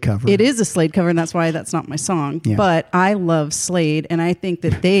Slade cover. It is a Slade cover, and that's why that's not my song. Yeah. But I love Slade, and I think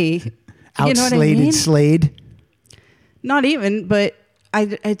that they you know what I mean? Slade. Not even, but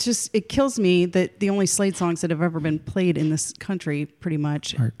it kills me that the only Slade songs that have ever been played in this country pretty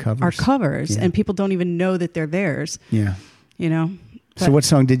much are covers. And people don't even know that they're theirs. Yeah. But So what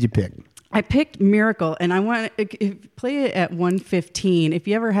song did you pick? I picked Miracle, and I want to play it at 1:15. If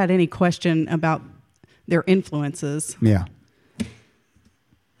you ever had any question about their influences. Yeah.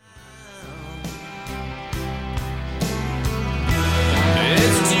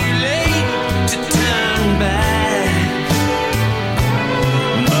 It's too late to turn back,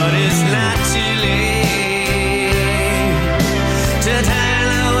 but it's not too late to turn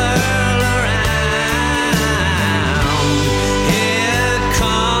the world around.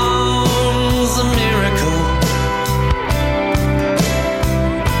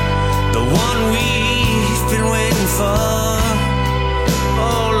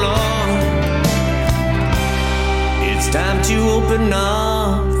 open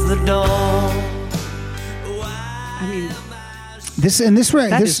up the door. I mean, This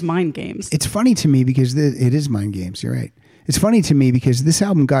is mind games. It's funny to me because it is mind games. You're right. It's funny to me because this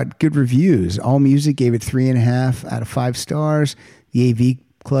album got good reviews. AllMusic gave it 3.5 out of 5 stars. The AV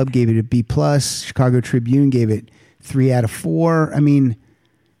Club gave it a B+. Chicago Tribune gave it 3 out of 4. I mean,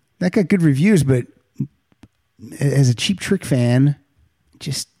 that got good reviews, but as a Cheap Trick fan, it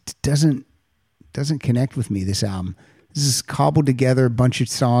just doesn't connect with me, this album. This is cobbled together a bunch of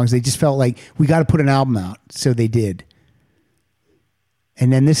songs. They just felt like we got to put an album out, so they did.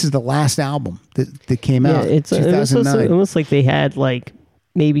 And then this is the last album that came out. It's 2009. almost like they had like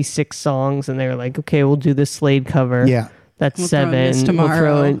maybe 6 songs, and they were like, "Okay, we'll do this Slade cover." Yeah, that's We'll throw in 7. this We'll tomorrow.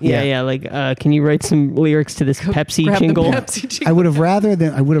 throw in, Yeah. yeah. Like, can you write some lyrics to this Pepsi Grab the jingle? Pepsi jingle. I would have rather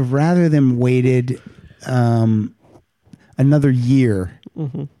them waited another year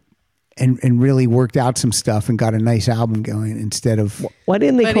and really worked out some stuff and got a nice album going instead of. Why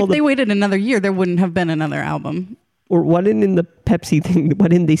didn't they But call if they waited another year, there wouldn't have been another album. or why didn't in the Pepsi thing? Why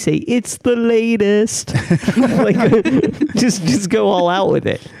didn't they say it's the latest? Like, just go all out with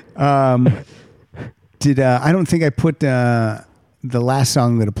it. Did I don't think I put the last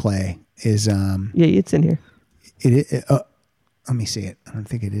song that I play is Yeah, it's in here. let me see it. I don't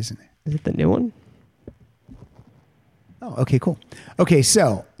think it is in there. Is it the new one? Oh, okay, cool. Okay,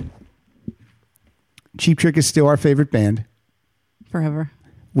 so Cheap Trick is still our favorite band. Forever.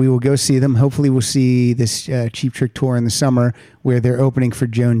 We will go see them. Hopefully, we'll see this Cheap Trick tour in the summer where they're opening for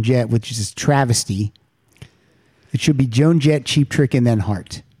Joan Jett, which is a travesty. It should be Joan Jett, Cheap Trick, and then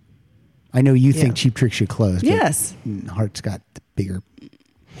Heart. I know you think Cheap Trick should close. But Yes. Heart's got the bigger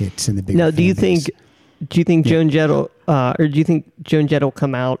hits and the bigger. No, do you fan base. think Joan Jett will, or do you think Joan Jett will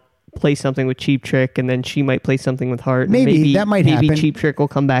come out, play something with Cheap Trick, and then she might play something with Heart? And Maybe, that might maybe happen. Cheap Trick will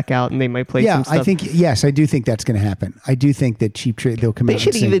come back out and they might play some stuff. I do think that's going to happen. I do think that Cheap Trick, they'll come They out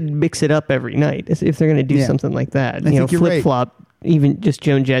should and sing. even mix it up every night if they're going to do Yeah. something like that. I think you're right. Flip flop, even just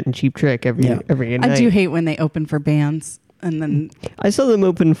Joan Jett and Cheap Trick every night. I do hate when they open for bands and then I saw them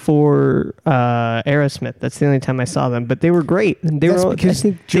open for Aerosmith. That's the only time I saw them, but they were great. And That's I because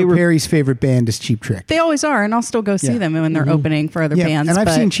think Joe they were. Perry's favorite band is Cheap Trick. they always are, and I'll still go see Yeah. them when they're opening for other bands. and I've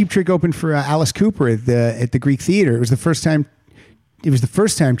but seen Cheap Trick open for Alice Cooper at the Greek Theater. It was the first time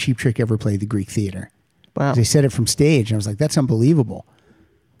Cheap Trick ever played the Greek Theater. Wow. They said it from stage, and I was like, "That's unbelievable,"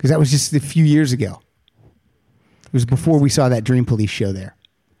 because that was just a few years ago. It was before we saw that Dream Police show there.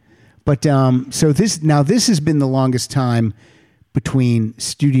 But so this has been the longest time between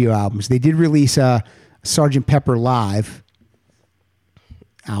studio albums. They did release a Sgt. Pepper Live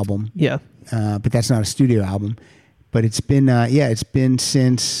album. Yeah. But that's not a studio album. But it's been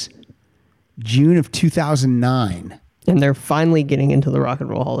since June of 2009. And they're finally getting into the Rock and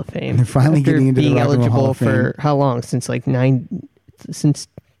Roll Hall of Fame. They're finally After getting into the being Rock and Roll eligible Hall of for how long? Since like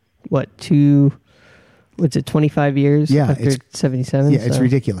 25 years? Yeah, After it's- 77? Yeah, it's so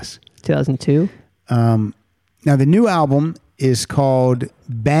ridiculous. 2002? Now the new album is called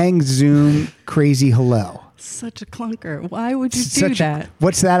Bang Zoom Crazy Hello. such a clunker. Why would you do that?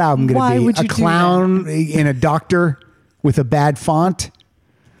 What's that album going Why to be? would you A do clown and a doctor with a bad font?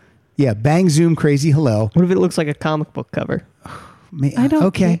 Yeah, Bang Zoom Crazy Hello. What if it looks like a comic book cover? I don't.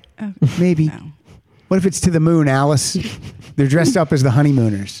 Okay, maybe. No. What if it's to the moon, Alice? They're dressed up as the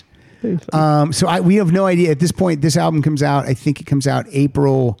honeymooners. So we have no idea at this point. This album comes out. I think it comes out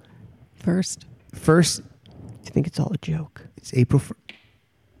April First. 1st. I think it's all a joke. It's April.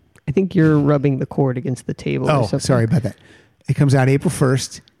 I think you're rubbing the cord against the table. or Oh, something. sorry about that. It comes out April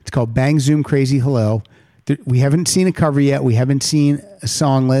 1st. It's called Bang Zoom Crazy Hello. We haven't seen a cover yet. We haven't seen a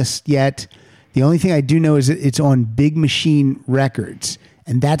song list yet. The only thing I do know is that it's on Big Machine Records,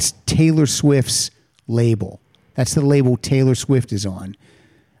 and that's Taylor Swift's label. That's the label Taylor Swift is on.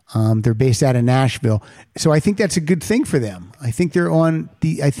 They're based out of Nashville, so I think that's a good thing for them. I think they're on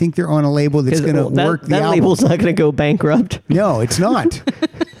a label that's going to work the that album. label's not going to go bankrupt. No, it's not.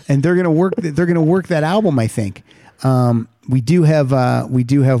 And they're going to work. They're going to work that album. I think. We do have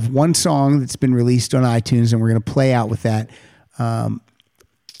one song that's been released on iTunes, and we're going to play out with that.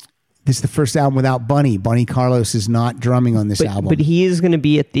 This is the first album without Bunny. Bunny Carlos is not drumming on this album. But he is going to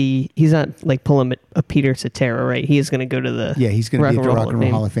be at he's not like pulling a Peter Cetera, right? He is going to go to the he's going to be at the Rock and Roll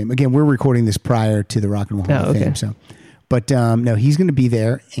Hall of Fame. Again, we're recording this prior to the Rock and Roll Hall of Fame. So, but no, he's going to be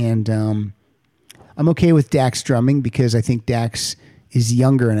there, and I'm okay with Dax drumming because I think Dax is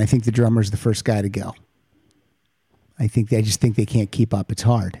younger, and I think the drummer's the first guy to go. I just think they can't keep up. It's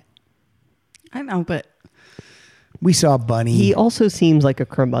hard. I know, but We saw Bunny. He also seems like a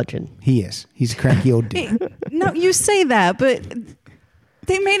curmudgeon. He is. He's a cranky old dude. no, you say that, but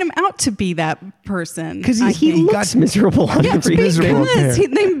they made him out to be that person. Because I He think. looks miserable on Yeah, the miserable. because there.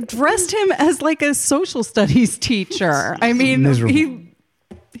 they dressed him as like a social studies teacher. I mean, Miserable.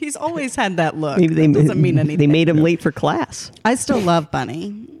 he's always had that look. Maybe That doesn't mean anything. They made him late for class. I still love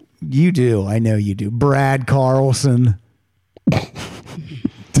Bunny. You do. I know you do. Brad Carlson.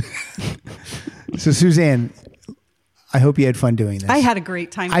 So, Suzanne, I hope you had fun doing this. I had a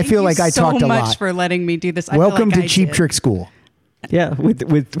great time. I Thank feel you like I so talked a much lot. for letting me do this. I feel Welcome like to I Cheap did. Trick School. Yeah,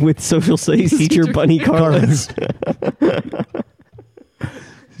 with social studies teacher Bunny Carlos.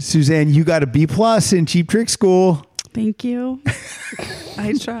 Suzanne, you got a B+ in Cheap Trick School. Thank you.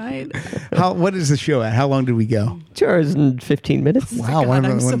 I tried. What is the show at? How long did we go? 2 hours and 15 minutes. Wow, God,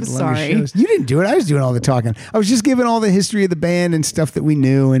 I'm so of the sorry. shows. You didn't do it. I was doing all the talking. I was just giving all the history of the band and stuff that we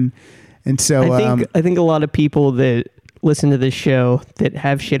knew, and so I think a lot of people that listen to this show that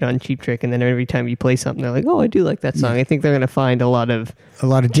have shit on Cheap Trick, and then every time you play something, they're like, "Oh, I do like that song." I think they're going to find a lot of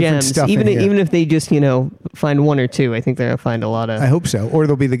different gems, stuff. even in here. even if they just find one or two. I think they're going to find a lot of. I hope so. Or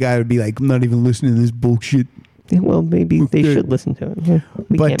there'll be the guy who'd be like, "I'm not even listening to this bullshit." Yeah, well, maybe they should listen to it. Yeah,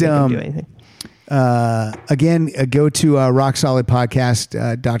 we But, can't make them do anything. Again, go to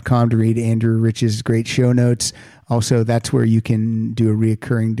rocksolidpodcast.com to read Andrew Rich's great show notes. Also, that's where you can do a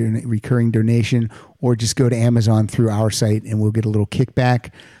recurring donation, or just go to Amazon through our site and we'll get a little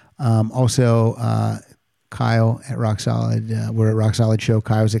kickback. Also, Kyle at Rock Solid, we're at Rock Solid Show.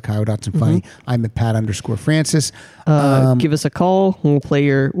 Kyle's at Kyle.Funny. I'm at Pat_Francis. Give us a call. We'll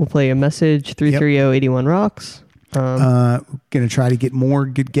play a message 330-81-ROCKS. Going to try to get more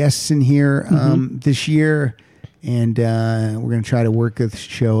good guests in here this year, and we're going to try to work the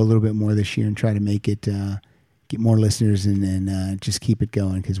show a little bit more this year and try to make it get more listeners and just keep it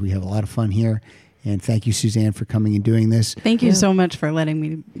going, because we have a lot of fun here. And thank you, Suzanne, for coming and doing this. Thank you so much for letting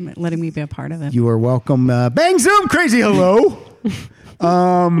me be a part of it. You are welcome. Bang Zoom, crazy hello.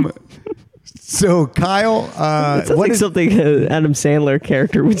 So Kyle, That sounds what like is something an Adam Sandler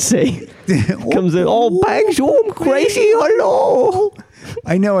character would say. Comes in, "Oh, bang zoom, crazy hello."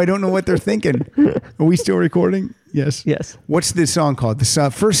 I know. I don't know what they're thinking. Are we still recording? Yes. Yes. What's this song called?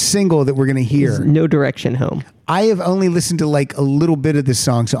 The first single that we're going to hear. No Direction Home. I have only listened to like a little bit of this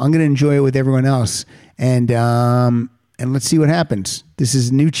song, so I'm going to enjoy it with everyone else, and let's see what happens. This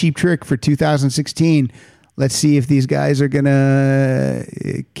is new Cheap Trick for 2016. Let's see if these guys are going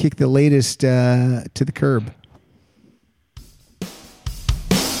to kick the latest to the curb.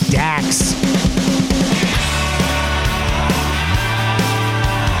 Dax.